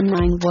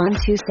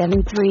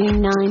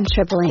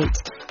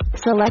 01912739888.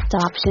 Select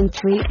option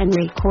 3 and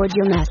record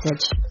your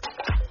message.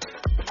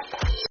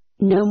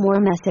 No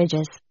more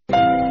messages.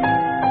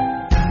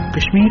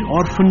 Kashmir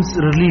orphans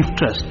relief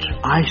trust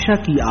Ayesha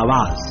की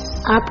आवाज।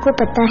 आपको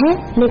पता है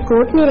मैं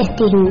coat में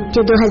रहती हूँ,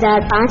 जो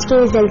 2005 के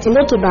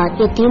ज़लज़ले के बाद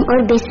यतीम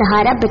और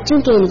बेसहारा बच्चों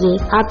के लिए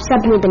आप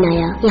सब ने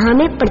बनाया। यहाँ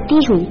मैं पढ़ती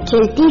हूँ,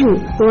 खेलती हूँ।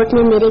 कोट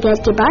में मेरे घर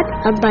के बाद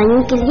अब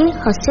भाइयों के लिए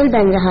हॉस्टल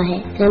बन रहा है।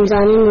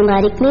 रमजान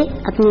मुबारक में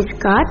अपनी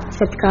ज़कात,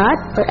 सदकात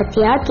और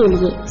अतियात के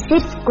लिए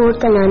सिर्फ कोट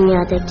का नाम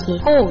याद रखिए।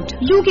 Quote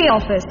UK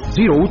office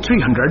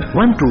 0300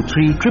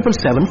 123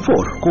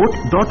 774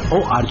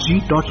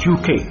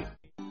 kote.org.uk।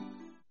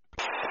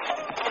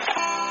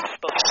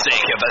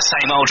 Sick of the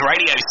same old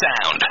radio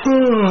sound?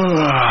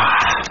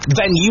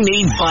 Then you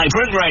need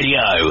vibrant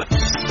radio.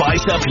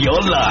 Spice up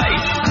your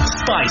life.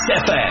 Spice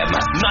FM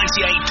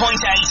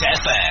 98.8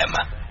 FM.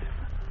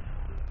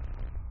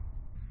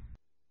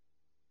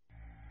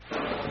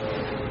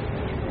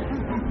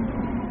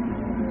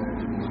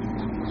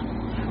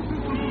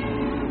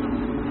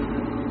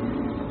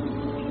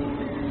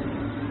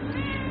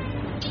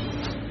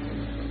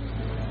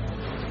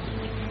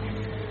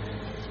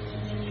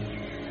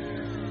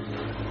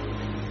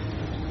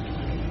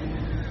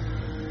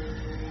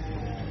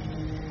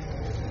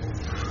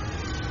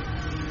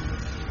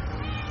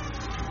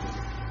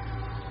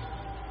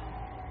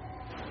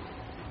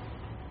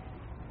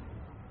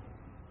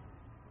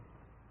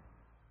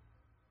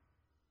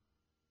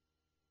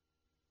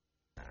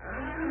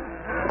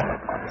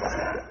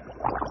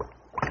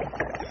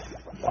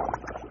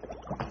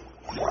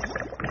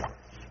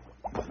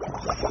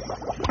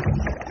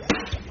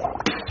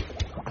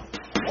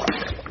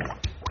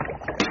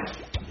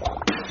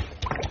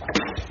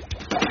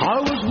 I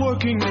was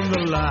working in the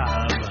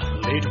lab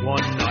late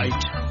one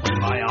night when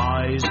my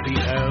eyes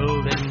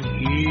beheld an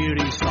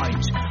eerie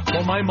sight.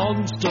 For my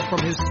monster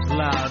from his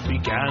slab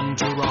began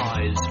to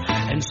rise,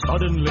 and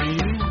suddenly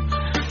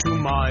to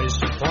my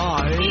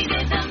surprise, he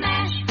did the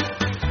mash.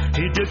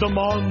 He did the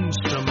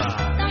monster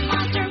mash. The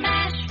monster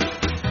mash.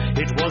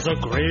 It was a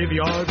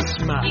graveyard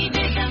smash. He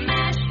did the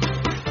mash.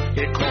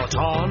 It caught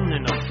on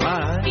in a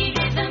flash. He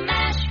did the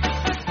mash.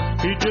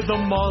 He did the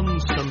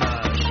monster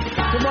mash.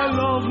 From my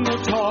love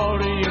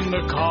Natari in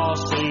the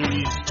castle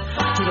east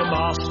to the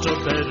master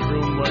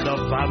bedroom where the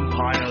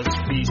vampires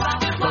feast.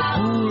 The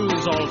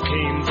ghouls all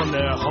came from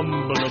their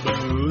humble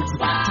abodes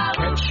to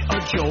catch a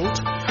jolt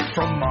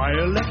from my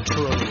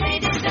electrode. They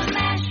did the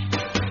mash.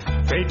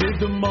 They did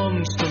the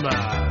monster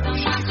mash. The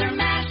monster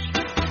mash.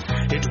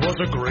 It was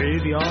a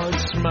graveyard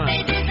smash.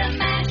 They did the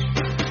mash.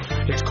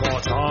 It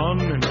caught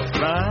on in a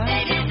flash.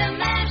 They did the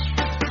mash.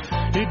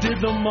 He did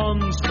the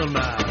monster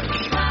mash.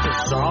 The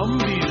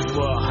zombies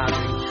were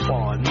having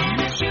fun.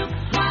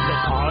 The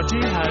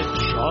party had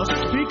just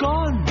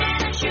begun.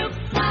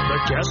 The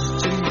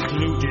guests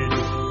included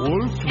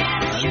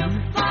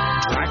Wolfman,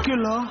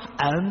 Dracula,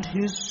 and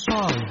his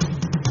son.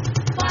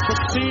 The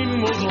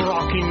scene was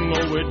rocking,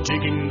 oh, we're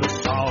digging the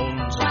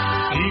sounds.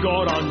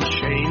 Igor on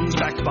chains,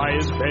 backed by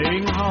his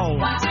baying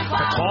hounds.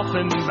 The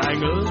coffin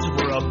bangers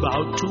were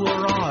about to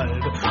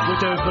arrive with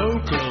their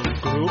vocal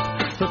group,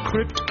 the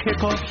Crypt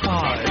Kicker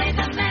Five.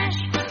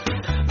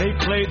 They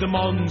played the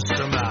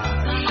monster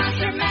mash. The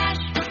monster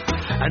mash.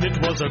 And it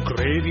was a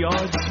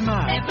graveyard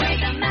smash. They played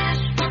the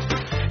mash.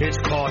 It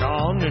caught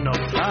on in a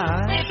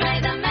flash. They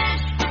played the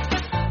mash.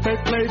 They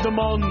played the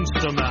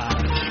monster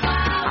mash.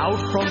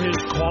 Out from his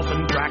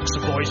coffin,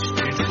 Drax's voice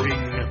did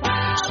ring.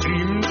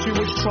 Seemed he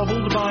was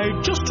troubled by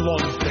just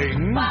one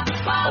thing.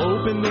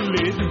 Opened the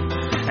lid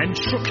and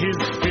shook his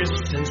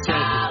fist and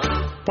said,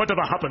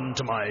 "Whatever happened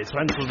to my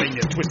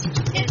Transylvania twist?"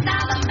 It's now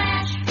the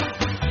mash.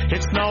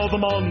 It's now the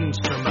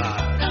monster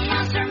mash. The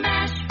monster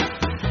mash.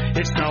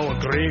 It's now a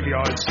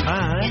graveyard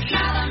smash. It's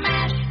now the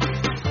mash.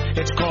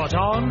 It's caught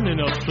on in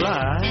a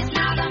flash. It's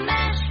now the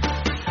mash.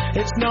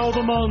 It's now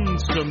the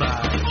monster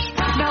mash.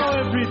 Now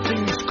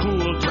everything's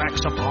cool,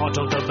 Drax a part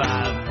of the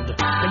band.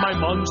 And my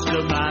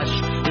monster mash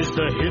is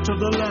the hit of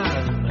the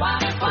land.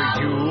 For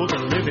you, the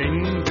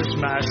living, this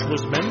mash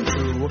was meant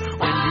to.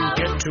 When you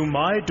get to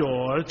my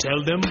door,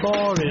 tell them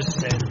Boris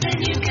sent. Then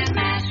you can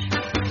mash.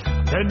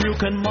 Then you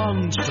can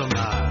monster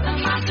mash. The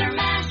monster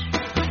mash.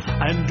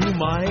 And do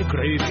my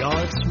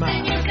graveyard smash.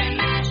 Then you can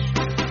mash.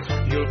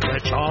 You'll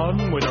catch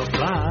on with a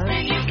flash.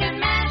 Then you can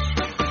mash.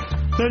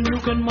 Then you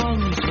can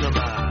monster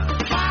mash.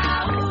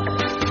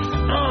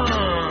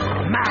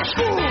 Mash!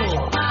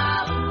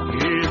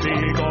 Easy,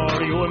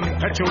 Igor, you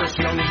impetuous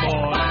young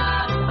boy.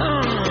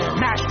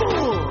 Mash!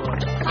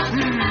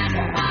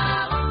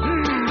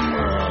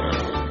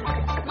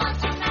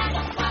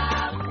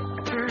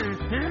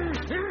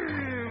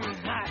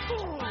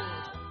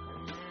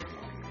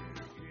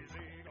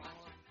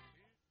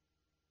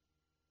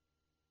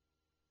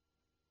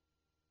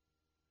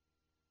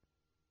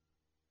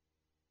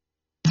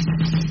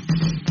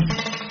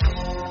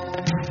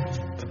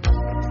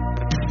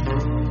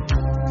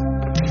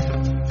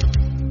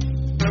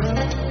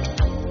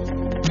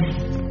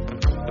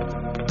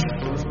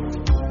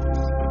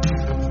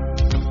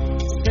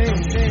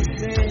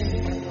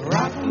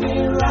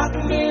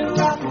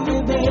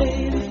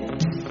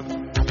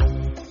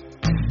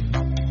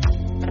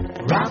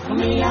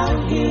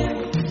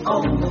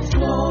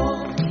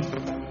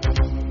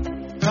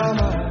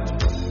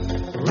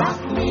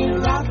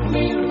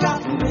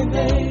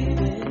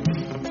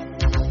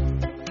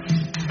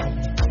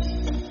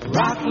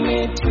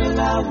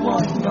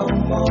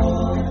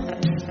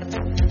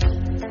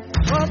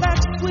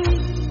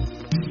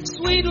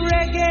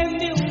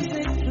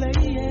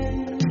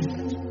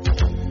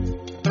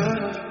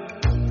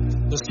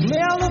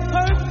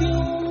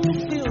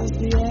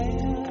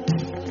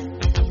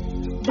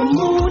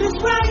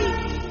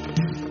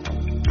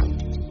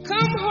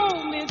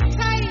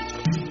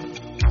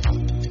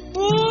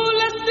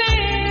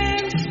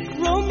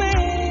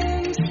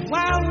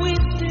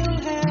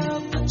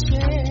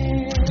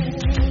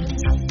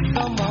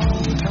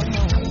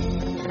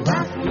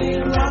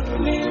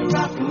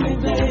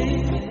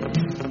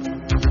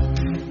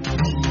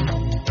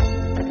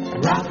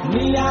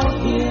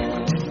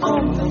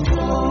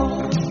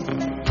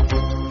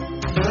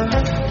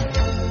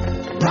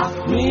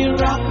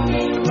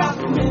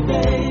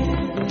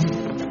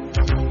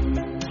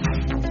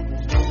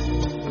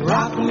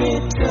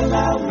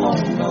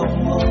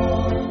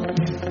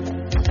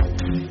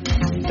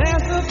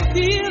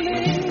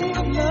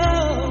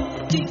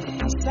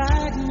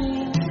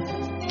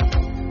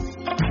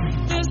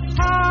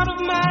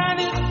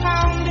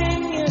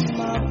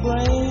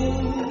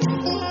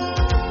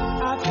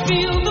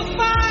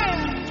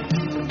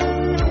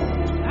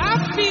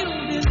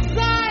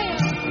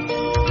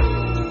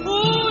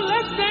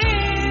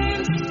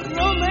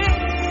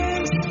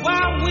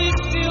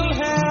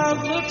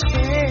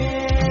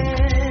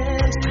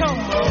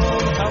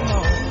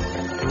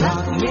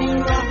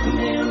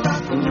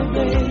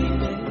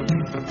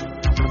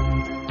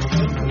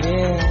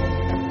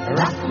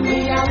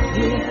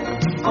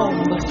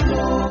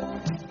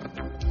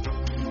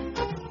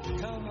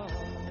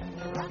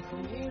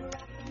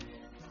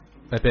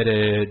 a bit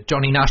of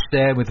Johnny Nash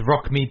there with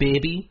Rock Me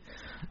Baby,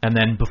 and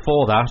then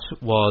before that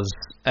was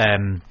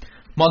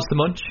Monster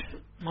Munch.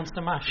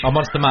 Monster Mash. Oh,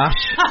 Monster Mash.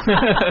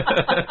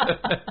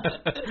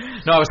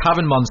 No, I was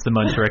having Monster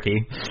Munch, Ricky.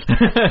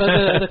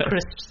 the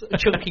crisps,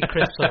 chunky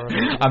crisps.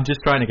 I'm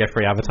just trying to get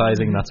free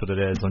advertising. That's what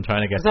it is. I'm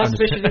trying to get. Was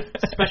that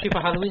especially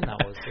for Halloween?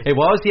 That was. It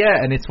was,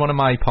 yeah, and it's one of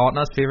my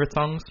partner's favourite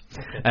songs.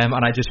 Okay.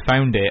 And I just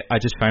found it. I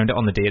just found it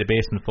on the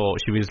database and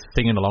thought she was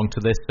singing along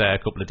to this a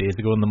couple of days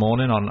ago in the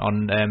morning on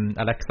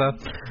Alexa,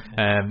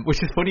 which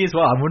is funny as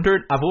well.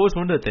 I've always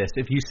wondered this.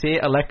 If you say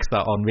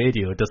Alexa on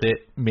radio, does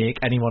it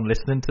make anyone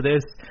listening to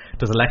this?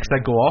 Does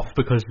Alexa go off?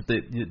 Because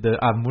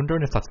I'm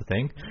wondering if that's a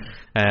thing.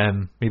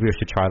 Maybe I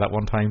should try that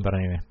one time. But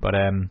anyway, but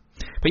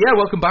yeah,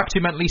 welcome back to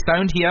Mentally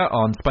Sound here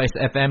on Spice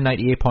FM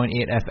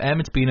 98.8 FM.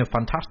 It's been a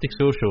fantastic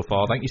show so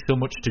far. Thank you so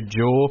much to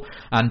Joe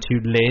and to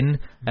Lynn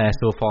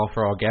so far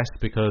for our guests,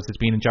 because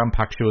it's been a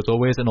jam-packed show as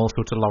always, and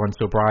also to Lawrence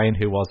O'Brien,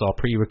 who was our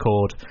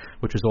pre-record,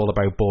 which was all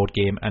about board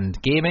game and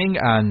gaming.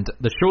 And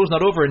the show's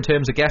not over in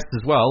terms of guests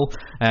as well.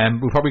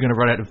 We're probably going to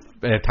run out of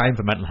time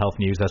for mental health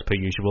news as per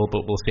usual,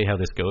 but we'll see how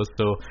this goes.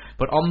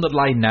 But on the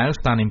line now,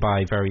 standing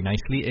by very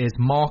nicely, is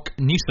Mark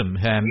Newsom,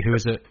 who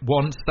is a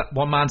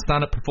one-man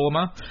stand-up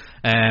performer.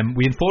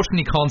 We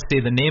unfortunately can't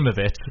say the name of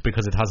it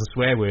because it has a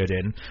swear word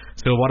in.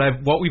 So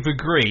what we've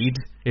agreed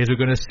is we're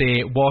going to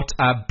say What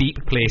a Beep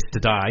Place to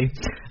Die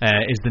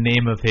is the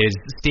name of his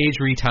stage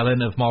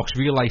retelling of Mark's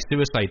real-life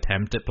suicide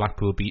attempt at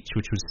Blackpool Beach,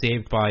 which was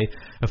saved by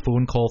a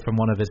phone call from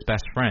one of his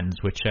best friends,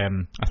 which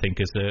I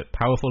think is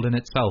powerful in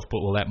itself,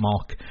 but we'll let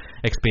Mark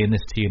explain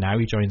this to you now.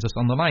 He joins us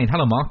on the line.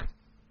 Hello, Mark.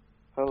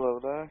 Hello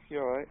there, you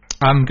alright?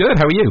 I'm good,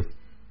 how are you?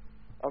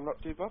 I'm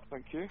not too bad,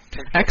 thank you.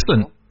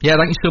 Excellent. Yeah,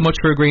 thank you so much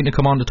for agreeing to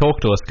come on to talk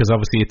to us, because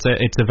obviously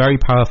it's a very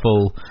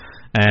powerful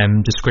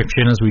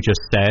description, as we just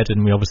said,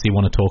 and we obviously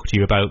want to talk to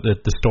you about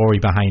the story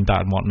behind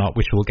that and whatnot,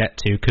 which we'll get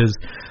to, because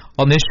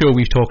on this show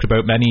we've talked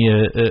about many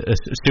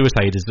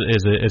suicide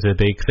is a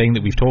big thing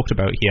that we've talked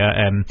about here.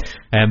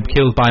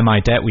 Killed by My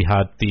Debt, we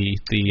had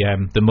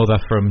the mother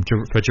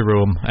for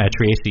Jerome,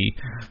 Tracy,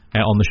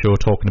 on the show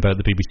talking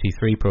about the BBC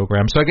Three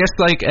programme. So I guess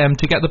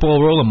to get the ball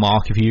rolling,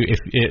 Mark, if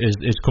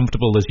as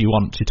comfortable as you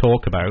want to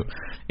talk about,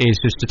 is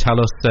just to tell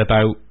us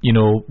about,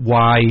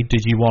 why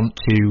did you want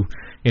to,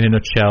 in a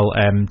nutshell,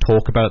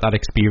 talk about that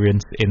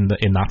experience in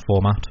that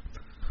format?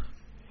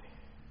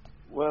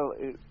 Well,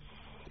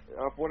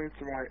 I've wanted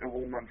to write a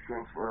one-man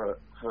show for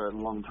a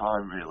long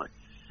time, really.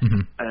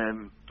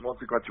 Mm-hmm. Once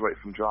I graduated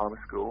from drama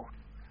school,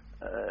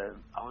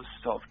 I was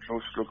sort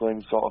of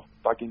struggling, sort of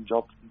bagging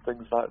jobs and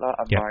things like that,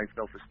 and my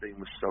self-esteem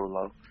was so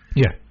low.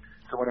 Yeah.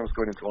 So when I was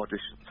going into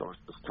auditions, I was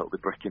just totally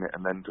bricking it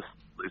and then just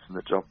losing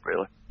the job,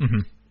 really.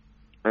 Mm-hmm.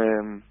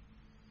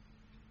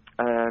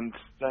 And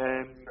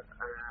then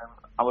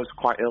I was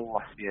quite ill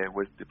last year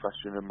with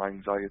depression and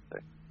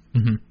anxiety.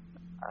 Mm-hmm.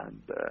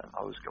 And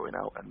I was going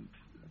out and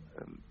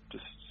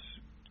just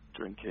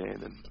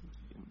drinking and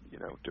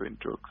doing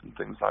drugs and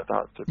things like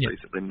that to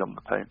basically numb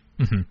the pain.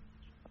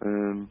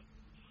 Mm-hmm.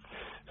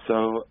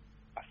 So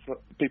I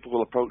thought people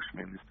will approach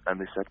me and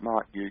they said,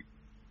 Mark,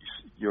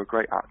 you're a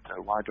great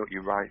actor. Why don't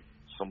you write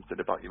something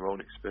about your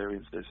own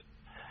experiences?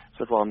 I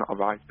said, well, I'm not a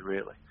writer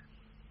really,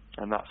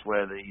 and that's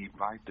where the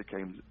writer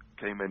came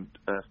in,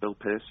 Phil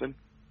Pearson.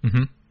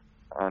 Mm-hmm.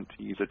 And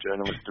he's a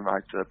journalist and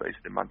writer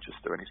based in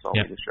Manchester, and he saw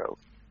me in the show,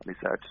 and he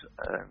said,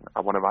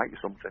 I want to write you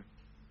something.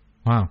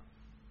 Wow.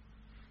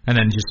 And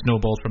then just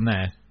snowballed from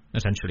there,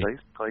 essentially.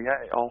 Basically,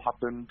 yeah, it all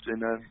happened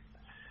in an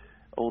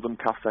Oldham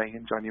Cafe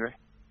in January.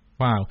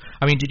 Wow.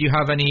 I mean, did you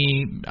have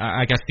any,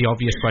 I guess the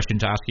obvious question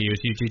to ask you is,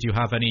 did you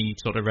have any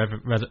sort of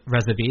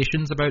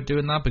reservations about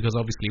doing that? Because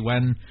obviously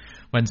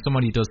when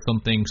somebody does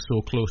something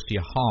so close to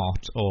your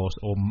heart, or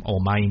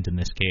mind in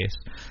this case,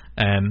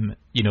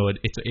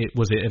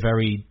 was it a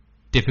very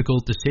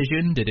difficult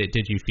decision?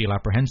 Did you feel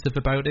apprehensive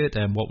about it?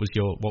 And what was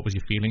your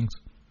feelings?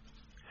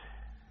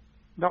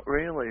 Not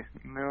really,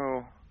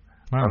 no.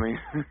 Wow. I mean,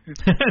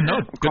 no,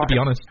 good to be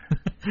honest.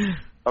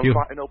 I'm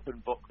quite an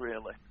open book,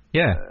 really.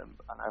 Yeah.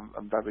 And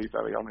I'm very,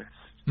 very honest.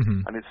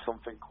 Mm-hmm. And it's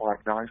something quite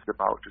nice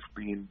about just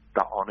being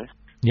that honest.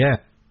 Yeah.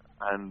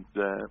 And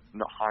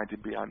not hiding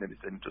behind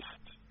anything, just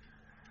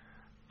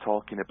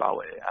talking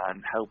about it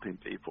and helping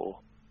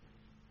people.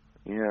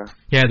 Yeah.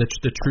 Yeah,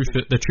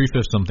 the truth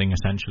of something,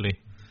 essentially.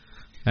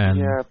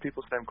 Yeah,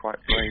 people say I'm quite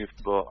brave,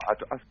 but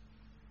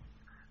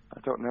I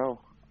don't know.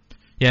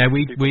 Yeah,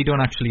 we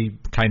don't actually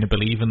kind of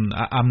believe in.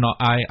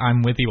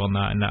 I'm with you on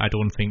that, and I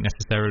don't think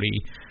necessarily.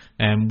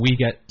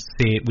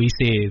 We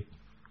say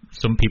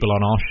some people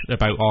on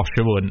about our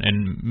show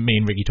and me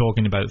and Ricky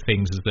talking about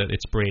things is that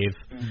it's brave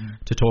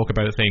to talk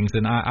about things,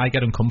 and I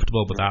get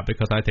uncomfortable with that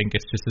because I think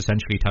it's just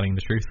essentially telling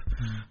the truth.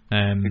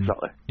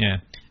 Exactly. Yeah.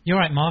 You're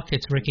right, Mark.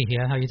 It's Ricky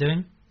here. How you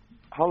doing?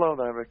 Hello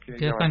there, Ricky.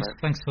 Yeah,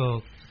 thanks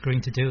for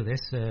agreeing to do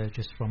this.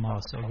 Just from our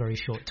sort of very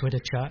short Twitter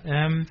chat.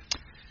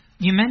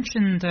 You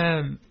mentioned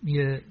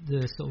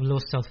the sort of low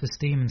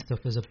self-esteem and stuff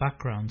as a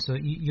background. So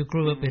you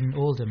grew up in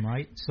Oldham,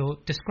 right? So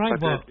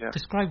describe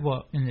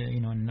what in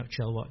a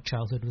nutshell what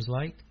childhood was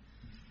like.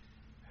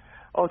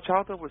 Oh,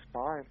 childhood was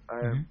fine.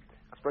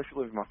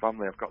 Especially with my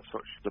family, I've got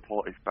such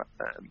supportive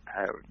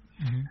parents.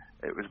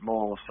 It was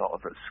more sort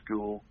of at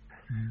school,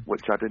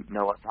 which I didn't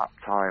know at that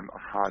time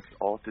I had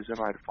autism.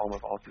 I had a form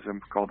of autism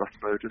called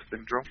Asperger's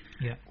syndrome,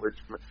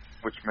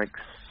 which makes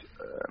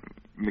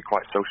me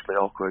quite socially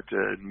awkward,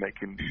 and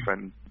making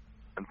friends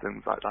and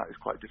things like that is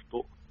quite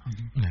difficult.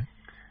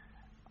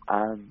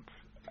 And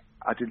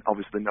I didn't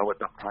obviously know at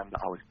that time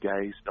that I was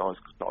gay, so I was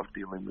sort of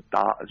dealing with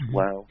that as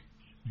well.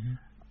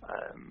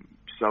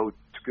 So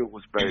school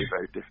was very,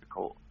 very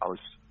difficult. I was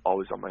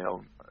always on my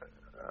own.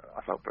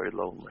 I felt very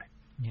lonely.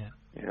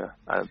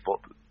 But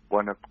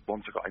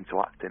once I got into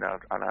acting,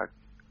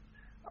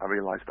 I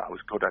realised that I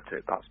was good at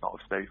it, that sort of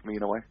saved me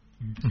in a way.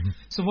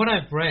 So what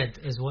I've read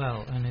as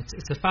well, and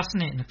it's a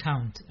fascinating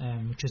account,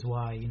 which is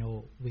why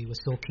we were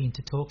so keen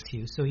to talk to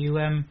you. So you,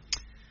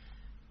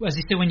 as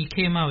you said, when you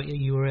came out,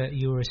 you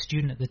were a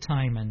student at the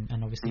time,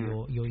 and obviously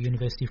your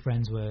university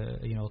friends were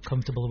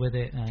comfortable with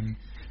it, and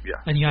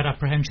you had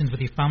apprehensions with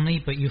your family,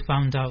 but you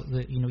found out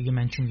that you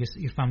mentioned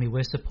your family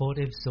were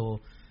supportive.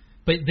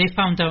 But they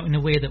found out in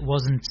a way that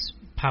wasn't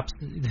perhaps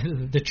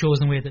the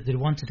chosen way that they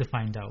wanted to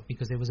find out,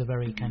 because it was a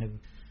very kind of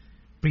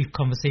brief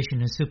conversation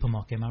in a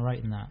supermarket. Am I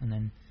right in that? And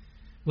then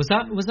was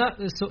that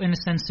so in a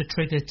sense a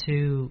trigger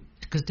to,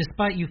 because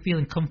despite you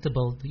feeling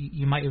comfortable,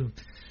 you might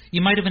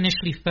have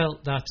initially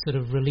felt that sort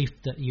of relief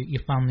that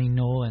your family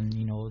know and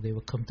they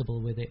were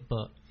comfortable with it,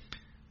 but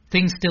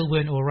things still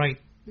weren't all right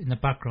in the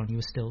background. You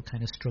were still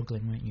kind of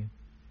struggling, weren't you?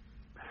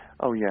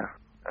 Oh yeah.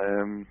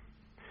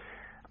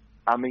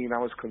 I mean, I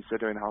was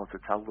considering how to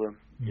tell them.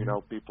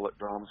 People at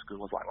drama school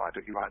was like, why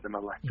don't you write them a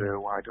letter?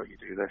 Why don't you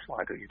do this?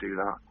 Why don't you do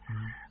that?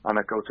 And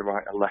I go to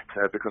write a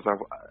letter because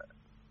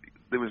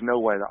there was no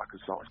way that I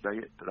could sort of say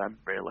it to them,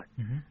 really.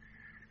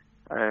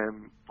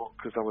 But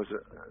because I was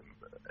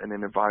in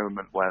an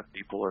environment where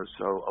people are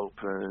so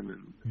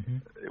open,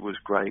 and it was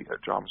great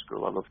at drama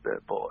school, I loved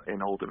it, but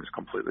in Oldham it's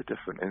completely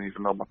different. And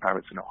even though my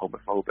parents are not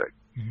homophobic,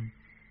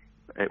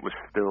 it was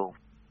still,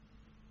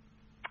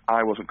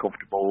 I wasn't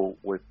comfortable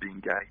with being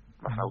gay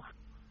myself.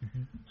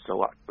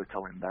 So actually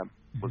telling them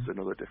was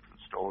another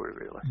different story,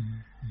 really.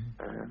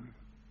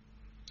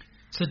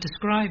 So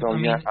describe. So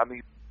I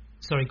mean,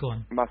 sorry, go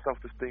on. My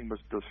self-esteem was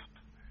just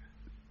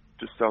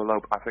so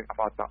low. I think I've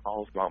had that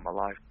all throughout my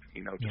life.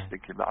 Just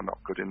thinking that I'm not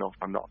good enough.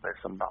 I'm not this.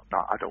 I'm not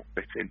that. I don't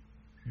fit in.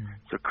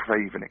 So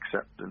craving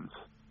acceptance.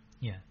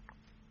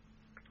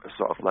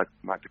 Sort of led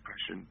to my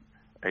depression,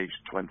 aged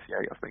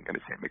 28, I think, and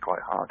it's hit me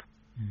quite hard.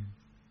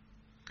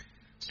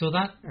 So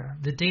that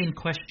the day in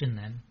question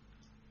then.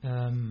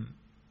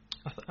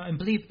 I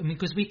believe,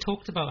 because we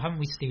talked about, haven't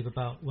we, Steve,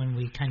 about when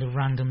we kind of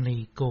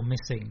randomly go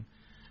missing.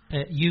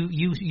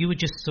 You were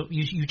just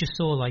you just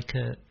saw like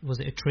was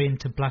it a train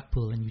to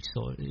Blackpool, and you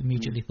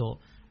immediately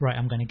thought, right,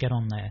 I'm going to get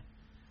on there,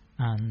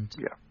 and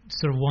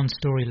sort of one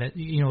story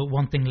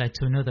one thing led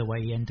to another, where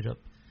you ended up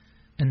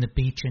in the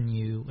beach, and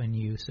you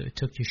sort of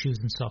took your shoes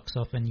and socks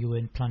off, and you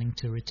weren't planning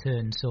to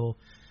return. So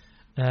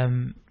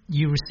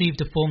you received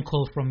a phone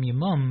call from your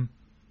mum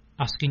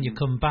asking you to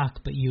come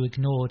back, but you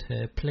ignored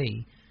her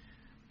plea.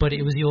 But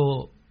it was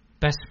your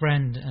best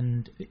friend,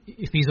 and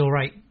if he's all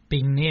right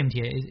being named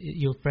here,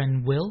 your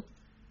friend Will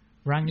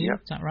rang you.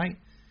 Is that right?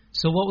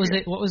 So what was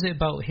it? What was it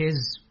about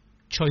his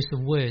choice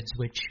of words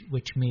which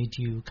made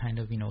you kind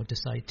of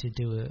decide to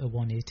do a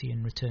 180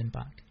 and return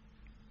back?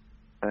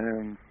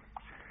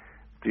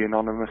 The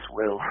anonymous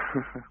Will.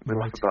 We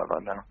laugh about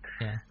that now.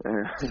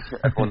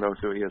 Everyone knows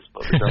who he is,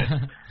 but we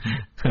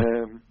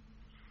don't.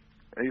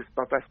 He's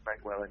my best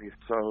mate, Will, and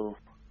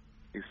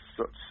he's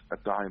such a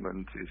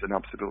diamond. He's an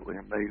absolutely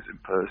amazing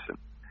person.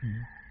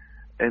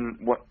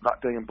 And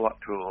that day in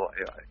Blackpool,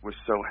 it was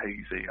so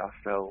hazy. I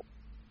felt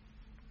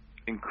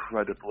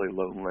incredibly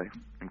lonely,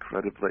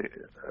 incredibly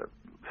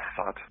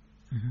sad,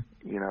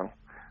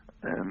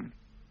 and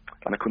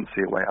I couldn't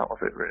see a way out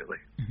of it, really.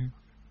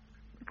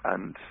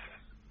 And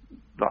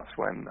that's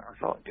when I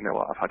thought, you know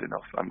what, I've had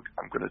enough. I'm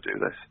going to do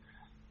this.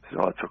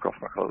 So I took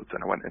off my clothes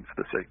and I went into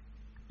the sea.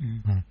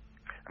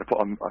 I put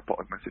a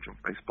message on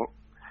Facebook.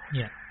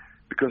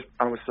 Because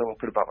I was so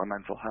open about my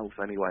mental health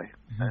anyway.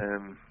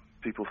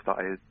 People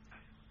started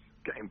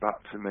getting back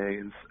to me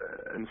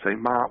and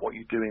saying, Mark, what are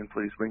you doing?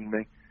 Please ring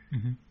me.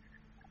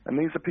 And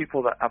these are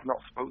people that I've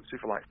not spoken to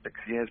for like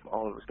 6 years, but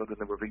all of a sudden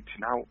they were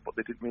reaching out, but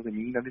they didn't really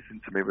mean anything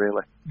to me,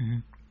 really.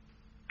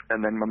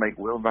 And then my mate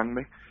Will rang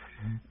me,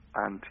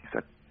 and he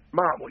said,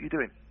 Mark, what are you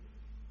doing?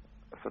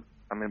 I said,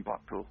 I'm in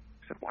Blackpool.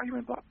 He said, why are you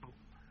in Blackpool?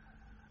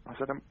 I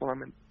said, I'm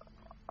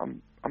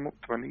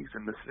up to my knees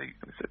in the sea.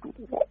 And he said,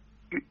 what?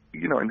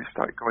 And he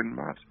started going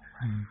mad.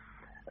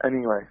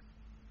 Anyway,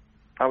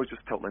 I was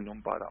just totally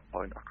numb by that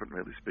point. I couldn't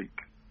really speak.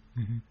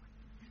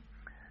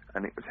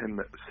 And it was him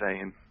that was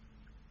saying,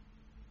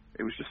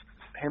 it was just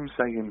him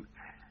saying,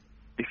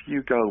 if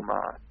you go,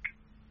 Mark,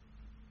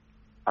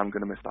 I'm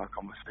going to miss our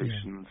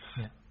conversations.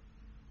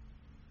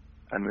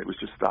 And it was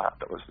just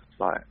that was just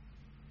like,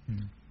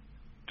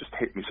 just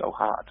hit me so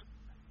hard.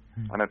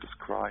 And I just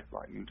cried,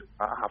 like,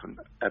 I haven't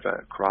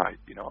ever cried,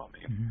 you know what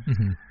I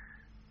mean?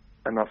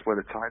 And that's where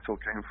the title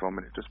came from,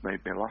 and it just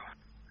made me laugh.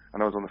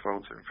 And I was on the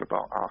phone to him for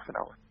about half an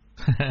hour.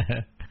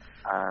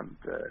 And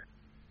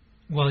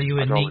while you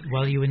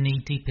were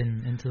knee deep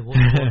into the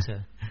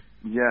water.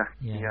 Yeah.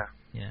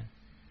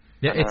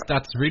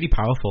 That's really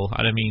powerful,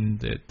 and I mean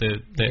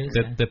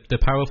the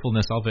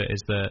powerfulness of it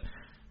is that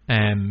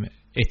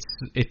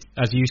it's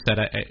as you said,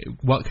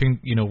 well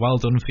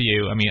done for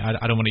you. I mean,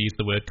 I don't want to use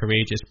the word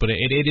courageous, but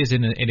it is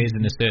in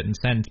a certain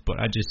sense. But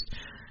I just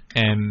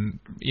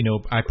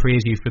I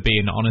praise you for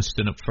being honest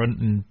and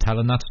upfront and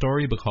telling that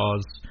story,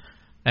 because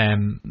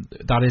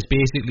that is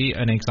basically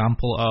an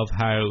example of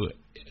how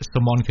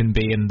someone can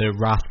be in the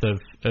wrath of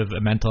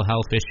a mental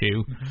health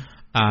issue.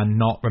 And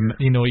not,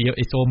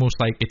 it's almost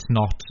like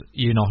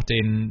you're not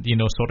in,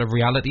 sort of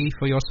reality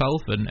for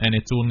yourself, and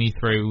it's only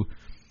through,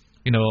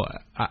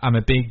 I'm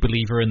a big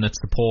believer in that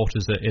support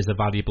is a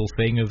valuable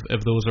thing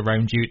of those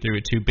around you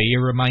to be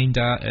a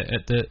reminder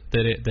that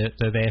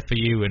they're there for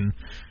you, and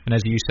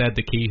as you said,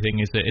 the key thing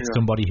is that it's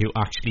somebody who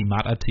actually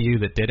mattered to you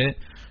that did it,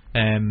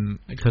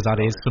 because that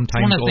is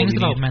sometimes one of the things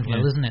about need, mental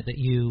health, isn't it, that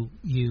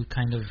you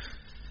kind of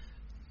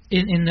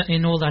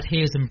in all that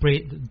haze and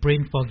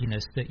brain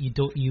fogginess, that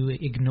you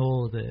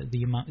ignore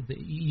the amount that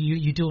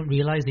you don't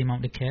realize the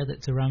amount of care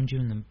that's around you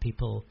and the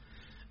people,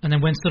 and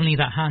then when suddenly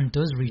that hand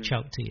does reach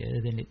out to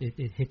you, then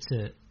it hits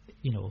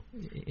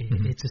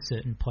hits a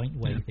certain point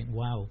where you think,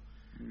 wow.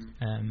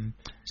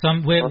 So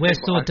we're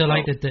so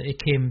delighted that it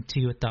came to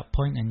you at that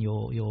point, and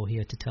you're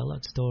here to tell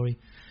that story.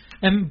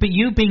 But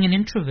you being an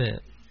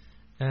introvert,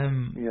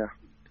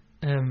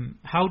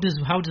 how does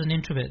an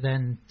introvert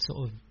then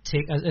sort of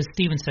take, as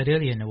Stephen said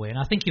earlier in a way, and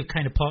I think you've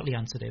kind of partly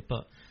answered it,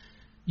 but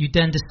you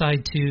then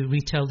decide to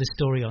retell the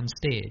story on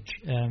stage.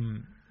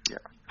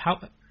 How,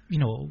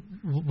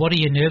 what are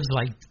your nerves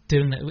like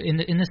doing that?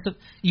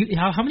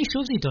 How many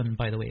shows have you done,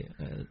 by the way?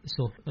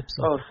 So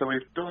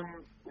we've done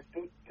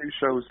 2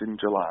 shows in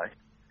July.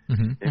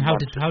 And how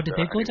did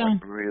they go down?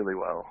 Went really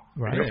well.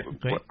 Right,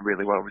 great.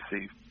 Really well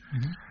received.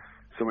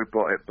 So we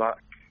brought it back.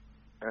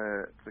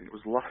 I think it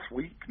was last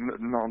week,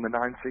 not on the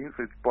 19th.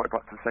 We brought it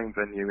back to the same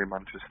venue in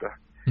Manchester,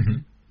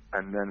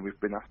 and then we've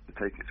been asked to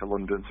take it to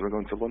London. So we're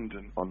going to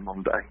London on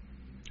Monday.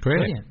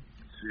 Great.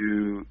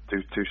 To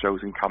do 2 shows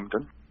in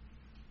Camden.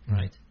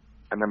 Right.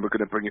 And then we're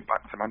going to bring it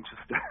back to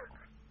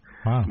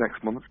Manchester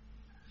next month.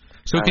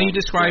 So can you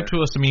describe to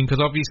us, I mean,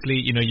 because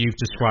obviously, you've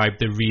described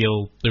the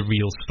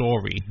real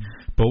story,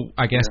 but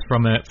I guess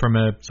from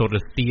a sort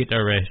of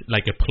theatre,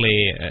 like a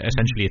play,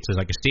 essentially it's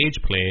like a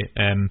stage play,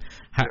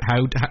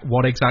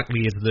 what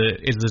exactly is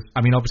this,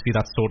 I mean, obviously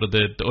that's sort of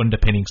the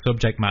underpinning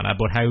subject matter,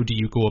 but how do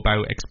you go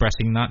about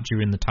expressing that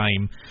during the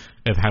time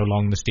of how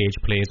long the stage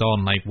play is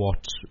on? Like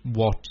what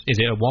is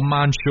it, a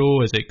one-man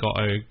show? Is it got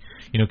a,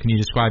 can you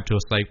describe to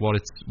us like what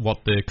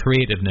the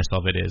creativeness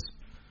of it is?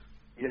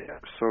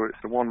 Yeah, so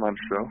it's a one-man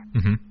show.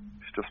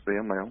 It's just me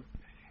on my own.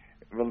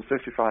 It runs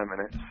 55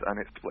 minutes, and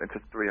it's split into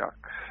 3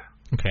 acts.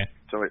 Okay.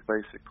 So it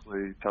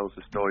basically tells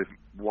the story of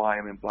why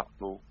I'm in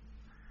Blackpool,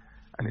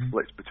 and it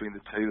splits between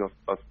the two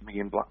of me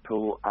in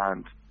Blackpool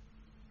and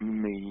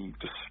me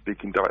just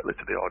speaking directly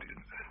to the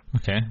audience.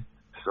 Okay.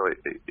 So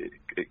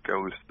it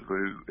goes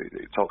through,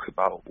 it talks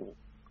about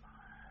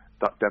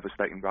that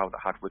devastating row that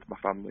I had with my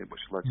family,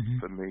 which led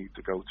for me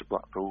to go to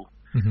Blackpool.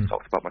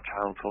 Talks about my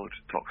childhood,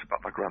 talks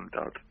about my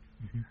granddad.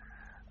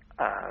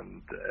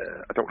 And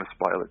I don't want to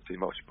spoil it too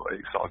much, but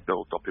it sort of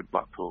builds up in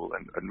Blackpool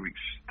and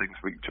things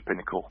reach a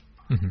pinnacle.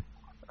 And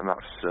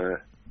that's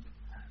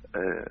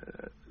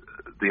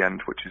the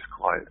end, which is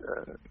quite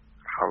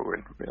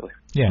harrowing, really.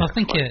 Yeah, well, I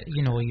think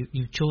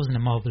you've chosen a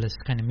marvellous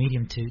kind of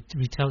medium to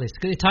retell this.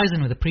 It ties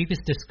in with the previous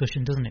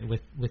discussion, doesn't it,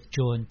 with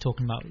Joe and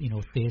talking about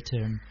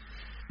theatre and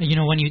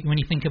when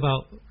you think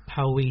about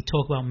how we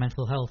talk about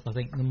mental health, I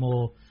think the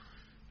more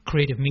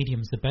creative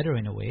mediums, the better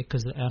in a way,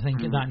 because I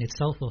think that in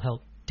itself will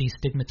help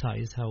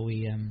destigmatize how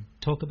we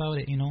talk about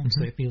it,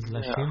 so it feels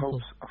less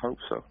shameful. I hope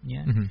so.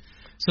 Yeah.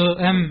 So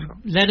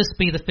let us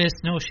be the first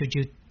to know should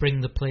you bring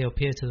the play up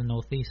here to the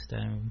northeast.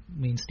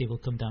 Me and Steve will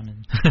come down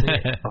and play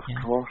it. Of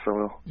course I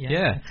will.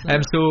 Yeah.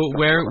 So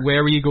where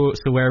are you go?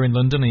 So where in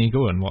London are you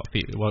going?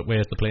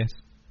 Where's the place?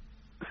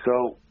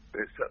 So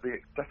it's at the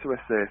Exeter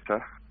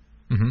Theatre.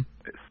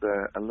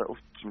 It's a little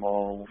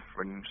small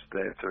fringe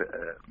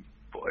theatre.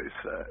 But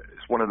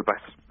it's one of the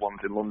best ones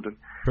in London.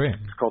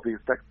 Brilliant. It's called the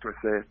Exeter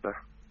Theatre.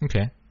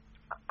 Okay.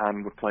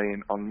 And we're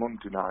playing on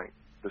Monday night.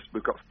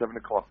 We've got 7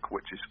 o'clock,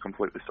 which is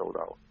completely sold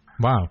out.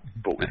 Wow.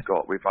 But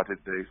we've added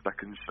the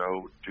second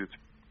show due to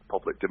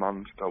public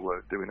demand, so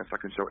we're doing a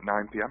second show at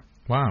 9 p.m.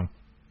 Wow.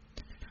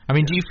 I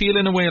mean, do you feel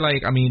in a way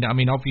like, I mean,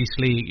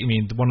 obviously,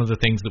 one of the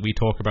things that we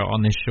talk about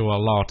on this show a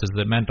lot is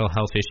that mental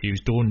health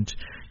issues don't,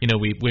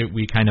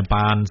 we kind of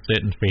ban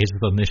certain phrases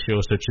on this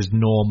show, such as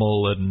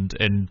normal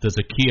and there's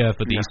a cure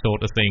for these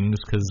sort of things,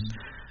 because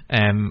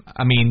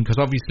I mean, because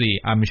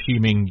obviously I'm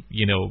assuming,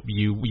 you know,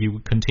 you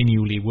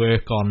continually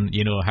work on,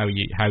 you know, how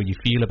you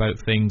feel about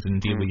things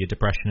and deal with your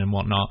depression and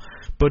whatnot.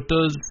 But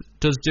does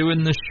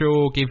doing the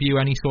show give you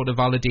any sort of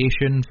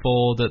validation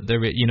for that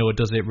there, you know,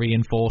 does it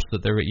reinforce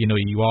that there, you know,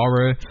 you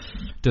are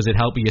does it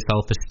help with your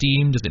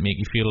self-esteem? Does it make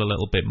you feel a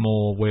little bit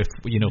more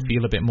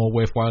feel a bit more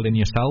worthwhile in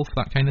yourself,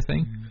 that kind of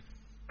thing?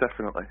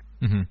 Definitely.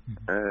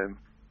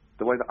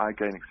 The way that I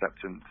gain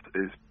acceptance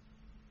is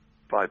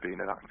by being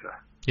an actor.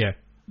 Yeah.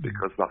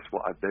 Because that's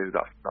what I do.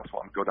 That's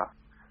what I'm good at.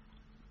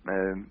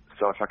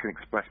 So if I can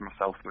express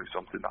myself through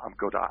something that I'm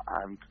good at,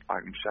 and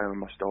I'm sharing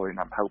my story and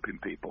I'm helping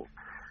people,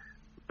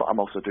 but I'm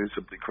also doing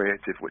something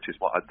creative, which is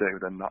what I do,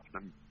 then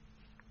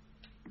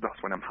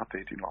that's when I'm happy.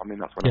 Do you know what I mean?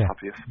 That's when I'm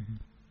happiest.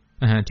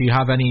 Do you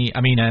have any?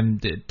 I mean,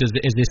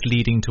 is this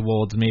leading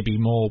towards maybe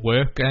more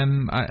work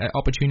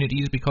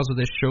opportunities because of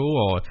this show,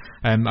 or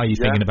are you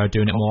thinking about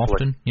doing it more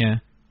often?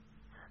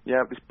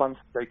 Yeah, there's plans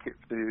to take it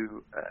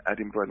to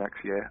Edinburgh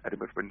next year,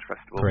 Edinburgh Fringe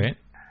Festival. Great.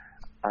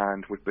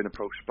 And we've been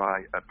approached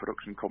by a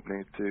production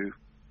company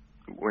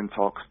we're in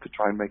talks to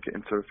try and make it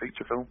into a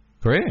feature film.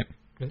 Great.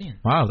 Brilliant.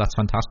 Wow, that's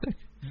fantastic.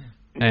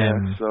 Yeah,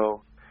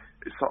 so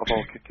it's sort of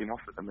all kicking off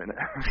at the minute.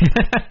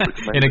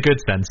 In a good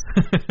sense.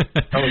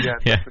 Oh yeah,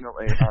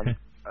 definitely.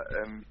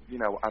 And you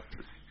know,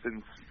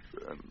 since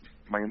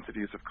my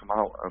interviews have come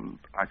out on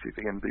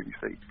ITV and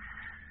BBC,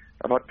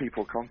 I've had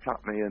people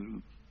contact me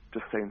and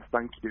just saying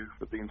thank you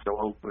for being so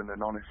open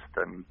and honest,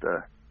 and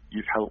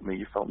you've helped me.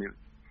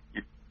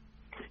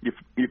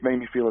 You've made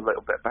me feel a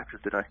little bit better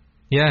today.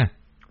 Yeah.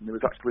 And there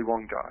was actually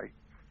one guy,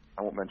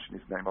 I won't mention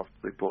his name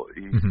obviously, but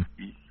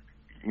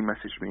he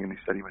messaged me and he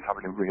said he was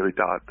having a really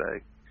dark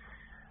day.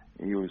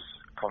 He was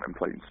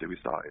contemplating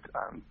suicide,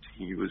 and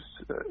he was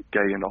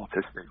gay and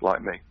autistic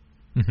like me.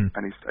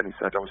 And he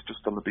said, I was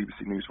just on the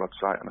BBC News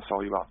website and I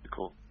saw your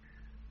article,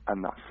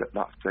 and that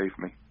saved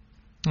me.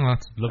 Oh,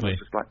 that's lovely. And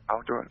it's just like,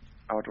 how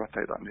do I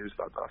take that news?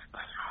 That's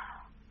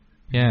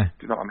yeah.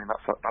 Do you know what I mean?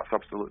 That's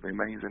absolutely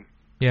amazing.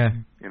 Yeah.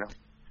 You know.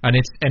 And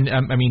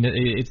I mean,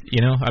 it's you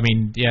know, I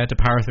mean, yeah, to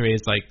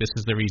paraphrase, like, this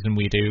is the reason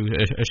we do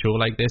a show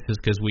like this, is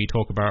because we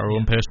talk about our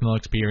own personal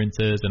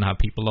experiences and have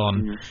people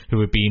on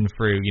who have been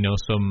through, you know,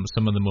 some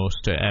of the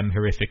most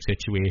horrific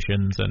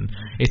situations, and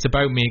it's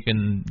about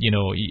making, you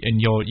know,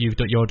 and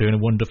you're doing a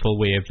wonderful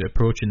way of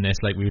approaching this,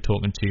 like we were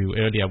talking to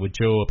earlier with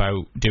Joe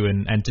about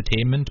doing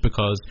entertainment,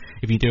 because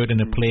if you do it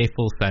in a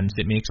playful sense,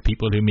 it makes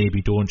people who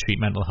maybe don't treat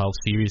mental health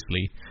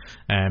seriously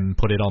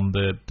put it on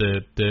the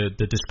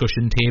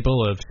discussion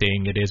table of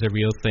saying it is a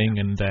real thing,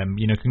 and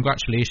you know,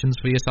 congratulations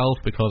for yourself,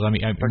 because I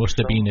mean, it must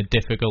have been a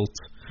difficult,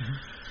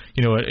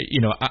 you know,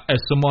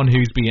 as someone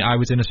I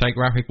was in a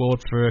psychiatric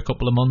ward for a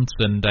couple of months,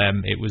 and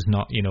it was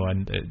not, you know,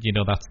 and you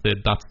know, that's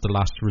the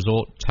last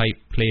resort type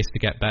place to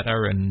get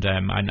better, and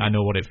I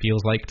know what it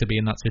feels like to be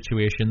in that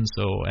situation.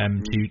 So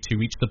to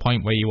reach the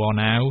point where you are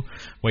now,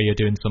 where you're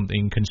doing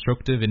something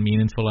constructive and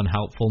meaningful and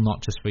helpful,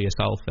 not just for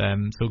yourself.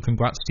 So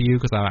congrats to you,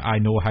 because I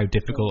know how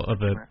difficult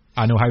of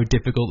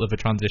a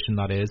transition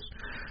that is.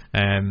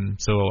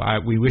 So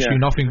we wish you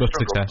nothing but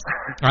success.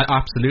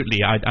 Absolutely.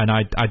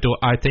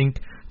 I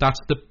think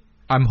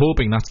I'm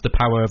hoping that's the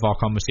power of our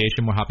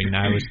conversation we're having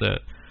now, is that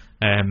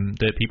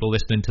that people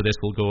listening to this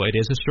will go, it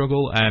is a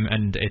struggle,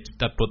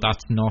 but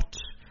that's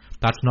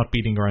not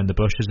beating around the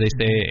bush, as they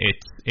say.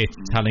 It's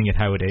telling it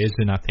how it is,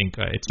 and I think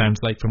it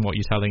sounds like from what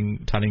you're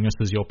telling us,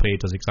 as your play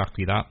does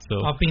exactly that.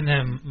 So I've been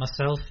there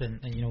myself, and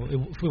you know, it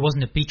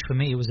wasn't a beach for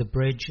me; it was a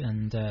bridge,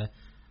 and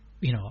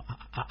you know,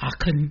 I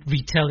couldn't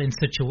retell in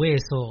such a way.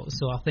 So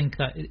I think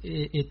that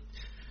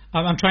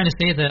I'm trying to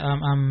say that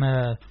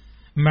I'm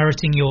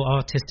meriting your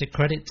artistic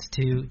credit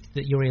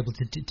that you're able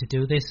to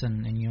do this,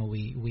 and you know,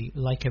 we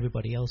like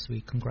everybody else,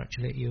 we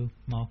congratulate you,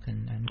 Mark,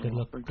 and good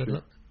luck. Good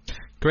luck.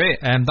 Great.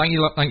 Thank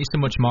you so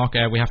much, Mark.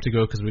 We have to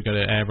go because we've got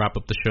to wrap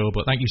up the show,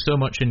 but thank you so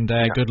much, and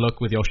good luck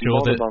with your show.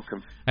 You're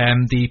welcome.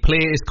 The play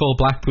is called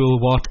Blackpool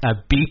What a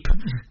Beep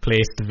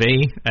Place to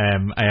Be.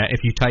 If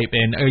you type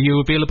in, are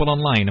you available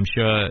online? I'm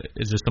sure,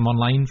 is there some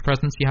online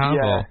presence you have?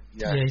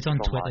 Yeah, he's on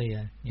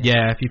Twitter.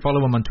 Yeah, if you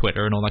follow him on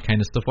Twitter and all that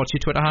kind of stuff. What's your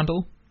Twitter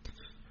handle?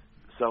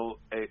 So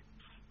it's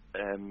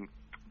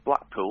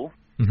Blackpool,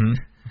 and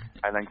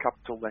then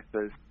capital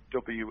letters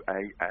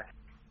WAS.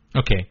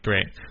 Okay,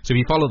 great. So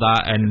if you follow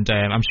that, and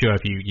I'm sure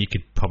if you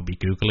could probably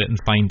Google it and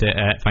find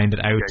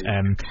it out.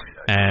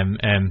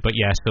 But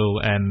yeah,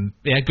 so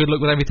good luck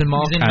with everything,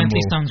 Mark. He's in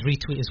Mentally Sounds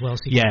retweet as well.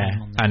 So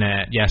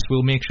yes,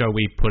 we'll make sure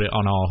we put it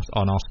on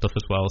our stuff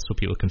as well, so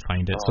people can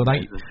find it. So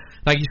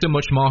thank you so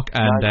much, Mark,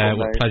 and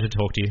pleasure to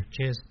talk to you.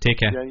 Cheers. Take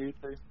care. Yeah, you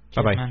too.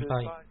 Bye.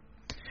 Bye.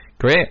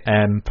 Great,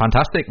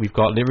 fantastic. We've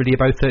got literally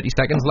about 30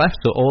 seconds left,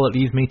 so all it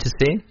leaves me to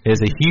say is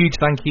a huge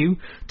thank you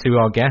to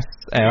our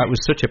guests. That was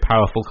such a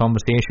powerful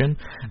conversation.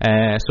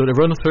 So to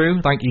run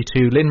through, thank you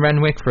to Lynn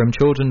Renwick from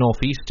Children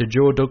North East, to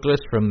Joe Douglas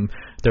from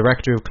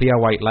director of Clear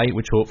White Light,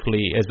 which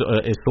hopefully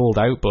is sold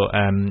out, but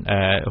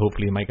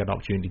hopefully you might get an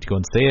opportunity to go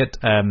and see it.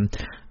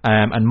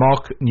 And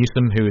Mark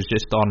Newsom, who is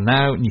just on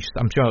now,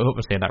 I'm sure I hope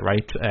I'm saying that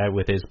right,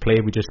 with his play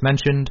we just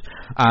mentioned,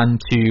 and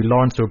to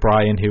Lawrence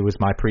O'Brien, who was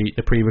my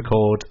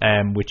pre-record,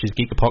 which is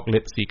Geek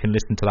Apocalypse. You can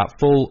listen to that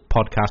full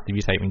podcast if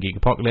you type in Geek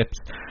Apocalypse,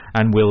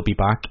 and we'll be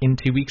back in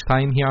 2 weeks'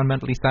 time here on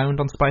Mentally Sound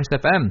on Spice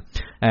FM.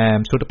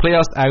 So to play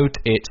us out,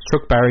 it's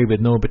Chuck Berry with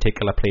No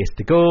Particular Place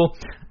to Go,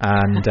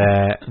 and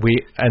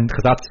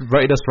because that's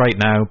us right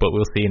now, but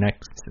we'll see you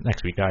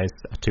next week, guys,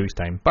 2 weeks'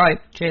 time. Bye.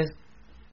 Cheers.